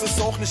anliegen, ist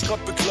es auch nicht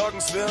grad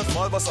beklagenswert.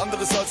 Mal was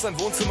anderes als ein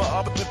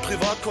Wohnzimmerabend mit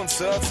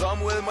Privatkonzert.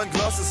 Samuel, mein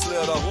Glas ist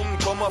leer, darum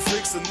Komma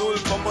fix in 0,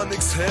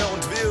 nix her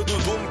und wehe du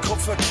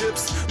Dummkopf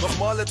verkippst.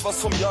 Nochmal etwas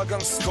vom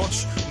Jahrgang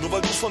Scotch, nur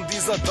weil du von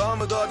dieser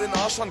Dame da den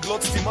Arsch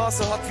anglotzt, die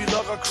Maße hat wie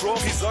Lara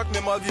Croft. Wie sag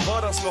mir mal, wie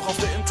war das noch auf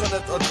der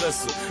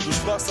Internetadresse? Du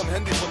sprachst am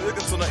Handy von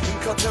irgendeiner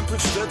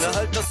Inka-Tempelstätte. Na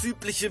halt das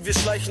Übliche, wir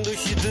schleichen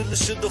durch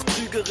idyllische, doch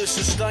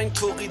trügerische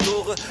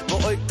Steinkorridore. Bei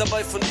Beäugt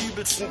dabei von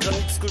übelsten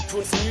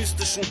Granitskulpturen von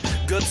mystischen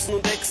Götzen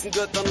und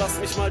Hexengöttern. Lass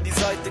mich mal die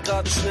Seite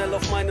gerade schnell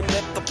auf meinem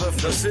Laptop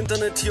öffnen. Das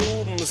Internet hier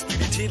oben ist wie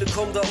die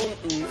Telekom da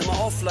unten.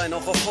 Immer offline,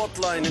 auch auf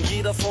Hotline, in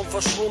jeder Form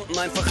verschwunden.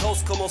 Einfach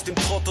rauskommen aus dem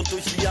Trott und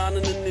durch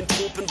Lianen in den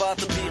Tropen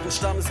warten.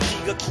 Bärenstamm ist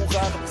Krieger,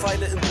 Kurare,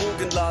 Pfeile im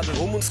Bogenladen.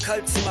 Um uns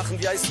kalt zu machen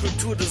wie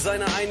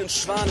Eiskulpturdesigner einen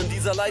Schwan. In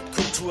dieser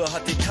Leitkultur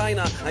hat hier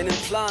keiner einen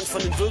Plan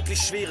von den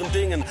wirklich schweren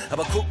Dingen.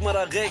 Aber guck mal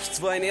da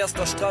rechts, wo ein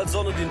erster Strahl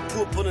Sonne den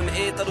purpurnen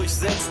Äther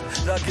durchsetzt.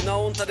 Da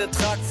genau unter der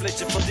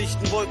Tragfläche von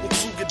dichten Wolken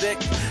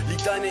zugedeckt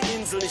liegt eine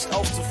Insel nicht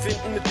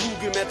aufzufinden mit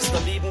Google Maps. Da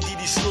leben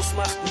die Schluss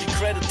machten, die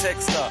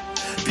Credit-Texter.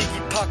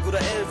 Biggie, Pac oder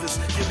Elvis,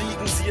 hier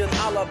liegen sie in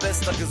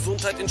allerbester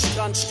Gesundheit in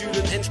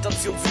Strandstühlen.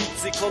 Endstation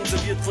Südsee,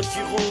 konserviert von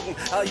Chirurgen,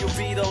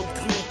 Ayurveda und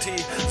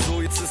Grüntee.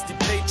 So, jetzt ist die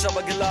Page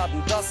aber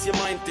geladen, das hier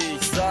meinte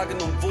ich. Sagen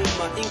und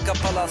Wohner,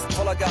 Inka-Palast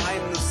voller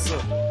Geheimnisse.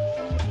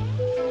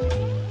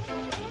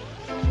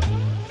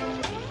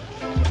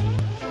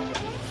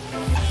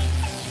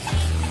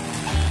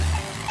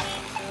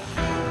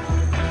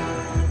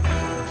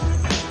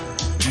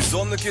 Die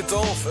Sonne geht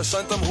auf,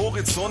 erscheint am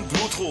Horizont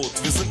blutrot.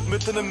 Wir sind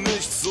mitten im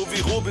Nichts, so wie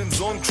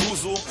Robinson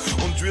Crusoe,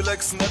 und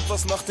relaxen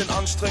etwas nach den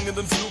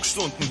anstrengenden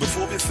Flugstunden,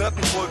 bevor wir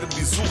Fährten folgen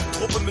wie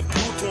Suchtruppen mit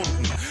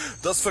Bluthunden.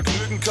 Das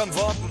Vergnügen kann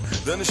warten,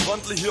 denn ich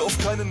wandle hier auf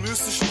keinen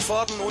mystischen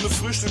Faden ohne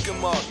Frühstück im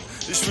Magen.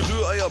 Ich will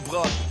Rühreier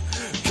braten,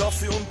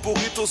 Kaffee und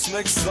Burritos,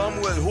 Next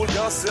Samuel, hol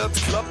Gasherd,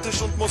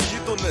 Klapptisch und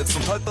Moskitonetz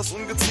und halt das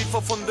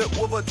Ungeziefer von der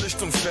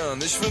Urwaldlichtung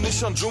fern. Ich will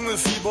nicht an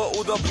Dschungelfieber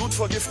oder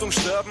Blutvergiftung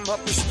sterben,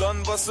 hab nicht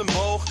dann was im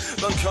Bauch,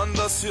 dann kann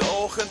das hier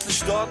auch endlich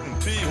starten.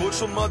 Pi, hol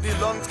schon mal die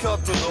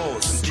Landkarte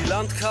raus. Die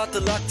Landkarte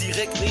lag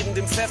direkt neben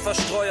dem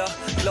Pfefferstreuer.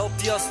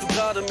 Glaubt, die hast du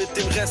gerade mit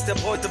dem Rest der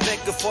Beute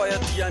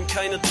weggefeuert, die einem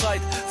keine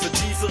Zeit für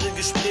tiefere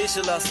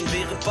Gespräche lassen,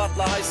 während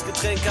Butler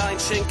Heißgetränke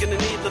einschenken in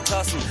edle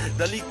Tassen.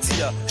 Da liegt sie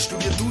ja,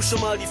 studier du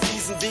schon mal die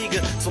fiesen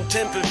Wege zum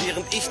Tempel,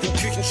 während ich dem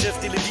Küchenchef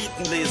die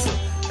Leviten lese.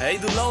 Hey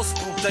du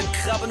Lausbub, dein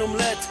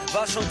Krabbenomelett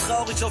war schon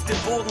traurig auf dem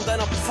Boden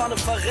deiner Pfanne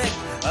verreckt.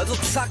 Also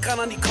zack ran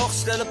an die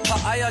Kochstelle,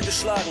 paar Eier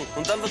geschlagen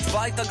und dann wird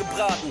weiter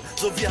gebraten,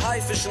 so wie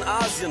Haifisch in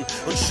Asien.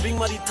 Und schwing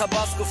mal die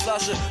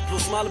Tabasco-Flasche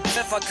plus male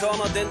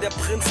Pfefferkörner, denn der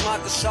Prinz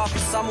mag es scharf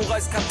wie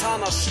Samurais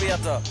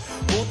Katana-Schwerter.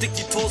 Mutig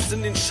die Toast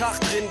in den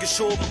Schacht drin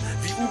geschoben,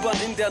 wie U-Bahn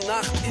in der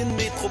Nacht in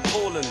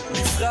Metropolen.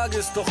 Die Frage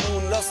ist doch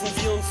nun, lassen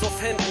wir uns auf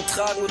Händen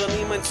tragen oder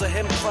nehmen einen zur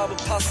Hemdfarbe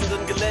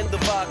passenden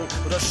Geländewagen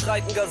oder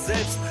schreiten gar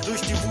selbst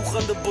durch die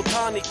wuchernde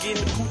Botanik, gehen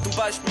mit gutem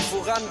Beispiel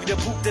voran wie der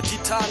Bug der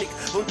Titanic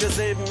und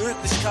derselben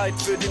Möglichkeit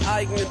für den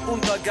eigenen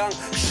Untergang.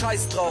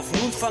 Scheiß drauf,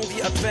 nun fangen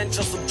die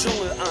Adventures im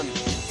Dschungel an.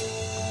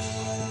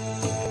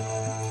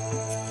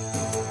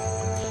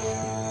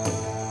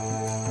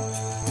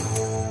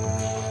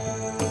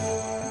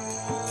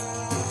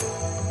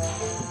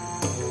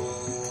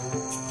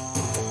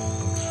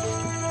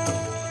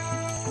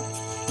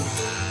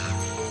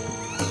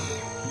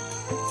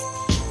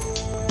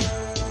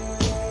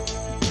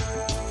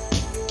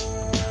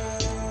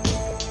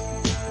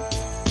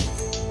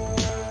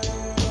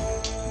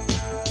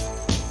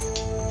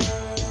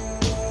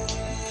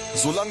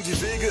 Solange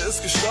die Wege es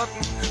gestatten,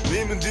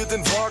 nehmen wir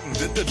den Wagen.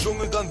 Wird der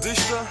Dschungel dann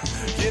dichter,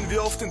 gehen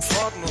wir auf den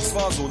Pfaden und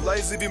zwar so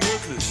leise wie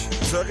möglich.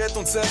 Verrät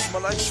uns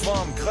erstmal ein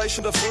Schwarm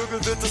kreischender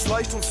Vögel, wird es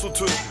leicht uns zu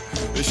töten.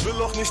 Ich will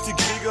auch nicht die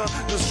Krieger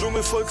des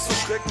Dschungelvolks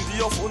verschrecken,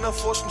 die auf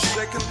unerforschten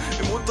Strecken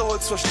im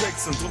Unterholz versteckt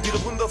sind und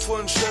ihre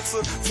wundervollen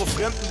Schätze vor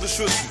Fremden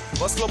beschützen.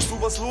 Was glaubst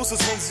du, was los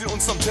ist, wenn sie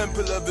uns am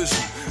Tempel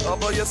erwischen?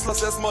 Aber jetzt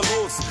lass erstmal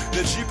los,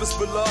 der Jeep ist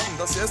beladen,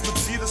 das erste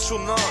Ziel ist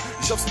schon nah.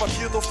 Ich hab's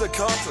markiert auf der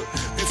Karte,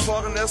 wir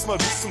fahren erstmal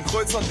bis zum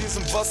Kreuz an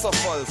diesem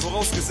Wasserfall.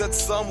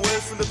 Vorausgesetzt,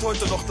 Samuel findet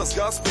heute noch das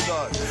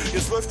Gaspedal.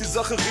 Jetzt läuft die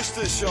Sache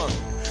richtig an.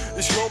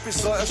 Ich glaub, ich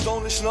sah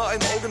erstaunlich nah ein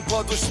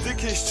Augenpaar durchs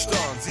Dickicht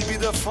starren. Sieh, wie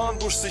der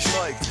Farnbusch sich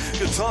neigt,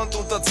 getarnt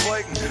unter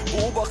Zweigen.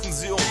 Beobachten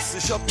sie uns,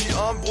 ich hab die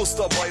Armbrust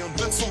dabei und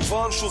bin zum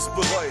Warnschuss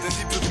bereit. Denn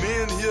die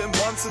Pygmäen hier im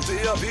Land sind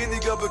eher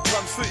weniger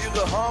bekannt für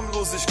ihre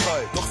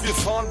Harmlosigkeit. Doch wir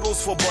fahren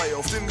bloß vorbei,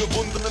 auf dem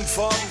gewundenen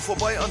Faden,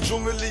 vorbei an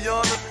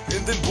Dschungellianen,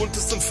 in den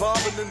buntesten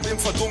Farben, in dem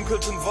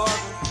verdunkelten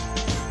Wagen.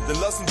 Denn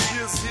lassen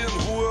wir es hier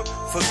in Ruhe,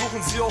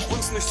 versuchen sie auch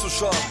uns nicht zu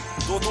schaden.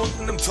 Dort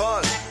unten im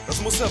Tal,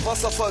 das muss der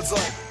Wasserfall sein.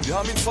 Wir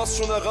haben ihn fast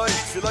schon erreicht,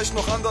 vielleicht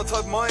noch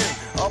 1,5 Meilen.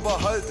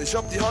 Aber halt, ich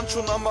hab die Hand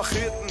schon am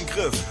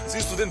Machetengriff.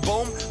 Siehst du den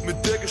Baum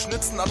mit der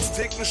geschnitzten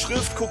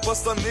Aztekenschrift? Guck,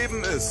 was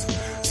daneben ist.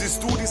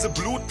 Siehst du diese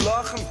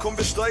Blutlachen? Komm,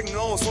 wir steigen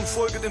aus und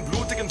folge den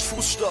blutigen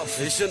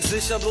Fußstapfen. Ich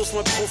entsicher bloß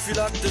mal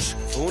prophylaktisch,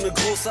 ohne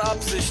große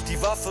Absicht,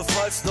 die Waffe,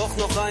 falls doch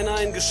noch einer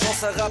ein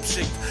Geschoss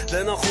herabschickt.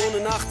 Denn auch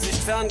ohne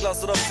Nachtsicht,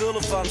 Fernglas oder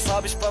Firlefanz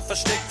hab ich paar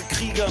versteckte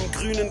Krieger im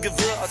grünen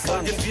Gewirr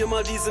erkannt. Folgen wir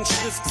mal diesen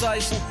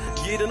Schriftzeichen,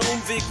 jeden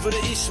Umweg würde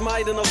ich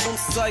meiden. Auf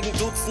uns zeigen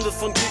Dutzende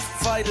von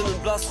Giftpfeilen in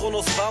Blasron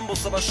aus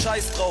Bambus, aber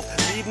scheiß drauf.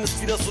 Leben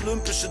ist wie das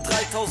olympische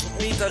 3000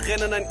 Meter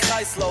Rennen, ein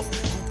Kreislauf.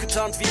 Gut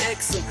getarnt wie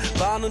Echsen,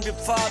 bahnen wir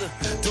Pfade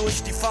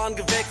durch die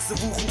Farngewächse,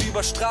 wuchen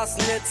über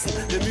Straßennetzen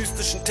der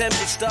mystischen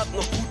Tempelstadt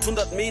noch gut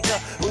 100 Meter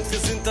und wir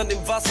sind an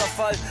dem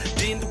Wasserfall,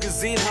 den du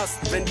gesehen hast.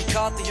 Wenn die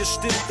Karte hier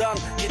stimmt, dann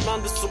geht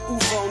man bis zum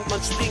Ufer und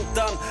man springt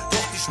dann.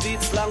 Doch die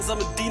stets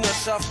langsame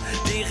Dienerschaft,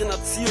 deren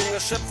Erziehung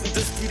erschöpfend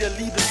ist wie der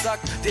Liebessack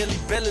der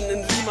Libellen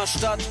in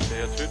Limastadt, der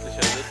ja tödlich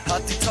endet,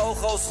 hat die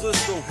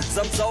Tauchausrüstung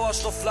samt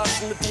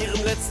Sauerstoffflaschen mit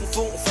ihrem letzten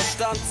Funken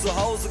Verstand zu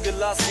Hause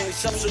gelassen.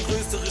 Ich hab schon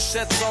größere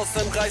Schätze aus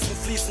einem reißend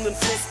fließenden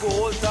Fluss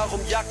geholt, darum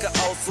Jacke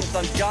aus und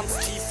dann ganz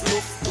tief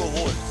Luft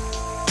geholt.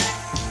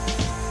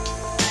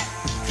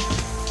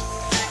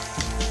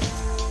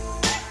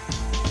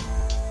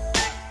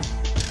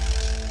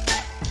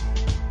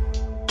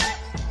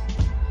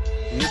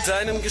 Mit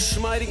einem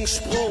geschmeidigen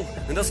Sprung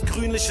in das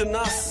grünliche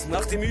Nass,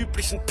 nach dem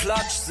üblichen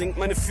Platsch sinkt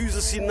meine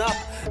Physis hinab,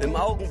 im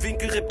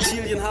Augenwinkel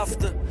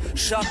reptilienhafte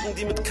Schatten,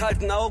 die mit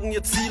kalten Augen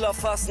ihr Ziel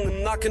erfassen,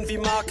 im Nacken wie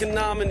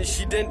Markennamen. Ich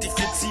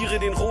identifiziere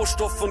den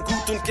Rohstoff von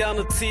gut und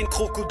gerne 10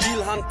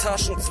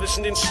 Krokodilhandtaschen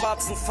zwischen den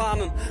schwarzen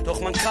Fahnen.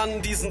 Doch man kann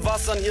in diesen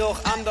Wassern hier auch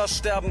anders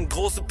sterben.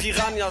 Große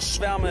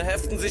Piranha-Schwärme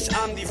heften sich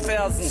an die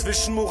Fersen.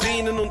 Zwischen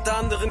Moränen und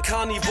anderen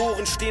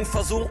Karnivoren stehen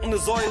versunkene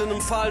Säulen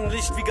im fahlen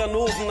Licht wie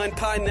Ganoven. Ein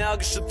paar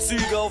energische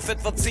Züge auf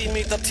etwa 10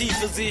 Meter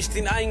Tiefe sehe ich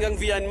den Eingang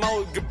wie ein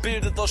Maul,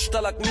 gebildet aus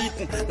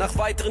Stalagmiten. Nach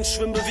weiteren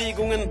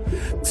Schwimmbewegungen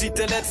zieht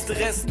der letzte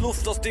Rest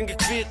Luft aus den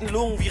gequälten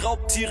Lungen wie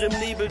Raubtiere im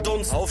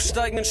Nebeldunst.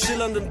 Aufsteigenden,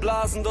 schillernden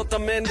Blasen, dort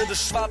am Ende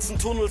des schwarzen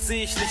Tunnels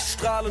sehe ich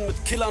Lichtstrahlen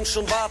mit Killern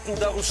schon warten.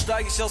 Darum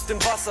steige ich aus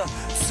dem Wasser,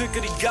 zücke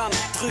die Gun,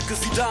 drücke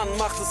sie dann,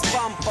 macht es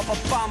bam, bam,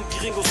 bam,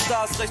 wie Ringo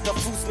Starrs rechter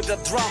Fuß mit der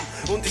Drum.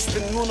 Und ich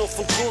bin nur noch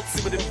von kurz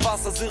über dem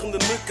Wasser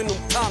sirrenden Mücken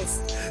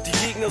umtanzt.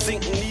 Die Gegner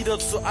sinken nieder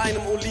zu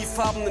einem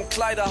olivfarbenen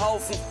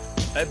Kleiderhaufen.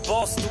 Ey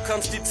Boss, du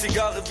kannst die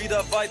Zigarre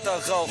wieder weiter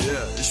rauchen.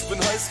 Yeah, ich bin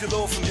heiß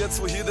gelaufen,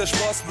 jetzt wo hier der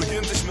Spaß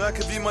beginnt. Ich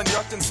merke, wie mein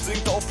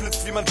Jagdinstinkt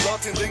aufblitzt, wie mein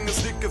Platinring,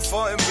 es liegt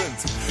Gefahr im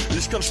Wind.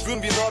 Ich kann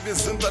spüren, wie nah wir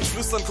sind, ein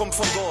Flüstern kommt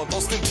von dort,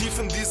 aus den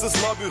Tiefen dieses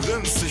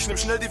Labyrinths. Ich nehm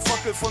schnell die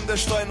Fackel von der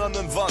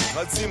steinernen Wand,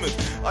 halt sie mit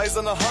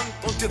eiserner Hand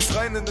und jetzt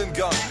rein in den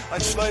Gang.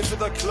 Ein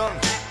schleifender Klang,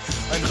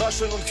 ein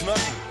Rascheln und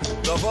Knacken.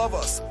 Da war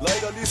was,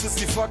 leider ließ es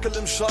die Fackel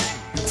im Schatten.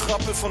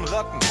 Getrappel von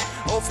Ratten,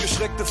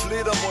 aufgeschreckte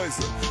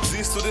Fledermäuse.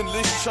 Siehst du den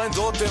Lichtschein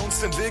dort, der uns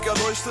den Weg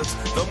erleuchtet?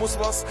 Da muss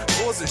was,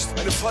 Vorsicht,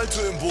 eine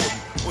Falltür im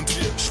Boden. Und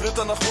wir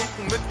schlittern nach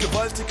unten mit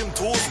gewaltigem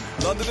Tosen,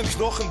 landen in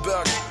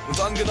Knochenbergen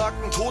und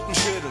angenagten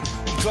Totenschädeln.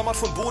 Umklammert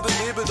von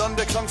Bodennebel, dann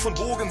der Klang von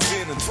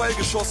Bogensehnen.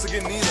 Pfeilgeschosse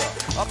gehen nieder,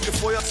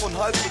 abgefeuert von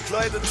halb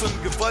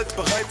bekleideten,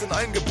 gewaltbereiten,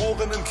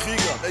 eingeborenen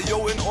Kriegern. Ey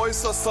yo, in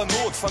äußerster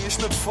Not fang ich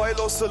mit Pfeil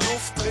aus der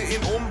Luft, dreh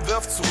ihn um,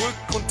 werf zurück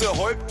und der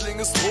Häuptling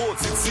ist tot.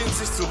 Sie ziehen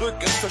sich zurück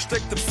in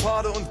versteckte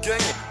Pfade und Gänge.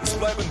 Es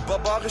bleiben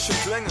barbarische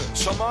Klänge,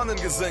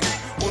 Schamanengesänge.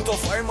 Und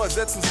auf einmal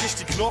setzen sich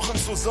die Knochen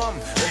zusammen,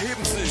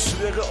 erheben sich,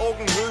 leere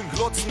Augenhöhlen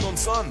glotzen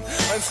uns an.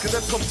 Ein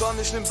Skelett kommt an,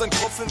 ich nehm seinen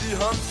Kopf in die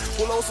Hand,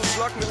 hol aus und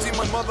schlag mit ihm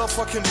ein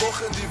motherfucking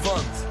Loch in die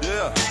Wand.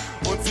 Yeah.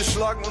 Und wir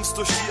schlagen uns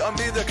durch die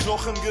Armee der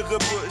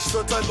Knochengerippe. Ich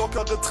verteil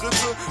lockere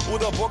Tritte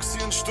oder box sie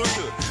in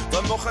Stücke.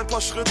 Dann noch ein paar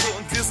Schritte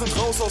und wir sind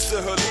raus aus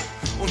der Hölle.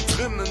 Und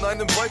drin in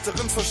einem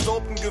weiteren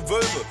verstaubten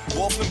Gewölbe,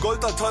 wo auf einem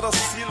Goldaltar das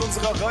Ziel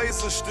unserer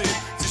Reise steht,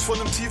 sich von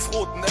einem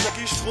tiefroten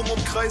Energiestrom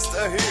umkreist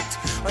erhebt.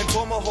 Ein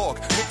Tomahawk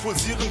mit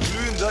pulsierend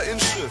glühender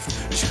Inschrift.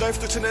 Ich greif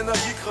durch den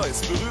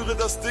Energiekreis, berühre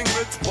das Ding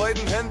mit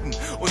beiden Händen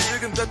und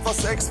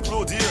irgendetwas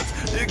explodiert,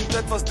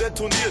 irgendetwas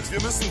detoniert.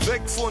 Wir müssen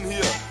weg von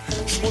hier.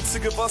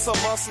 Schmutzige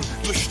Wassermassen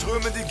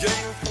durchströmen die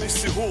Gänge, ich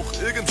zieh hoch,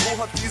 irgendwo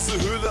hat diese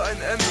Höhle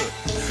ein Ende.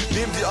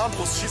 Nehm die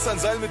Armbrust, schieß ein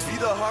Seil mit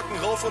Widerhaken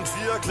rauf und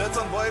wir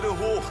klettern beide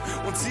hoch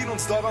und ziehen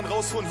uns daran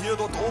raus von hier.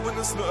 Dort oben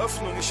ist eine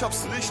Öffnung, ich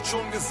hab's Licht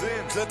schon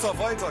gesehen. Kletter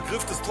weiter,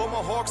 Griff des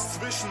Tomahawks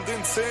zwischen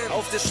den Zähnen.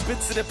 Auf der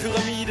Spitze der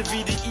Pyramide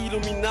wie die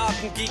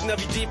Illuminaten, Gegner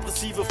wie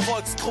depressive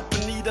Volksgruppen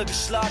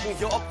niedergeschlagen.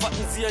 Hier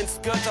opferten sie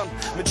einst Göttern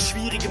mit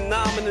schwierigem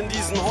Namen. In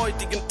diesen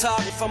heutigen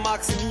Tagen vermag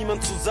sie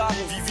niemand zu sagen,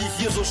 wie wir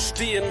hier so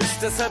stehen.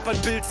 Ist deshalb ein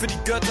Bild für die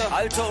Götter,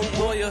 Alter und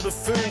Neue.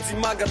 Befüllen sie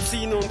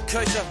Magazine und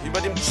Köcher. Über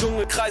dem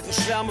Dschungel kreisen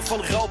Schwärme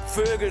von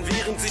Raubvögeln,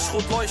 während sich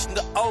rot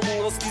leuchtende Augen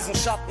aus diesen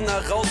Schatten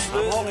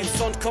herauslösen. Am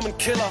Horizont kommen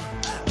Killer,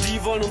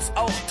 die wollen uns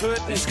auch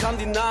töten. Ich kann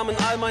die Namen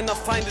all meiner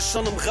Feinde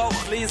schon im Rauch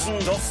lesen.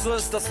 Doch so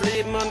ist das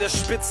Leben an der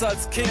Spitze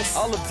als Kings.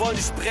 Alle wollen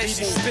dich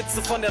brechen, die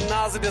Spitze von der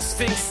Nase der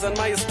Sphinx. Ein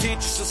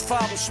majestätisches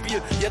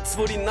Farbenspiel, jetzt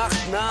wo die Nacht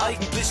naht.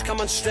 Eigentlich kann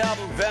man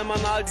sterben, wenn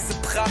man all diese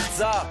Pracht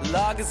sah.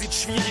 Lage sieht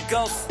schwierig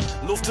aus,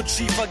 Luft wird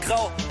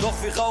schiefergrau. Doch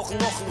wir rauchen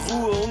noch in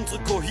Ruhe unsere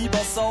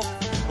Cohibas auf,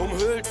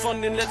 umhüllt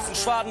von den letzten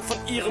Schwaden von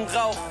ihrem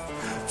Rauch.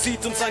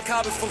 Zieht uns ein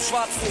Kabel vom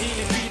schwarzen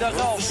Heli wieder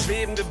raus. So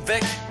schweben wir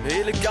weg,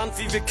 elegant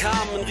wie wir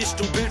kamen, in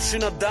Richtung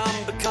bildschöner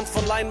Damen, bekannt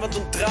von Leinwand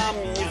und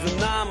Dramen. Ihre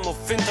Namen auf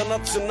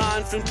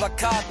internationalen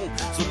Filmplakaten,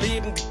 so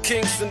leben die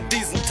Kings in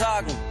diesen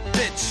Tagen,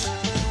 Bitch.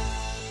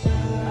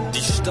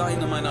 Die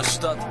Steine meiner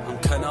Stadt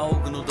haben keine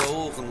Augen oder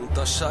Ohren,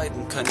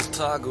 unterscheiden keine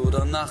Tage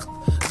oder Nacht.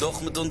 Doch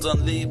mit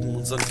unserem Leben,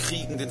 unseren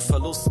Kriegen, den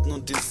Verlusten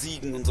und den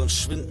Siegen, unseren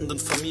schwindenden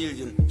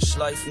Familien,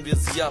 schleifen wir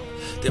sie ab.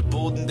 Der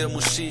Boden der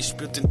Moschee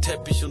spürt den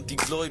Teppich und die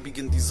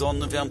Gläubigen. Die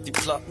Sonne wärmt die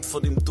Platten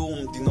vor dem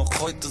Dom, die noch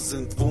heute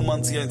sind, wo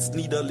man sie einst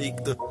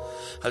niederlegte.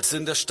 Als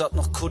in der Stadt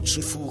noch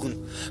Kutschen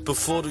fuhren,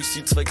 bevor durch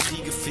sie 2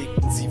 Kriege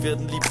fegten. Sie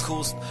werden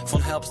liebkost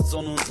von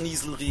Herbstsonne und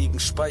Nieselregen,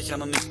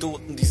 speichern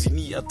Anekdoten, die sie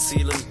nie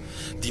erzählen.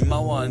 Die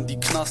Mauer, in die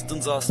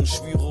Knasten saßen,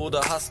 Schwüre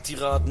oder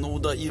Hasstiraden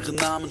oder ihre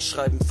Namen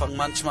schreiben, fangen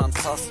manchmal an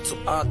fast zu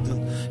atmen.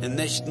 In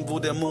Nächten, wo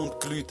der Mond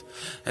glüht,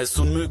 es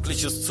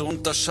unmöglich ist zu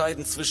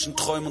unterscheiden zwischen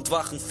Träumen und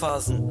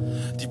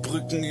Wachenphasen. Die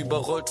Brücken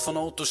überrollt von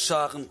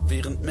Autoscharen,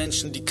 während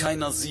Menschen, die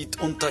keiner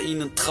sieht, unter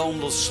ihnen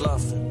traumlos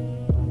schlafen.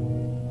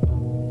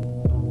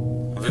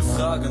 Wir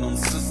fragen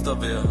uns, ist da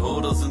wer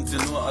oder sind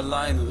wir nur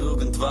alleine?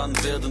 Irgendwann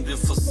werden wir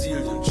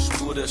Fossilien,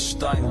 Spur der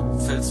Steine.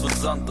 Fels wird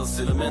Sand, das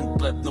Element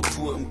bleibt nur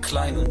pur im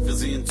Kleinen. Wir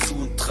sehen zu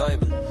und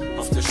treiben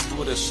auf der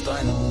Spur der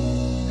Steine.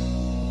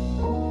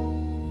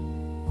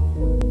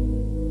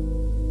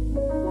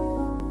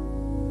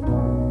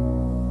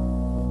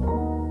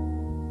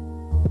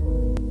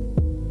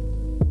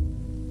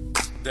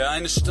 Der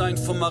eine Stein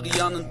vom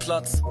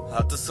Mariannenplatz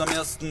hat es am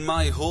 1.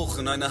 Mai hoch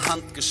in eine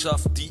Hand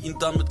geschafft, die ihn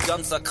dann mit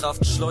ganzer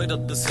Kraft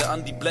schleudert, bis er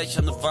an die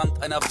blecherne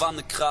Wand einer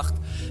Wanne kracht.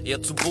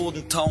 Er zu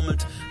Boden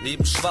taumelt,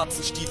 neben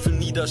schwarzen Stiefeln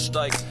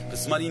niedersteigt,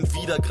 bis man ihn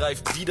wieder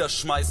greift, wieder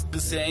schmeißt,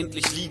 bis er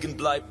endlich liegen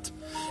bleibt.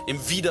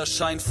 Im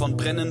Widerschein von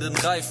brennenden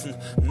Reifen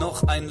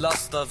noch ein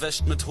Laster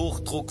wäscht mit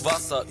Hochdruck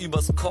Wasser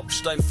übers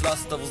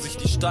Kopfsteinpflaster, wo sich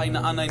die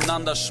Steine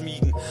aneinander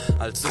schmiegen,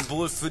 als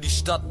Symbol für die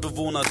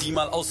Stadtbewohner, die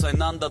mal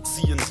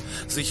auseinanderziehen,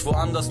 sich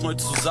woanders neu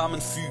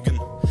zusammenfügen.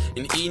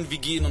 In Ehen,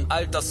 WGen und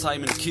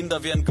Altersheimen,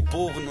 Kinder werden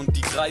geboren und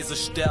die Greise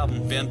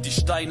sterben, während die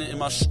Steine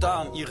immer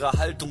starr in ihrer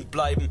Haltung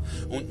bleiben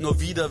und nur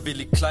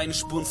widerwillig kleine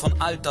Spuren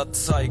von Alter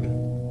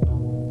zeigen.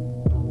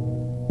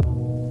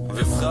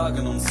 Wir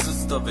fragen uns,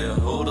 ist da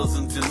wer oder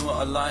sind wir nur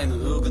alleine?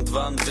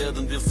 Irgendwann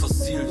werden wir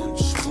Fossilien,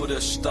 Spur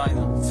der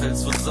Steine.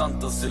 Fels wird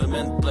Sand, das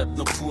Element bleibt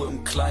nur pur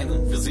im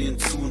Kleinen. Wir sehen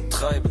zu und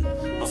treiben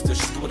auf der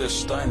Spur der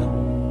Steine.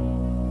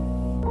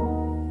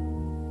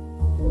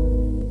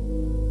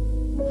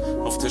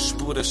 Auf der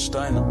Spur der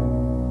Steine.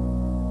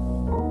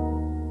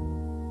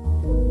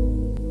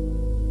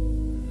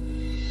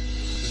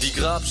 Die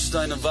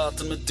Grabsteine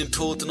warten mit den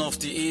Toten auf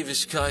die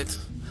Ewigkeit.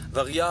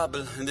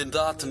 Variabel in den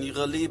Daten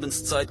ihrer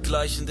Lebenszeit,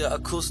 gleich in der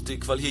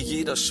Akustik, weil hier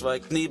jeder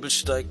schweigt. Nebel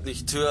steigt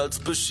nicht höher als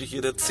Büsche,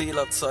 hier der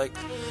Zähler zeigt.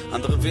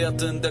 Andere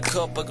Werte in der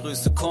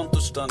Körpergröße,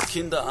 Kontostand,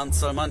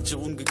 Kinderanzahl, manche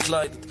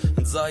ungekleidet,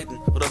 in Seiden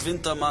oder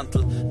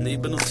Wintermantel,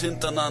 neben und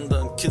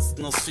hintereinander, in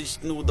Kisten aus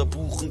Fichten oder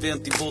Buchen,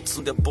 während die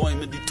Wurzeln der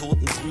Bäume die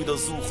toten Brüder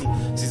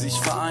suchen. Sie sich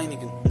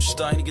vereinigen im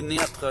steinigen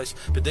Erdreich,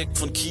 bedeckt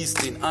von Kies,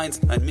 den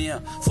einst ein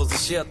Meer vor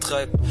sich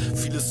hertreibt.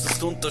 Vieles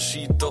ist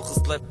Unterschied, doch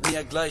es bleibt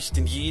mehr gleich,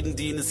 denn jeden,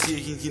 den es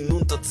hierhin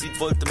hinunterzieht,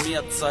 wollte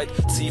mehr Zeit.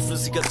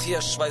 Zähflüssiger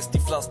Teer schweißt die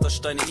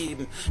Pflastersteine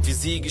eben, wie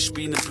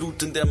Sägespäne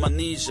Blut in der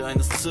Manege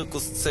eines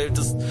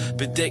Zirkuszeltes.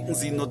 Bedecken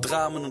sie nur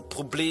Dramen und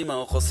Probleme,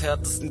 auch aus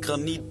härtesten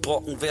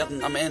Granitbrocken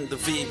werden am Ende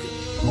Wege.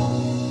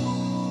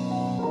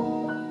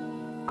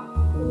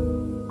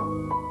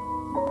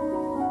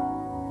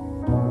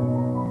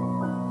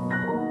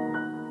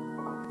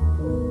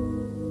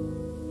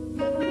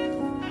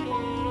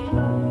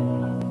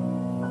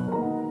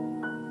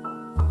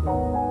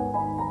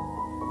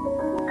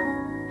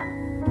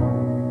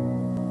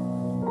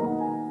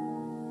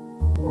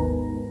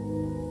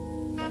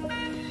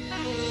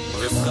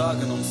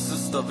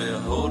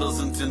 Oder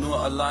sind wir nur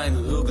alleine?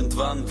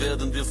 Irgendwann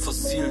werden wir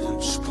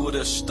Fossilien, Spur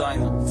der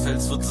Steine.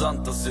 Fels wird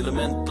Sand, das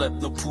Element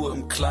bleibt nur pur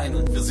im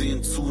Kleinen. Wir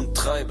sehen zu und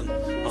treiben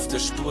auf der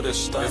Spur der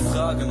Steine. Wir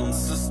fragen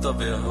uns, ist da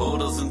wer?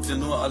 Oder sind wir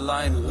nur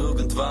alleine?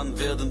 Irgendwann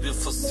werden wir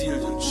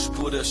Fossilien,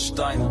 Spur der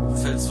Steine.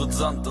 Fels wird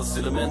Sand, das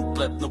Element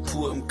bleibt nur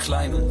pur im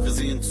Kleinen. Wir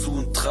sehen zu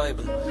und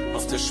treiben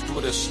auf der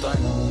Spur der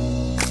Steine.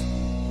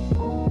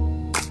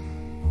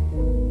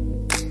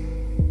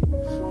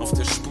 Auf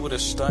der Spur der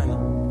Steine.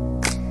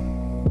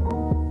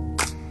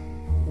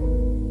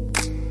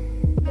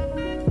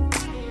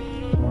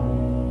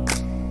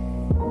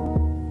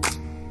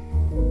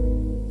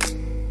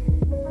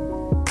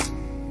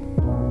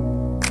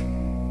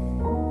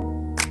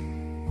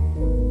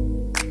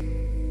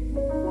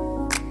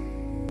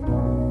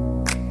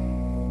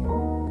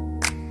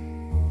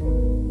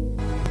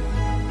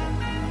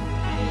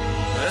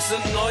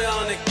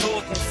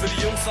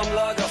 Am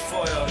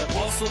Lagerfeuer, der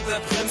Boss und der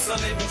Prinz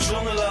erleben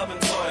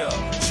Dschungelabenteuer.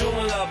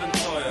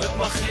 Dschungelabenteuer, mit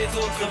Machete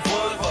und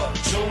Revolver.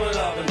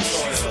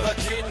 Dschungelabenteuer, schieße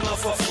Raketen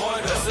auf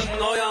Freude. Es sind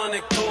neue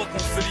Anekdoten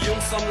für die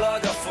Jungs am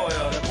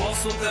Lagerfeuer. Der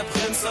Boss und der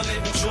Prinz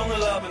erleben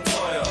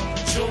Dschungelabenteuer.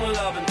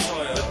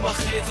 Dschungelabenteuer, mit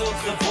Machete und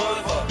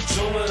Revolver.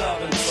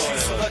 Dschungelabenteuer,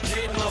 schieße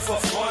Raketen auf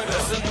Freude.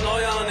 Es sind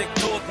neue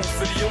Anekdoten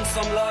für die Jungs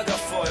am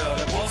Lagerfeuer.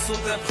 Der Boss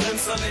und der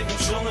Prinz erleben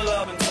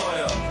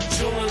Dschungelabenteuer.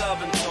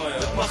 Dschungelabenteuer,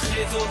 mit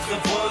Machete und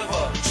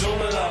Revolver.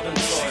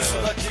 Dschungelabenteuer, schieße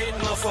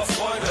Raketen auf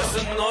Freude. Es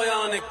sind neue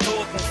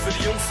Anekdoten für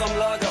die Jungs am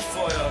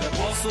Lagerfeuer. Der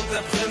Boss und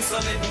der Prinz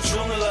erleben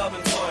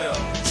Dschungelabenteuer.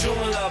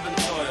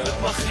 Dschungelabenteuer.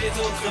 Mit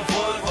Machete und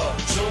Revolver.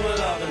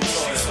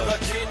 Dschungelabenteuer. Schießen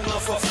Raketen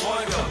auf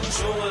Verfolger.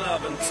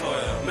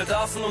 Dschungelabenteuer. Mit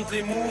Affen und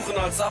Lemuren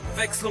als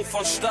Abwechslung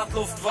von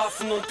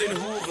Stadtluftwaffen und den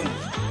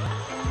Huren.